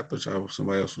yeah. I thought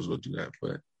somebody else was going to do that,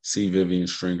 but see Vivian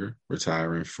Stringer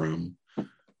retiring from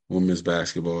women's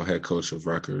basketball, head coach of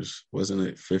Rutgers. Wasn't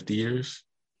it 50 years?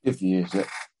 50 years, yeah.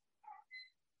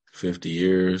 50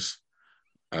 years.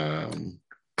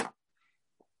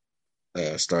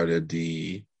 Started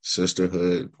the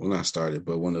sisterhood. Well, not started,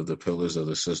 but one of the pillars of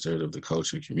the sisterhood of the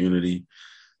coaching community.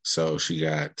 So she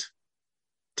got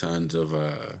tons of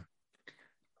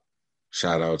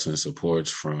shout outs and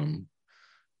supports from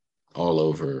all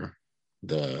over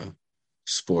the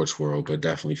sports world, but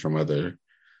definitely from other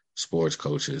sports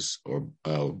coaches or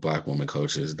Black woman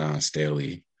coaches, Don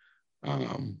Staley,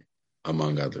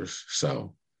 among others.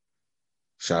 So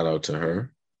shout out to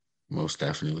her, most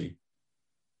definitely.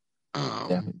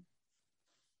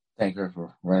 Thank her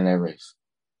for running that race.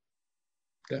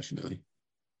 Definitely.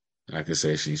 I could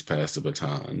say she's passed the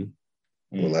baton.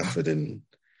 We're left it in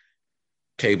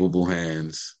capable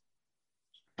hands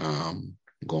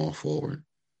going forward.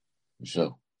 For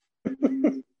sure.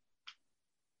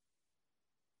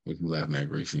 We can laugh at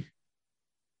Gracie.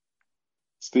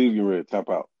 Steve, you ready to tap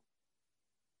out?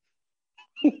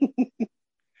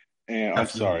 And I'm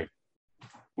sorry.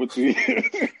 What's the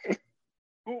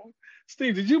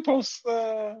Steve, did you post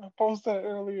that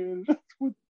earlier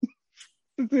with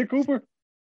Cynthia Cooper?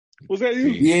 Was that you?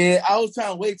 Yeah, I was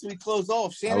trying to wait till we close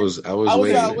off. Shannon. I was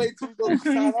waiting. Trying to wait till we go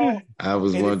sign off. I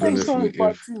was wondering if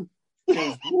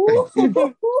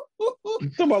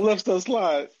somebody left us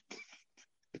slide.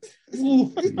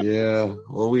 Yeah,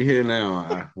 well, we here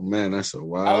now. Man, that's a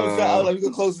wild. I was like, we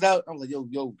gonna close it out. I'm like, yo.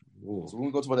 Whoa. So we're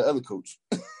gonna go to the other coach.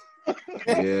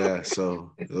 Yeah.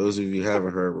 So those of you who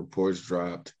haven't heard, reports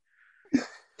dropped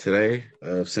today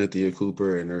of Cynthia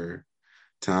Cooper and her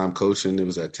time coaching. It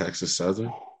was at Texas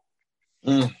Southern.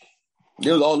 It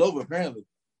was all over apparently.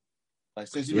 Like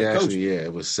since you been coaching. Yeah,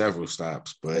 it was several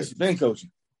stops, but she's been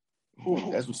coaching.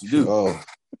 That's what she do. Oh,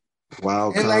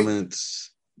 wild and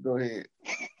comments. Go ahead.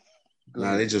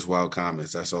 They just wild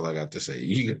comments. That's all I got to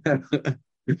say.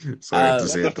 So I have to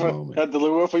say at the moment. Had to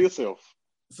deliver for yourself.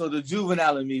 So the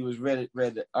juvenile in me was read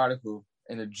the article,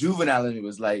 and the juvenile in me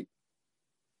was like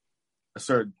a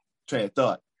certain train of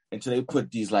thought until they put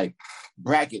these like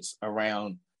brackets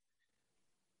around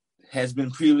has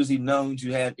been previously known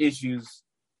to have issues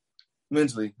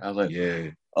mentally. I was like,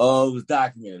 it was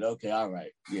documented. Okay, all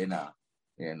right. Yeah, no.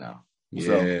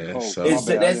 So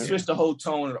that switched the whole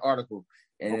tone of the article.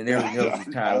 And then everything else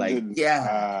is kind of like,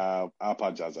 I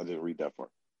apologize. I didn't read that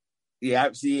part.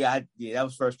 that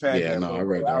was first paragraph. Yeah, no, I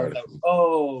read the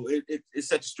article. It's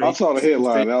such a straight. I saw the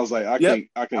headline. I was like, I can't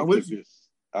click this.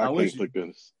 I can't click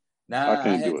this. Nah, I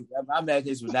can't do it. My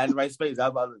imagination was not in the right space. I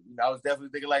was definitely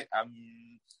thinking like,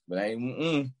 but I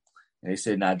ain't. And they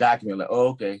said, "Nah, document." Like, oh,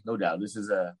 okay, no doubt. This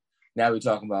is now we're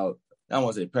talking about. I don't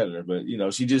want to say predator, but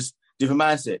she just different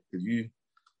mindset.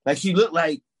 Because she looked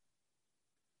like.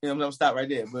 I'm gonna stop right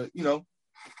there, but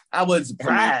I wasn't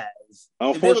surprised.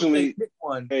 Unfortunately,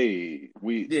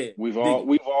 we've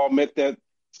all met that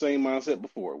same mindset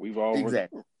before. We've all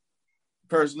exactly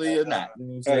personally or not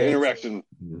had an interaction.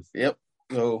 Yep.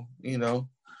 So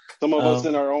some of us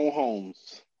in our own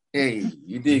homes. Hey,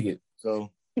 you dig it.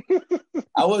 So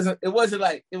I wasn't. It wasn't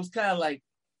like it was kind of like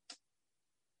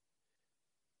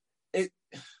it.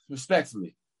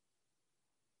 Respectfully,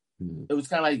 it was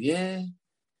kind of like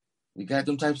we got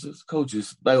them types of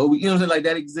coaches, like like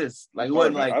that exists. Like it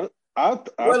wasn't like I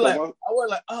wasn't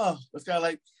like it's kind of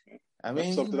like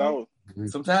something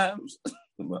sometimes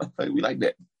like we like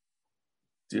that,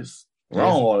 just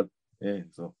wrong. Yeah,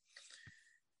 so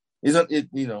it's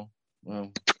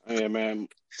yeah, man.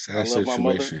 I love my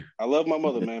mother. I love my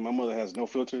mother, man. My mother has no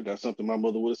filter. That's something my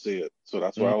mother would have said. So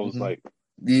that's why I was like,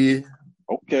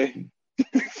 okay.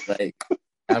 Like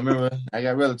I remember I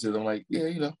got relatives. I'm like,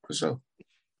 for sure.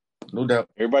 No doubt.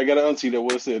 Everybody got an auntie that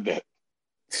would have said that.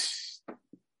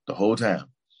 The whole time.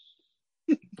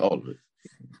 All of it.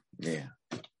 Yeah.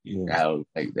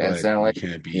 Like that sound like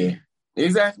can't be. Yeah.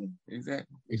 Exactly.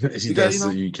 Because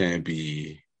you can't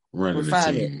be running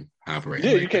the team operating.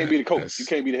 Yeah, you can't be the coach. You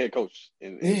can't be the head coach.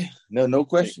 No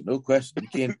question. No question.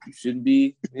 You shouldn't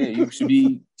be. Yeah, you should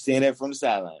be saying that from the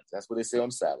sidelines. That's what they say on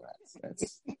the sidelines.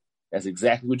 That's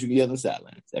exactly what you get on the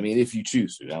sidelines. I mean, if you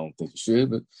choose to. I don't think you should,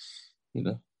 but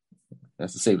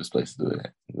that's the safest place to do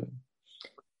it.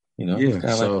 But,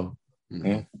 so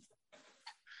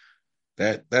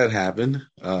that happened.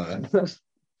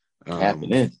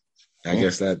 Happening. I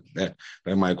guess that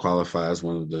might qualify as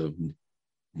one of the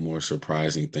more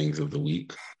surprising things of the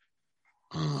week.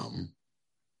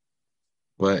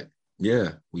 But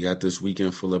yeah, we got this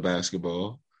weekend full of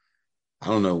basketball. I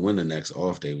don't know when the next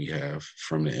off day we have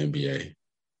from the NBA.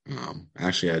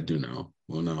 Actually, I do know.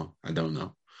 Well, no, I don't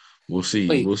know. We'll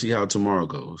see. We'll see how tomorrow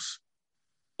goes.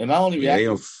 Am I only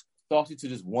reacting to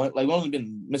just one? Like, we've only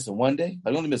been missing one day?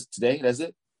 Like, we only missed today? That's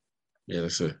it? Yeah,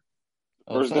 that's it.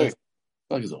 First day.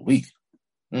 Like it's a week.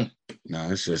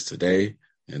 No, it's just today.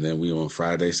 And then we on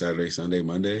Friday, Saturday, Sunday,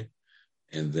 Monday.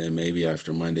 And then maybe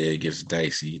after Monday, it gets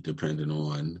dicey depending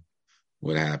on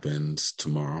what happens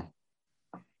tomorrow.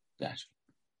 Gotcha.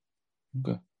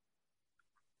 Okay.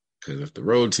 Because if the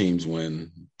road teams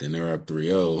win, then they're up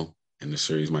 3-0, and the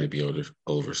series might be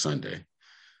over Sunday,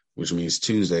 which means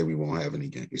Tuesday we won't have any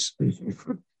games.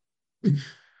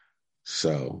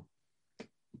 So,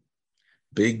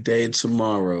 big day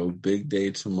tomorrow.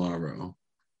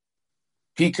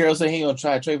 Pete Carroll said he ain't going to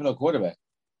try to trade for no quarterback.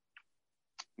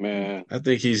 Man. I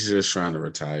think he's just trying to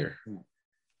retire.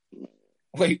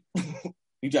 Wait,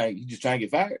 you just trying to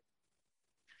get fired?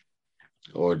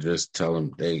 Or just tell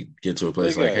them they get to a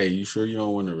place like, hey, you sure you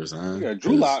don't want to resign? Yeah,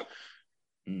 Drew Lock.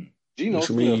 What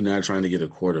you mean you're not trying to get a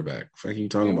quarterback? What are you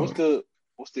talking about?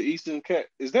 What's the Easton Cat?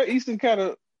 Is that Easton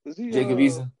Cat? Is he Jacob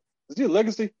Eason? Is he a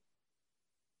legacy?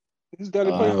 He's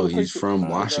from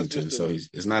Washington, so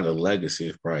it's not a legacy.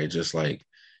 It's probably just like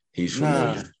he's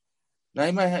familiar. No,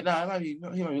 he might be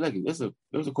legacy.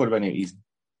 There was a quarterback named Eason.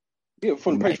 Yeah,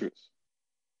 from the Patriots.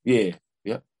 Yeah.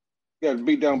 Yep. Got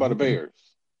beat down by the Bears.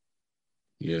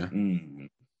 Yeah. I'm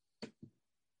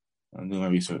doing my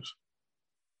research.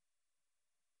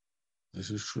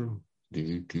 This is true.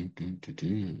 Yeah.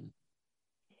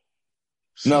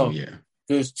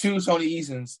 There's two Tony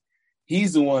Easons.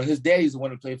 He's the one. His daddy's the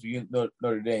one who played for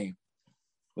Notre Dame,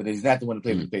 but he's not the one who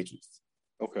played for the Patriots.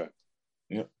 Okay.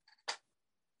 Yep.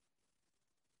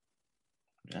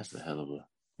 That's a hell of a.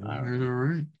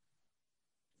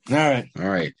 All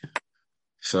right.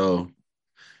 So,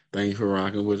 thank you for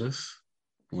rocking with us.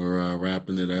 We're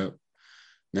wrapping it up.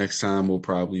 Next time we'll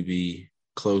probably be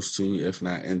close to, if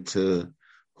not into,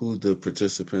 who the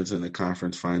participants in the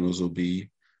conference finals will be.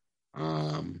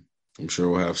 I'm sure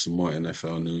we'll have some more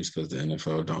NFL news because the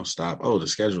NFL don't stop. Oh, the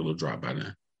schedule will drop by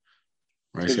then.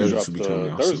 Right? Schedule should be coming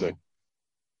out Thursday. soon.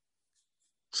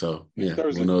 So,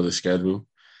 we'll know the schedule.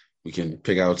 We can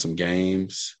pick out some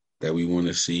games that we want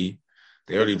to see.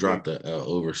 They already dropped the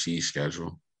overseas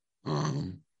schedule.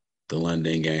 The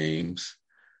London games.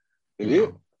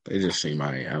 They just seem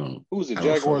I don't. Who's the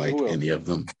Jaguars? Jaguars? Like any of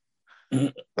them.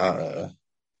 I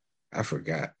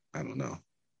forgot. I don't know.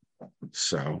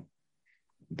 So,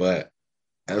 but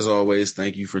as always,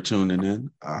 thank you for tuning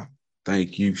in.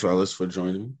 Thank you, fellas, for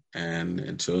joining me. And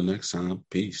until next time,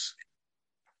 peace.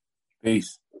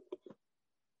 Peace.